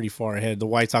think they're pretty far ahead. The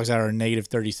White Sox are a negative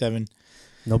 37.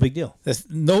 No big deal. That's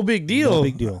no big deal. No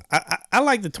big deal. I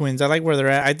like the Twins. I like where they're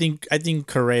at. I think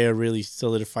Correa really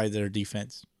solidified their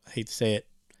defense. I hate to say it,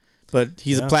 but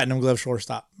he's a platinum glove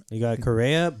shortstop. You got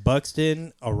Correa,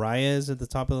 Buxton, Arias at the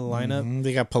top of the lineup.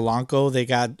 They got Polanco. They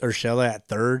got Urshela at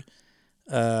third.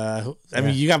 I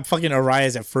mean, you got fucking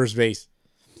Arias at first base.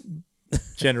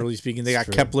 Generally speaking, they got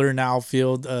true. Kepler in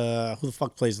outfield. Who the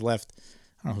fuck plays left?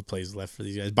 I don't know who plays left for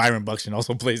these guys. Byron Buxton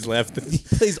also plays left. He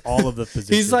plays all of the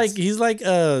positions. he's like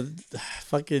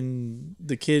fucking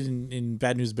the kid in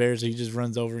Bad News Bears. He just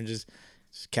runs over and just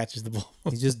catches the ball.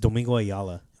 He's just Domingo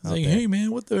Ayala. He's like, hey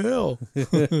man, what the hell?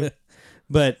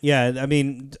 But yeah, I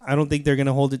mean, I don't think they're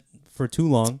gonna hold it for too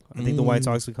long. I think the White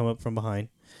Sox will come up from behind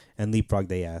and leapfrog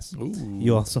their ass. Ooh.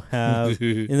 You also have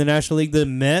in the National League the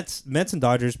Mets and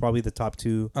Dodgers, probably the top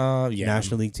 2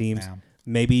 National League teams. Yeah.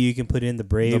 Maybe you can put in the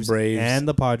Braves and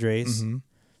the Padres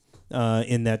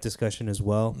in that discussion as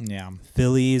well. Yeah.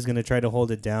 Philly is going to try to hold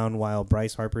it down while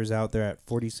Bryce Harper's out there at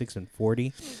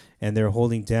 46-40, and they're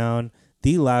holding down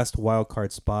the last wild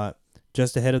card spot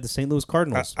just ahead of the St. Louis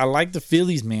Cardinals. I like the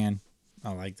Phillies, man.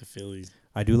 I like the Phillies.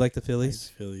 I do like the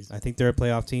Phillies. I think they're a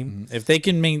playoff team. If they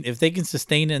can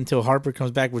sustain it until Harper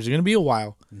comes back, which is going to be a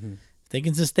while, if they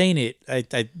can sustain it,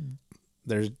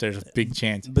 there's a big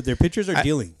chance. But their pitchers are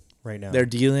dealing right now. They're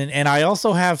dealing, and I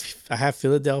have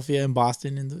Philadelphia and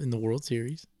Boston in the World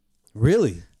Series.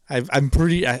 Really? I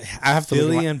have to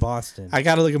Philly and Boston. I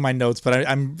got to look at my notes, but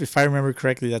if I remember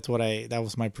correctly, that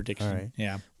was my prediction. All right.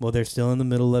 Yeah, Well, they're still in the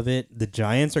middle of it. The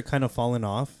Giants are kind of falling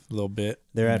off. a little bit.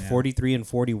 They're at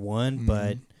 43-41,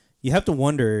 but you have to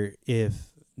wonder if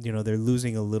they're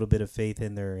losing a little bit of faith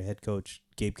in their head coach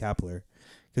Gabe Kapler,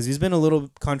 because he's been a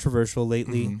little controversial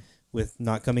lately with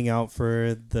not coming out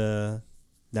for the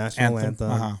national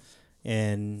anthem.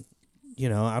 And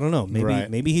I don't know.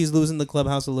 Maybe he's losing the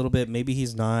clubhouse a little bit. Maybe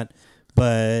he's not.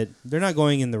 But they're not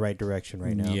going in the right direction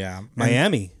right now. Yeah,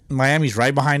 Miami's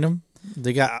right behind them.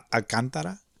 They got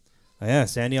Alcantara. Oh, yeah,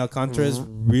 Sandy Alcantara is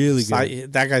really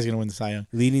good. That guy's gonna win the Cy Young.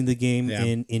 Leading the game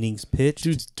in innings pitched.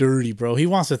 Dude's dirty, bro. He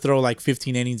wants to throw like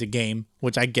 15 innings a game,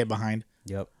 which I get behind.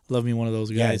 Yep. Love me one of those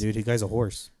guys. Yeah, dude, the guy's a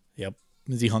horse. Yep.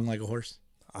 Is he hung like a horse?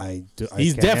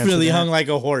 He's definitely hung like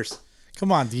a horse.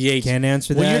 Come on, DH. Can't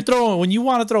answer that. When you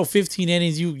want to throw 15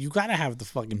 innings, you gotta have the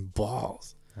fucking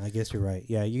balls. I guess you're right.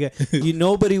 Yeah,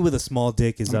 nobody with a small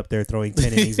dick is up there throwing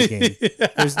 10 innings a game.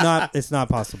 It's not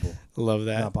possible. Love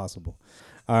that. Not possible.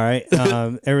 All right,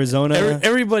 Arizona.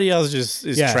 Everybody else just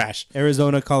is trash.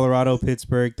 Arizona, Colorado,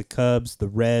 Pittsburgh, the Cubs, the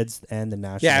Reds, and the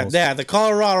Nationals. Yeah. The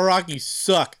Colorado Rockies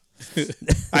suck.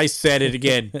 I said it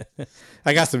again.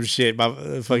 I got some shit.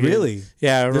 Really?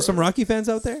 Yeah. There's some Rocky fans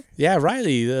out there? Yeah,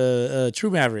 Riley,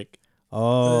 True Maverick.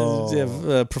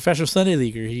 Oh. Professional Sunday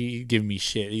Leaguer. He giving me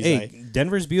shit. He's like,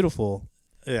 Denver's beautiful.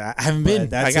 Yeah, I haven't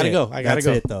been. I gotta go. That's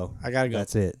it, though. I gotta go.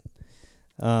 That's it.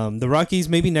 The Rockies,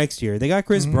 maybe next year. They got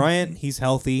Chris Bryant. He's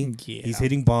healthy. Yeah. He's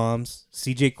hitting bombs.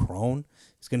 CJ Cron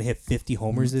is going to hit 50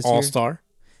 homers this year. All-star.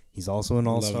 He's also an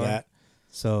all-star. Love that.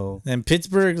 So then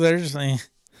Pittsburgh, they're just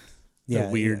they're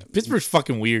weird. Yeah. Pittsburgh's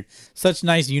fucking weird. Such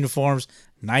nice uniforms,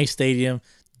 nice stadium,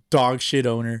 dog shit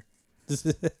owner.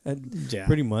 Yeah.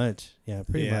 Pretty much. Yeah,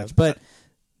 pretty much. But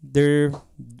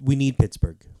we need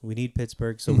Pittsburgh. We need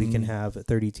Pittsburgh so we can have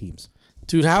 30 teams.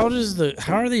 Dude, how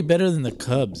are they better than the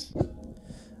Cubs?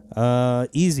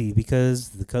 Easy, because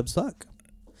the Cubs suck.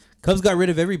 Cubs got rid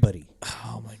of everybody.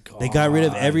 Oh my god. They got rid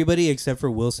of everybody except for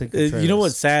Wilson Contreras. You know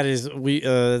what's sad is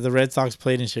the Red Sox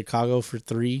played in Chicago for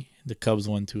 3. The Cubs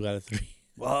won 2 out of 3.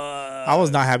 I was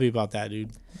not happy about that,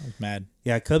 dude. I was mad.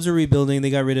 Yeah, Cubs are rebuilding.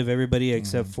 They got rid of everybody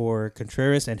except for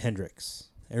Contreras and Hendricks.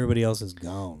 Everybody else is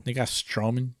gone. They got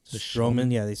Stroman.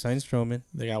 Stroman, yeah, they signed Stroman.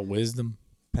 They got Wisdom.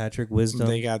 Patrick Wisdom.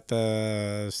 They got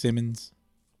the Simmons.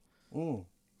 Mm.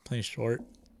 Playing short.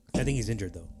 I think he's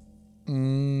injured though.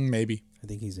 Maybe. I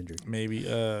think he's injured. Maybe.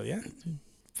 Yeah.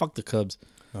 Fuck the Cubs.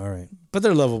 All right. But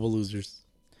they're lovable losers.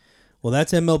 Well,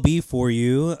 that's MLB for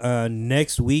you.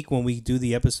 Next week when we do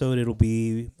the episode, it'll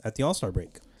be at the All-Star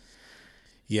break.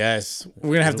 Yes,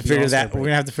 we're gonna have to It'll be figure All-Star that. break. We're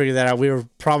gonna have to figure that out. We were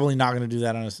probably not gonna do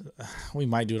that on a. We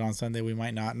might do it on Sunday. We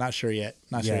might not. Not sure yet.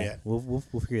 Not sure yet. We'll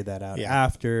figure that out Yeah.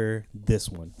 after this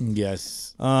one.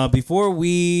 Yes. Before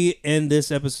we end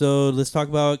this episode, let's talk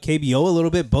about KBO a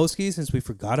little bit, Boski, since we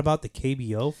forgot about the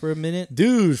KBO for a minute.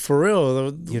 Dude, for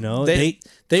real. You know, they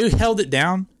held it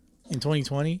down in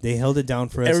 2020. They held it down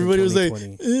for us. Everybody in was like,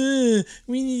 2020.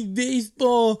 "We need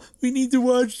baseball. We need to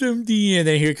watch something." And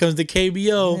then here comes the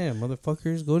KBO. Yeah,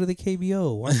 motherfuckers, go to the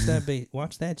KBO. Watch that.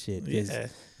 Watch that shit. 'Cause Yeah.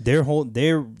 They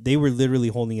were literally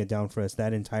holding it down for us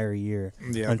that entire year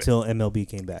Yeah, until MLB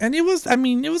came back. And it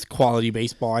was quality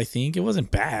baseball. I think it wasn't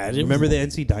bad. Remember the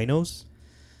NC Dinos?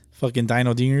 fucking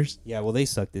Dino Dingers? Yeah, well, they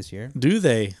suck this year. Do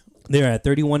they? They're at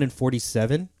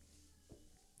 31-47,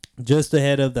 just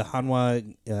ahead of the Hanwha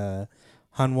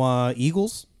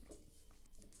Eagles.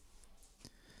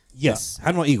 Yes,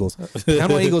 Hanwha Eagles.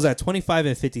 Hanwha Eagles at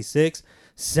 25-56.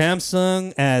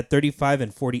 Samsung at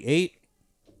 35-48.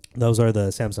 Those are the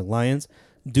Samsung Lions.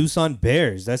 Doosan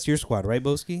Bears. That's your squad, right,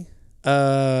 Boski?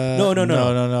 No.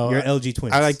 Your LG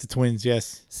Twins. I like the Twins.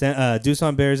 Yes.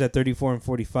 Doosan Bears at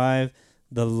 34-45.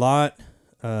 The Lot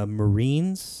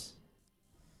Marines.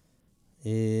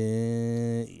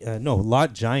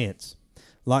 Lot Giants.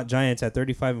 Lot Giants at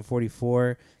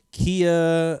 35-44.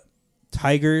 Kia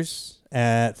Tigers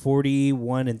at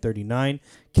 41-39.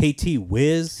 KT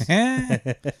Wiz.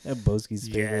 Boski's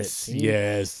favorite team.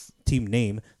 Yes. Team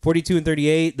name.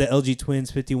 42-38. The LG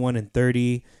Twins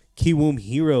 51-30. Kiwoom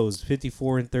Heroes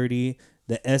 54-30.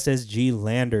 The SSG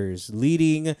Landers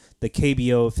leading the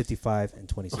KBO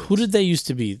 55-26. Who did they used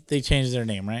to be? They changed their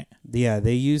name, right? Yeah,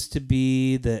 they used to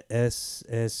be the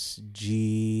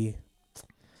SSG.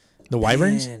 The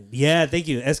Wyverns? Man. Yeah, thank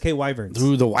you. SK Wyverns.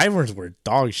 Dude, the Wyverns were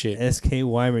dog shit. SK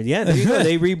Wyverns. Yeah, there you go.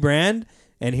 They rebrand,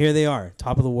 and here they are,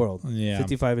 top of the world. Yeah.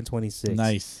 55-26.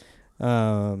 Nice.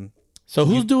 So So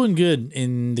who's doing good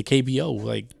in the KBO?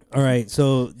 Like, all right.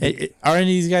 So are any of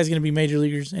these guys going to be major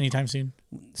leaguers anytime soon?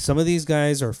 some of these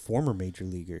guys are former major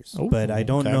leaguers, Oh, but I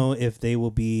don't okay. know if they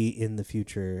will be in the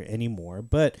future anymore.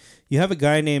 But you have a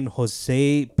guy named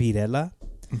Jose Pirela,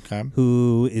 Okay.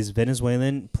 who is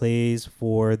Venezuelan, plays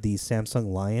for the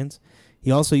Samsung Lions.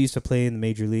 He also used to play in the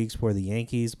major leagues for the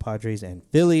Yankees, Padres, and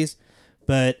Phillies,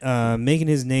 but making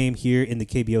his name here in the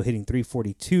KBO, hitting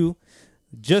 342,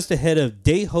 just ahead of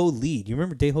Daeho Lee. Do you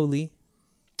remember Daeho Lee?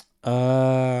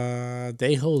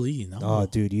 Daeho Lee. No. Oh,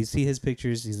 dude, you see his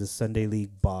pictures. He's a Sunday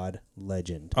League bod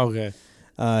legend. Okay.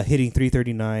 Hitting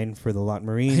 339 for the Lot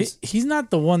Marines. He's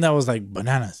not the one that was like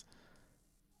bananas.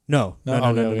 No.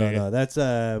 Okay. That's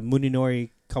Muninori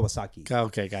Kawasaki.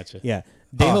 Okay, gotcha. Yeah.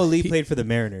 Daeho Oh, Lee played for the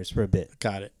Mariners for a bit.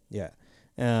 Got it. Yeah.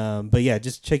 But yeah,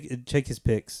 just check his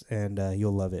picks and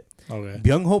you'll love it. Okay.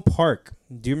 Byung Ho Park.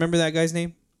 Do you remember that guy's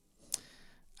name?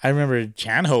 I remember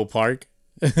Chanho Park.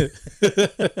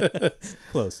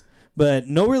 Close. But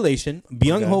no relation.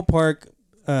 Byung Okay. Ho Park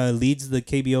leads the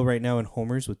KBO right now in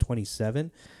homers with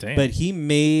 27. Damn. But he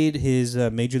made his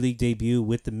major league debut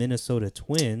with the Minnesota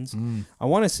Twins. I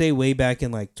want to say way back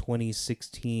in like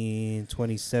 2016,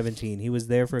 2017. He was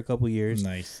there for a couple years.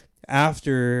 Nice.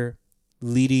 After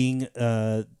leading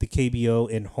the KBO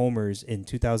in homers in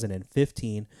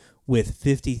 2015 with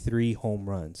 53 home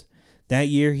runs. That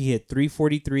year, he hit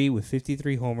 343 with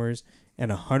 53 homers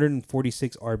and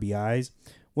 146 RBIs.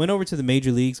 Went over to the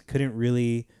major leagues, couldn't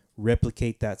really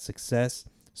replicate that success,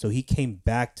 so he came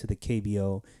back to the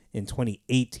KBO in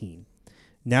 2018.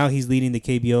 Now he's leading the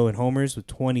KBO in homers with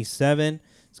 27.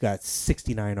 He's got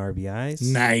 69 RBIs.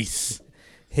 Nice.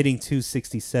 Hitting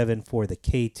 267 for the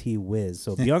KT Wiz.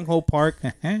 So Byung Ho Park,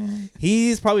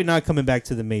 he's probably not coming back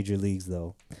to the major leagues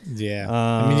though. Yeah.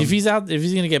 I mean, if he's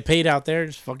gonna get paid out there,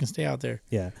 just fucking stay out there.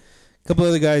 Yeah. A couple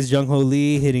other guys, Jung Ho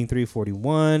Lee hitting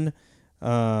 341.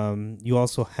 You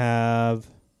also have,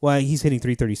 well, he's hitting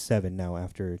 337 now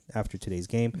after today's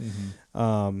game.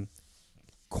 Kwang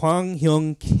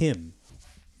Hyung Kim.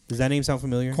 Does that name sound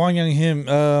familiar? Kwang Young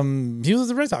Him. He was with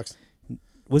the Red Sox.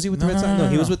 Was he with the Red Sox? No,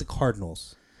 he was with the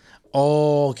Cardinals.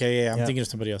 Oh, okay. Yeah, I'm Yeah. thinking of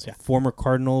somebody else. Yeah. Former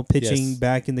Cardinal pitching Yes.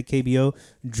 back in the KBO.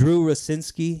 Drew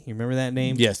Rosinski. You remember that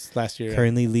name? Yes, last year. Yeah.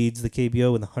 Currently leads the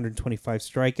KBO with 125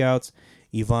 strikeouts.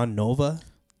 Ivan Nova.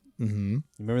 Mm-hmm. You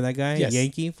remember that guy? Yes.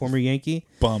 Yankee, former Yankee.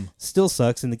 Bum. Still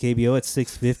sucks in the KBO at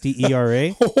 6.50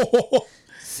 ERA.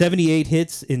 78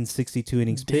 hits in 62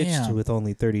 innings pitched Damn. with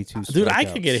only 32 strikeouts. Dude, I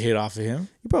could get a hit off of him.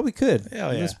 You probably could.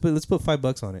 Hell yeah. Let's put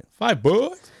 $5 on it.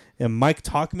 $5. And Mike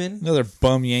Talkman, Another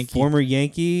bum Yankee. former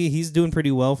Yankee, he's doing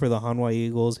pretty well for the Hanwha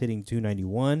Eagles, hitting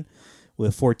 291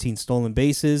 with 14 stolen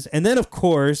bases. And then, of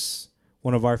course,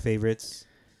 one of our favorites,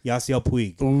 Yasiel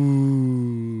Puig.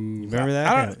 Ooh. Remember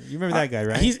that? You remember that guy,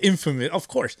 right? He's infamous. Of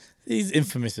course. He's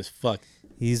infamous as fuck.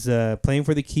 He's playing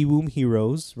for the Kiwoom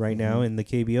Heroes right now in the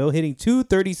KBO, hitting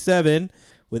 237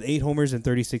 with 8 homers and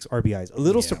 36 RBIs. A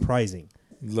little surprising.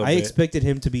 I expected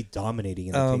him to be dominating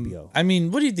in the KBO. I mean,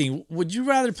 what do you think? Would you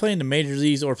rather play in the major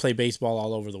leagues or play baseball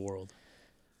all over the world?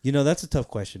 You know, that's a tough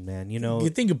question, man. You know, You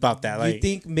think about that. Like, you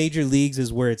think major leagues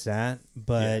is where it's at,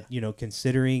 but you know,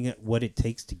 considering what it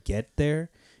takes to get there,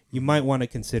 you might want to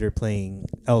consider playing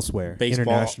elsewhere,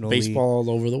 internationally. baseball all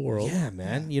over the world. Yeah,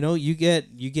 man. You know, you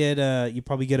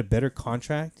probably get a better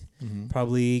contract,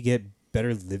 probably get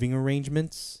better living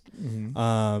arrangements,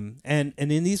 and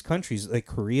in these countries like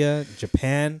Korea,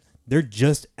 Japan, they're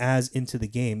just as into the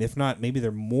game, if not maybe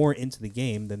they're more into the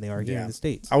game than they are here in the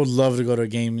States. I would love to go to a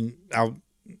game out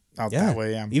that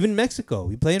way. Yeah. Even Mexico.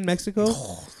 We play in Mexico.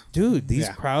 Dude, these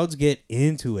crowds get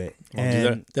into it.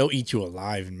 And they'll eat you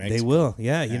alive in Mexico. they will.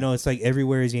 Yeah, you know, it's like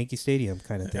everywhere is Yankee Stadium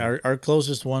kind of thing. Our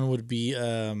closest one would be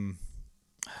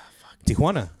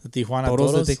Tijuana. the Tijuana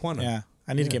Toros de Toros. Tijuana. Yeah.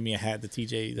 I need to get me a hat, the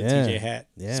TJ hat.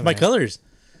 Yeah, It's my man. colors.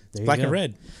 It's There you black go. and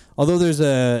red. Although there's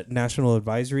a national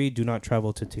advisory, do not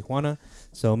travel to Tijuana.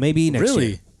 So maybe next year.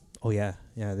 Really? Oh, yeah.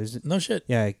 Yeah, there's No shit.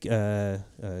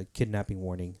 kidnapping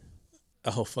warning.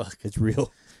 Oh fuck. It's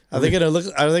real. Are they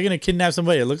gonna kidnap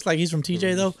somebody? It looks like he's from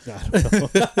TJ though. I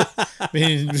don't know. I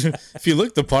mean, if you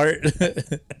look the part.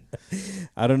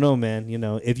 I don't know, man. You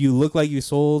know, if you look like you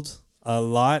sold a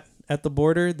lot at the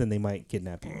border, then they might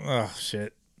kidnap you. Oh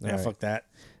shit. Yeah, All right. fuck that.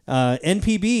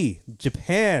 NPB,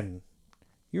 Japan.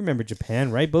 You remember Japan,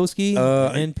 right, Boski?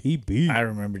 NPB. I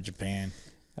remember Japan.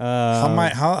 Uh,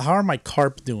 How are my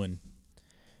carp doing?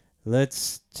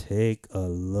 Let's take a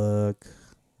look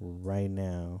right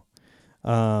now.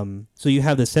 So you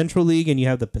have the Central League and you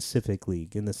have the Pacific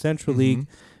League. In the Central League,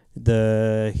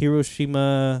 the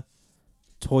Hiroshima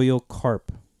Toyo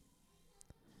Carp.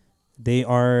 They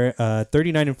are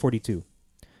 39 and 42.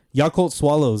 Yakult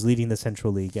Swallows leading the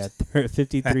Central League at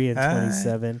 53 and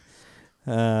 27.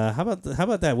 How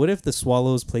about that? What if the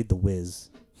Swallows played the Wiz?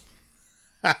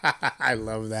 I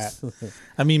love that.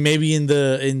 I mean, maybe in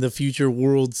the future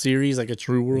World Series, like a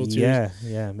true World Series.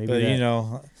 Yeah, maybe. But that. you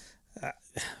know,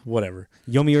 whatever.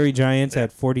 Yomiuri Giants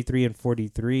at 43 and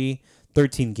 43,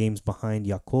 13 games behind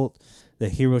Yakult. The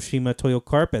Hiroshima Toyo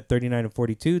Carp at 39 and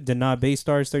 42. Dana Bay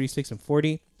Stars 36 and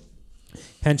 40.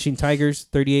 Hanshin Tigers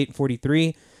 38 and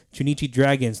 43. Chunichi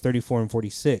Dragons 34 and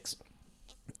 46.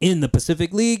 In the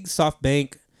Pacific League,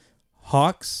 SoftBank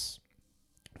Hawks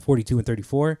 42 and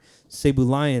 34. Cebu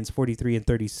Lions 43 and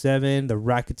 37. The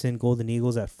Rakuten Golden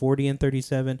Eagles at 40 and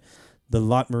 37. The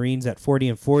Lot Marines at 40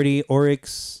 and 40.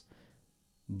 Oryx,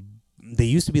 they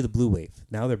used to be the Blue Wave.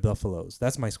 Now they're Buffaloes.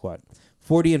 That's my squad.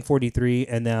 40 and 43.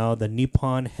 And now the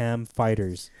Nippon Ham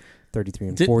Fighters 33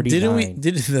 and 49.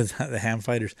 Didn't the Ham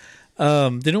Fighters?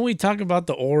 Didn't we talk about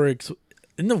the Oryx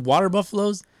in the Water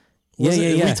Buffaloes?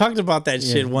 Yeah. We talked about that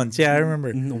shit once. Yeah, I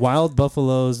remember. Wild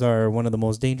buffaloes are one of the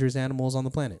most dangerous animals on the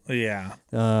planet. Yeah.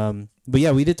 But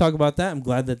yeah, we did talk about that. I'm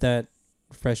glad that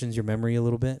freshens your memory a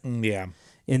little bit. Yeah.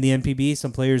 In the NPB,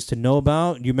 some players to know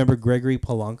about. You remember Gregory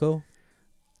Polanco?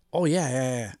 Oh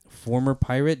yeah. Former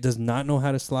Pirate, does not know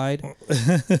how to slide.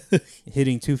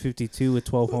 Hitting 252 with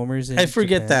 12 homers. In I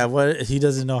forget Japan. that. What he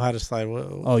doesn't know how to slide.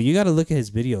 Oh, you got to look at his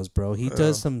videos, bro. He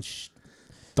does some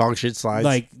Dog shit slides.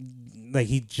 like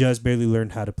he just barely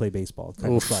learned how to play baseball.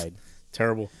 Kind of slide.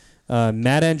 Terrible.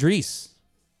 Matt Andrees.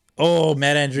 Oh,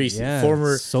 Matt Andrees, Yeah,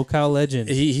 former SoCal legend.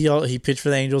 He pitched for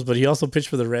the Angels, but he also pitched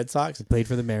for the Red Sox. Played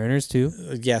for the Mariners too.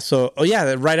 Yeah, so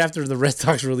right after the Red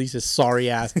Sox released his sorry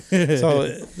ass.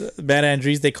 So Matt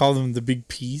Andrees, they called him the Big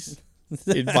Piece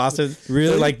in Boston. Really?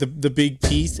 They're like the Big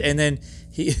Piece, and then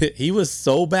he was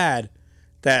so bad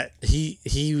that he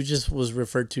just was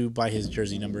referred to by his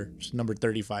jersey number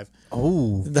 35.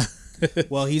 Oh.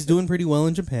 Well, he's doing pretty well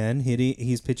in Japan.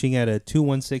 He's pitching at a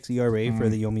 2.16 ERA for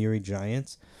the Yomiuri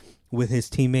Giants with his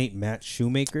teammate Matt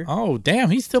Shoemaker. Oh,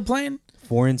 damn, he's still playing?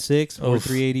 4-6,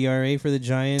 4.38 ERA for the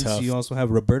Giants. Tough. You also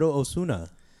have Roberto Osuna.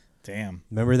 Damn.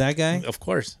 Remember that guy? Of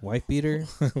course. Wife beater?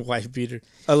 Wife beater.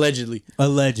 Allegedly.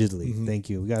 Allegedly. Thank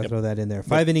you. We got to throw that in there.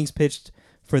 5 innings pitched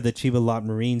for the Chiba Lot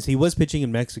Marines. He was pitching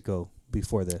in Mexico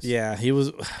before this. Yeah, he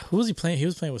was. Who was he playing? He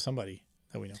was playing with somebody.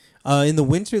 that we know. In the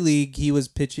Winter League, he was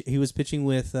pitching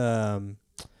with Charros?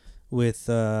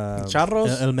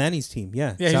 El-Mani's team.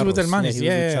 Yeah, Yeah, he's with Charros. Hermanis. he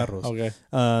Yeah, was yeah, with Charros.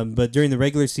 Okay. But during the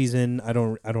regular season, I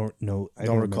don't know. I Don't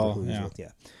remember recall, who he was yeah. with.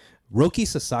 Yeah, Roki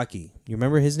Sasaki. You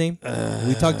remember his name?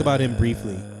 We talked about him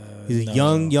briefly. He's a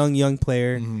young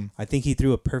player. Mm-hmm. I think he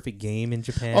threw a perfect game in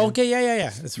Japan. Okay,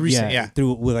 yeah. It's recent, yeah.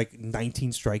 Threw with like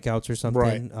 19 strikeouts or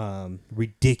something. Right.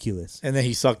 Ridiculous. And then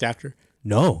he sucked after.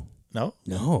 No. No?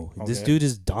 This Okay. dude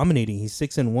is dominating. He's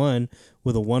 6-1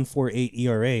 with a 1.48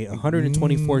 ERA,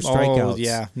 124 strikeouts. Oh,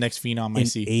 yeah. Next phenom I in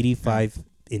see. 85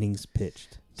 innings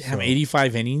pitched. Damn, So,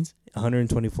 85 innings?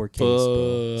 124 Ks.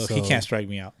 bro. He So- can't strike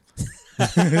me out.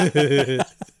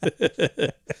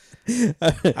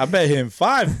 I bet him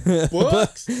 $5.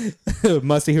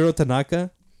 Masahiro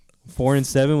Tanaka,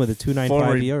 4-7 with a 2.95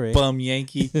 Former ERA. bum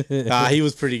Yankee. He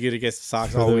was pretty good against the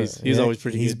Sox. Always, he's always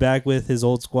pretty He's good. back with his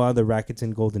old squad, the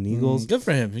Rakuten Golden Eagles. Good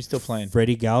for him. He's still playing.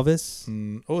 Freddie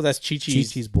Galvis. Oh, that's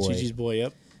Chi-Chi's boy. Chi-Chi's boy.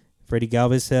 Yep. Freddie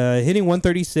Galvis hitting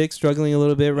 136, struggling a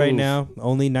little bit right Oof. now.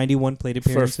 Only 91 plate For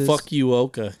appearances. fuck you,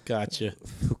 Oka. Gotcha.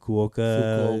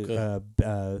 Fukuoka.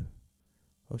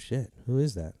 Oh shit, who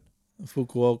is that?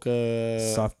 Fukuoka.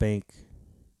 SoftBank.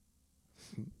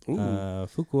 Ooh.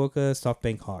 Fukuoka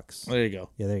SoftBank Hawks. There you go.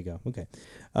 Yeah, there you go. Okay.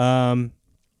 And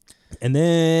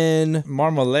then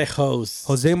Marmolejos.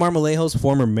 Jose Marmolejos,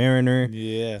 former Mariner,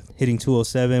 Yeah. hitting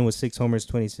 207 with 6 homers,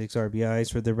 26 RBIs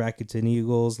for the Rakuten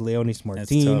Eagles. Leonis That's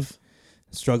Martin, tough.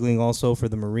 struggling also for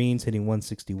the Marines, hitting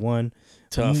 161.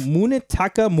 Tough.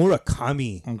 Munetaka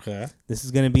Murakami. Okay. This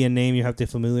is going to be a name you have to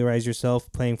familiarize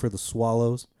yourself, playing for the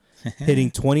Swallows. Hitting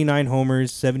 29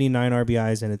 homers, 79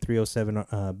 RBIs, and a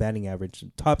 307 batting average.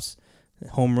 Top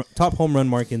home run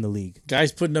mark in the league.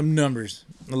 Guys putting up numbers.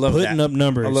 I love Putting that. up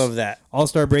numbers. I love that.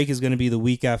 All-Star break is going to be the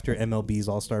week after MLB's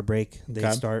All-Star break. They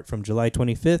Okay. start from July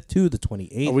 25th to the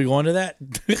 28th. Are we going to that?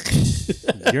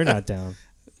 You're not down.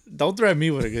 Don't threaten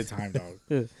me with a good time, dog.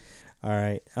 All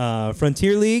right.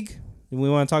 Frontier League. We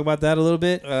want to talk about that a little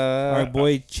bit. Our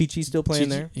boy Chi-Chi still playing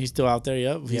there. He's still out there.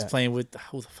 Yep. He's Yeah. playing with.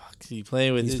 Who the fuck is he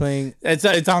playing with? He's playing. It's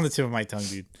on the tip of my tongue,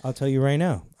 dude. I'll tell you right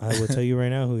now. I will tell you right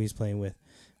now who he's playing with.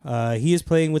 He is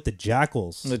playing with the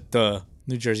Jackals. The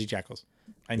New Jersey Jackals.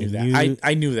 I knew The that. New-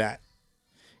 I knew that.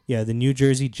 Yeah, the New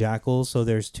Jersey Jackals. So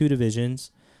there's 2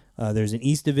 divisions. There's an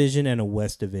East Division and a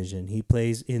West Division. He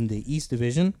plays in the East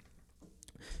Division.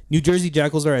 New Jersey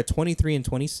Jackals are at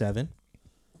 23-27.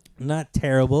 Not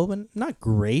terrible, but not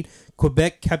great.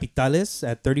 Quebec Capitales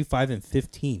at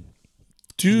 35-15. Leading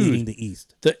Dude, the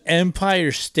East. the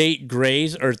Empire State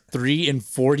Grays are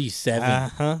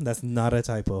 3-47. That's not a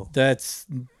typo. That's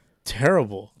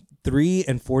terrible.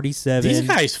 3-47. These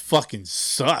guys fucking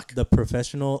suck. The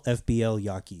professional FBL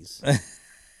Yankees.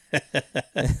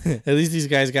 At least these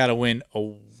guys got to win.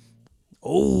 Oh,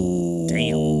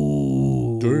 Damn.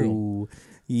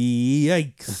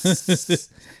 Yikes!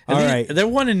 All right, They're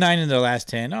 1-9 in their last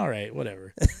 10. All right,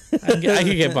 whatever. I can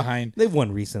get behind. they've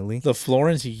won recently. The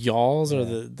Florence Yalls are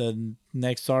the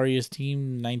next sorriest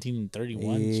team,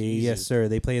 1931. Yes, sir.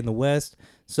 They play in the West.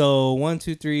 So 1,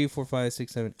 2, 3, 4, 5,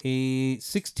 6, 7, 8,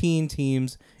 16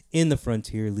 teams in the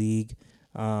Frontier League.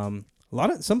 Some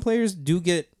players do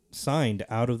get signed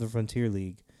out of the Frontier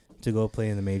League to go play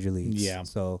in the major leagues. Yeah.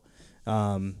 So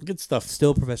Good stuff.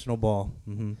 still professional ball.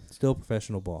 Still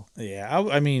professional ball. Yeah,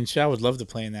 I mean, shit, I would love to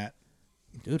play in that.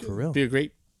 Dude, for real. Be a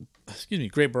great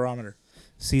barometer.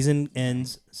 Season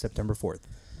ends September 4th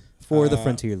for the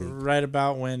Frontier League. Right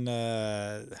about when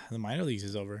the minor leagues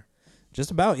is over. Just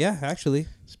about, yeah, actually.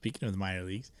 Speaking of the minor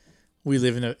leagues, we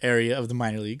live in an area of the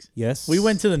minor leagues. Yes. We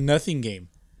went to the nothing game.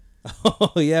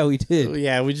 Oh, yeah, we did.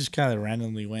 Yeah, we just kind of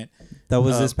randomly went. That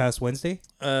was this past Wednesday?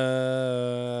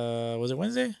 Was it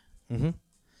Wednesday? Mm-hmm.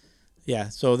 Yeah,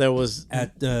 so there was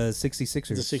At the 66ers.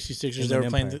 the 66ers. They Inland were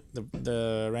playing Empire.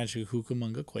 the Rancho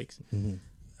Cucamonga Quakes.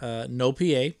 Mm-hmm. No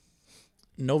PA,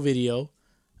 no video,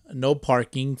 no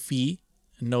parking fee,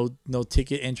 no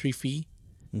ticket entry fee.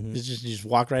 Mm-hmm. It's just you just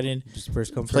walk right in. Just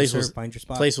first come, Place first was serve, find your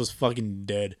spot. Place was fucking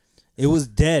dead, It was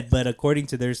dead, but according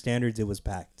to their standards, it was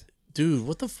packed. dude.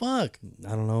 What the fuck?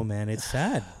 I don't know, man. It's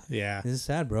sad. Yeah, It's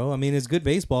sad, bro. I mean, it's good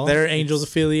baseball. they're Angels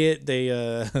affiliate. They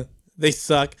they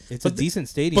suck. It's a decent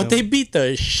stadium. But they beat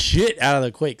the shit out of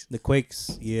the Quakes. The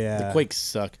Quakes, yeah. The Quakes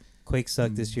suck. Quakes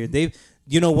suck this year.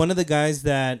 One of the guys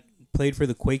that played for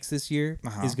the Quakes this year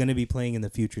is going to be playing in the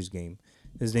Futures game.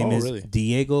 His name is really?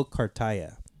 Diego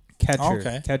Cartaya,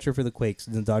 catcher for the Quakes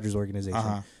in the Dodgers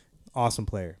organization. Awesome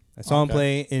player. I saw him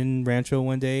play in Rancho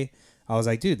one day. I was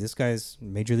like, dude, this guy's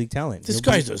major league talent. This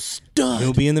guy's a stud.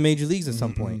 He'll be in the major leagues at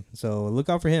some point. So look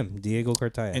out for him, Diego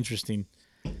Cartaya, Interesting.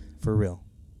 for real.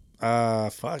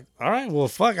 Fuck. All right. Well,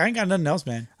 fuck. I ain't got nothing else,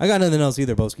 man. I got nothing else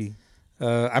either, Boski.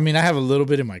 I mean, I have a little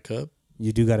bit in my cup.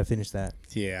 You do got to finish that.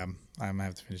 Yeah, I'm gonna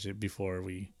have to finish it before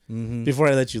before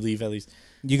I let you leave, at least.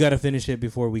 You got to finish it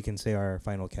before we can say our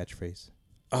final catchphrase.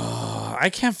 I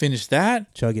can't finish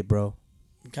that. Chug it, bro.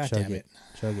 God Chug damn it.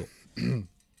 Chug it.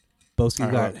 Boski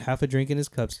got Alright. half a drink in his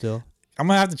cup still. I'm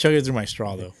gonna have to chug it through my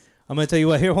straw though. I'm gonna tell you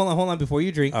what. Here, hold on, before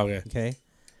you drink. Okay. Okay.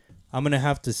 I'm gonna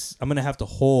have to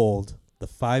hold the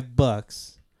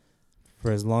 $5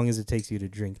 for as long as it takes you to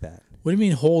drink that. What do you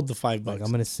mean hold the $5? Like, I'm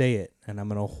gonna say it and I'm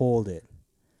gonna hold it.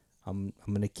 I'm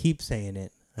gonna keep saying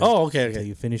it. Oh, okay, Until okay.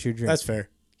 you finish your drink. That's fair.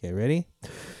 Okay, ready?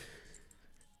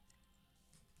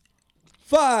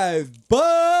 $5.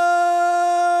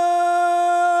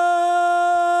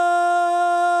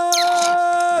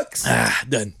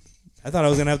 Done. I thought I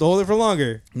was gonna have to hold it for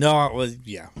longer. No, it was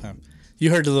yeah. You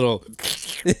heard the little.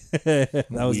 That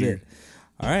was Weird. it.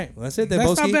 All right, well, that's it. Then,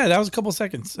 That's Boski. not bad. That was a couple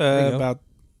seconds. you go. About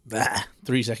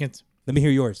 3 seconds. Let me hear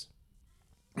yours.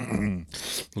 La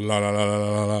la la la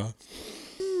la la.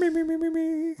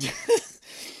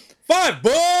 $5.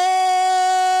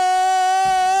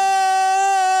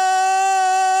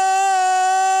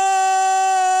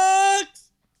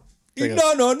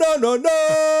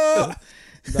 No.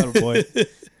 That boy.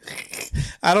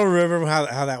 I don't remember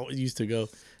how that used to go.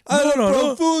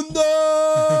 Profundo.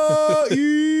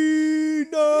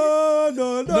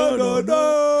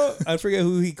 No. I forget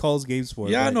who he calls games for.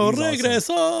 Ya but no he's awesome.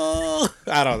 regreso.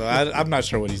 I don't know. I'm not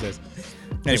sure what he says.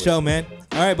 Good Anyways, show, man.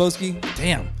 All right, Boski.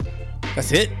 damn.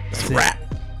 That's it. That's a wrap.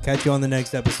 Catch you on the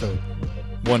next episode.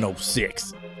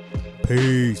 106.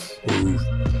 Peace.